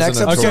then That the was next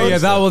an episode. okay, yeah,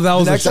 that was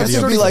The next a episode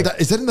shitty would be like,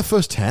 Is that in the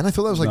first 10? I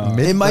thought that was like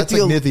mid. it might that's be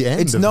like near the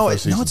end. It's of no, the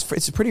first season.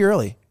 it's pretty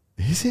early.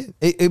 Is it?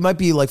 It might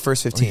be like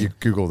first 15. You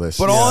Google this.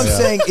 But all I'm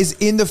saying is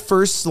in the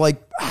first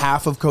like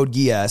half of Code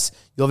Geass,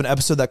 you'll have an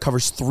episode that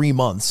covers 3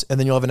 months, and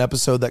then you'll have an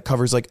episode that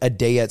covers like a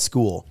day at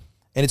school.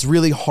 And it's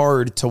really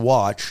hard to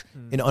watch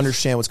and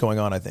understand what's going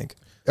on, I think.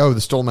 Oh,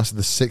 the Stole Master,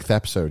 the 6th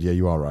episode. Yeah,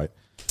 you are right.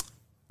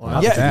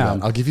 Wow, Yeah.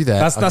 damn. I'll give you that.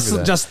 That's I'll give you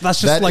that. just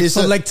That like is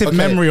a- selective okay,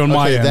 memory on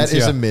my end. That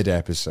is yeah. a mid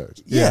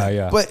episode.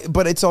 Yeah.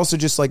 But it's also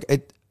just like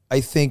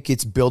I think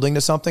it's building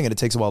to something, and it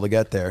takes a while to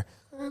get there.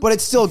 But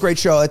it's still a great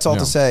show. That's all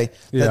to say.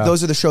 Yeah. That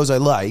those are the shows I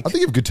like. I think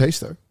you have good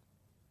taste, though.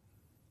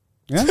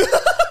 Yeah.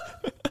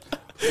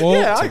 Well,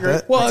 Yeah, I agree.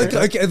 Well,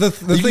 okay, the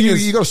thing you,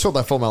 is, you got to sort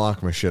that Full Metal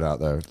Alchemist shit out,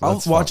 though.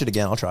 I'll watch it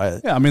again. I'll try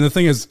it. yeah, I mean, the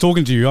thing is,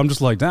 talking to you, I'm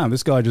just like, damn,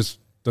 this guy just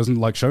doesn't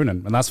like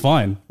shonen, and that's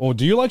fine. Or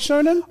do you like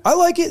shonen? I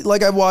like it.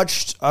 Like I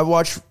watched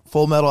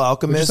Full Metal Would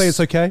Alchemist. you say it's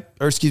okay?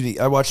 Or excuse me,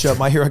 I watched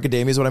My Hero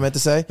Academia is what I meant to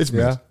say. It's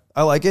Yeah. mid.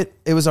 I like it.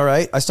 It was all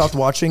right. I stopped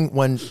watching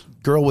when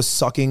girl was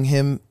sucking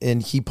him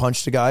and he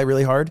punched a guy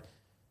really hard.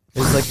 It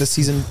was like the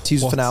season 2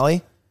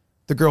 finale.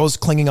 The girl was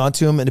clinging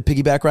onto him in a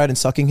piggyback ride and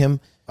sucking him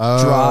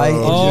dry. And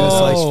he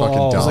was like, fucking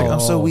I was like, dumb. I'm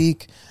so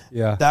weak.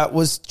 Yeah. That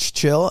was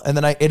chill. And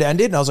then it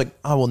ended and I was like,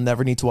 I will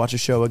never need to watch a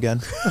show again.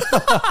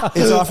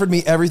 It's offered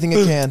me everything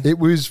it can. It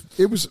was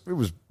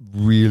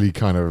really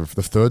kind of,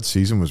 the 3rd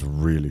season was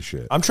really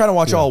shit. I'm trying to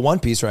watch all One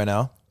Piece right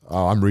now.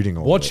 Oh, I'm reading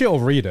all Watch of it or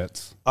read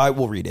it. I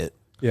will read it.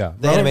 Yeah.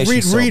 The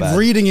animation's so bad.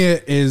 Reading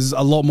it is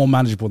a lot more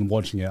manageable than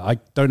watching it. I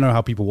don't know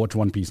how people watch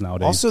One Piece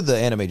nowadays. Also, the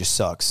anime just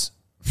sucks.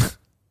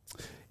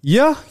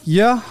 Yeah,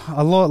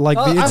 a lot. Like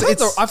I've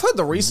heard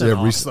the recent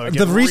arcs, though,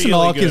 the recent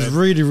arc is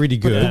really, really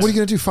good. But what are you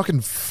going to do?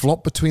 Fucking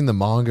flop between the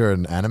manga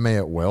and anime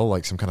at will,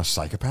 like some kind of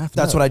psychopath?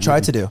 That's what I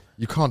tried to do.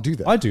 You can't do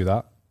that. I do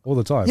that all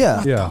the time.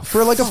 Yeah.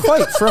 For like a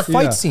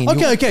fight scene.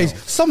 Okay.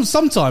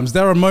 Sometimes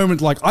there are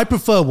moments like I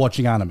prefer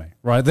watching anime,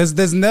 right?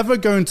 There's never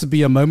going to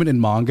be a moment in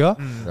manga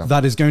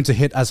that is going to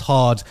hit as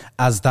hard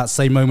as that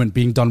same moment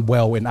being done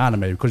well in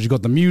anime, because you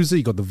got the music,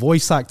 you got the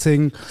voice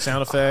acting,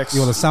 sound effects. You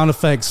got the sound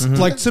effects.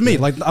 Like to me,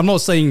 like I'm not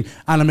saying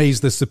anime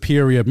is the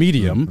superior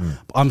medium.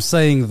 I'm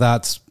saying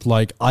that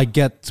like I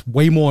get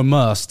way more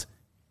immersed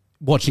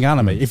watching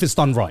anime if it's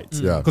done right.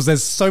 Yeah. Because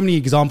there's so many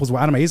examples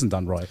where anime isn't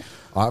done right.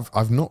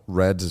 I've not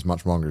read as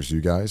much manga as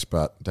you guys,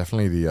 but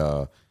definitely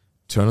the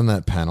turn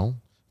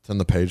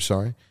the page,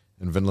 in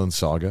Vinland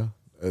Saga,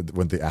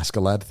 when the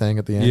Askeladd thing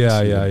at the end.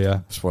 Yeah.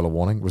 Spoiler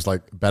warning, was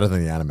like better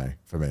than the anime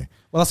for me.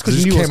 Well, that's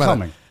because you knew it was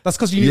coming. That's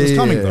because you knew it was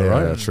coming, though,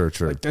 right? Yeah,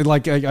 true.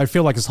 Like I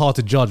feel like it's hard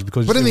to judge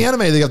because. But in the anime,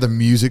 they have the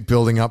music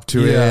building up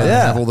to it. Yeah. They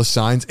have all the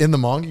signs. In the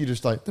manga, you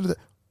just like. But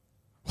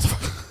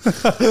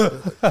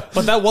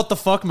that what the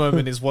fuck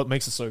moment is what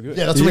makes it so good.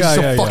 Yeah, that's what makes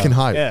it so fucking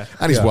hype. Yeah.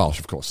 And he's Welsh,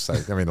 of course. So,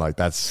 I mean, like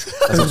that's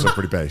also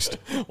pretty based.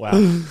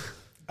 Wow.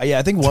 Yeah,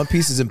 I think One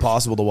Piece is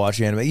impossible to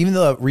watch anime. Even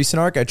the recent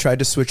arc, I tried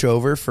to switch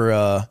over for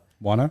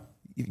Wano.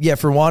 Yeah,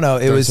 for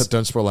Wano,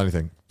 Don't spoil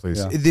anything, please.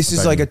 Yeah. This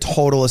is like a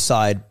total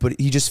aside, but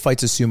he just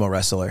fights a sumo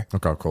wrestler.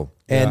 Okay, cool.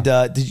 And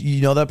did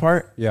you know that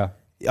part? Yeah.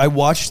 I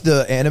watched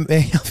the anime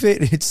of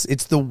it.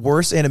 It's the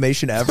worst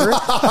animation ever.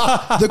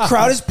 The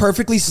crowd is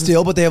perfectly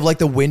still, but they have like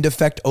the wind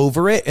effect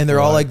over it, and they're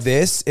all like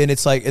this, and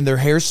it's like, and their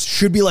hair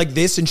should be like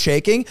this and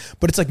shaking,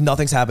 but it's like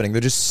nothing's happening.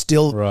 They're just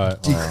still,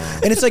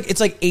 and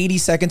it's like 80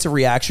 seconds of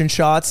reaction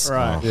shots,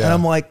 right? And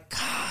I'm like,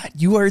 God,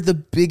 you are the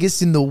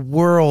biggest in the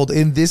world,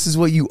 and this is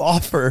what you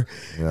offer.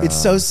 Yeah. It's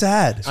so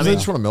sad. I mean,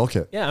 just want to milk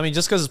it. Yeah, I mean,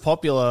 just because it's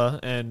popular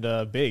and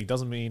big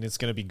doesn't mean it's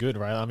going to be good,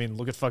 right? I mean,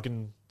 look at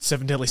fucking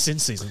Seven Deadly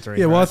Sins season 3.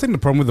 Yeah, well, I think the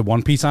problem with the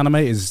One Piece anime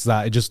is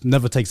that it just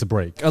never takes a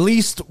break. At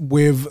least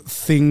with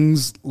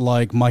things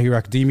like My Hero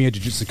Academia,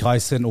 Jujutsu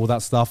Kaisen, all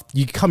that stuff,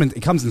 it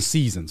comes in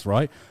seasons,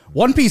 right?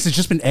 One Piece has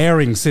just been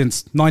airing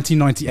since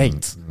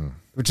 1998,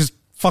 which is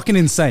fucking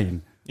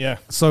insane. Yeah.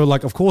 So,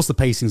 like, of course the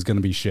pacing is going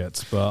to be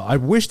shit, but I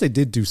wish they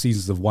did do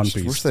seasons of One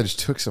Piece. I wish they just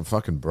took some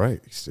fucking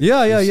breaks.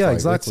 Yeah,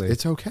 exactly.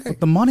 It's okay. But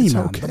the money, it's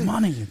man. Okay. The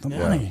money.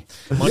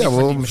 Yeah,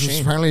 well,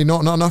 apparently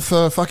not enough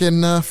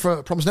fucking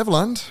for Promised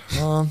Neverland.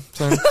 So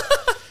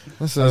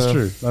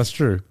That's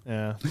true.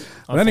 Yeah.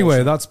 But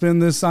anyway, that's been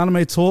this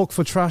anime talk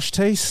for Trash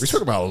Taste. We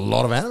talked about a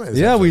lot of anime.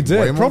 Yeah, we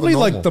did. Probably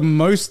like the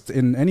most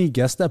in any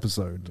guest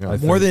episode. Yeah.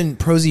 More than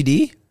Prosy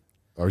D?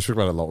 Oh, we spoke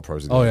about a lot of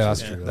pros. Oh, yeah,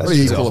 that's true. That's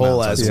equal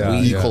whole amounts.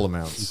 Equal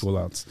amounts. Equal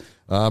amounts.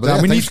 But yeah,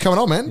 thanks for coming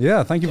on, man.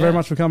 Yeah, thank you very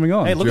much for coming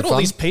on. Hey, look at all fun?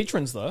 these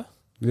patrons, though.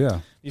 Yeah.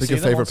 You Pick see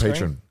your them on favorite screen?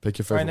 patron. Pick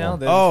your favorite Right now, one.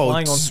 they're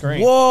flying on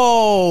screen.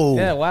 Whoa.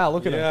 Yeah, wow,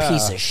 look at them.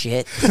 Piece of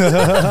shit.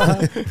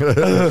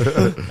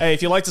 Hey,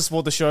 if you'd like to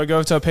support the show,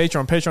 go to our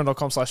Patreon,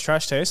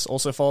 patreon.com/trashtaste.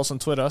 Also follow us on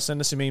Twitter,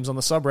 send us your memes on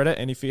the subreddit,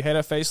 and if you hate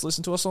our face,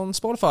 listen to us on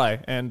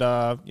Spotify. And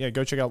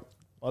go check out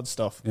other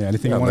stuff. Yeah,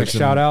 anything you want to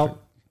shout out?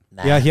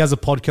 Nah. Yeah, he has a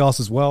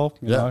podcast as well.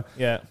 You know?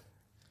 Yeah.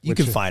 You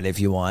can find it if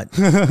you want.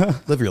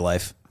 Live your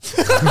life.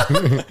 All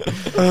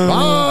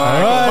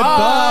right,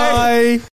 bye.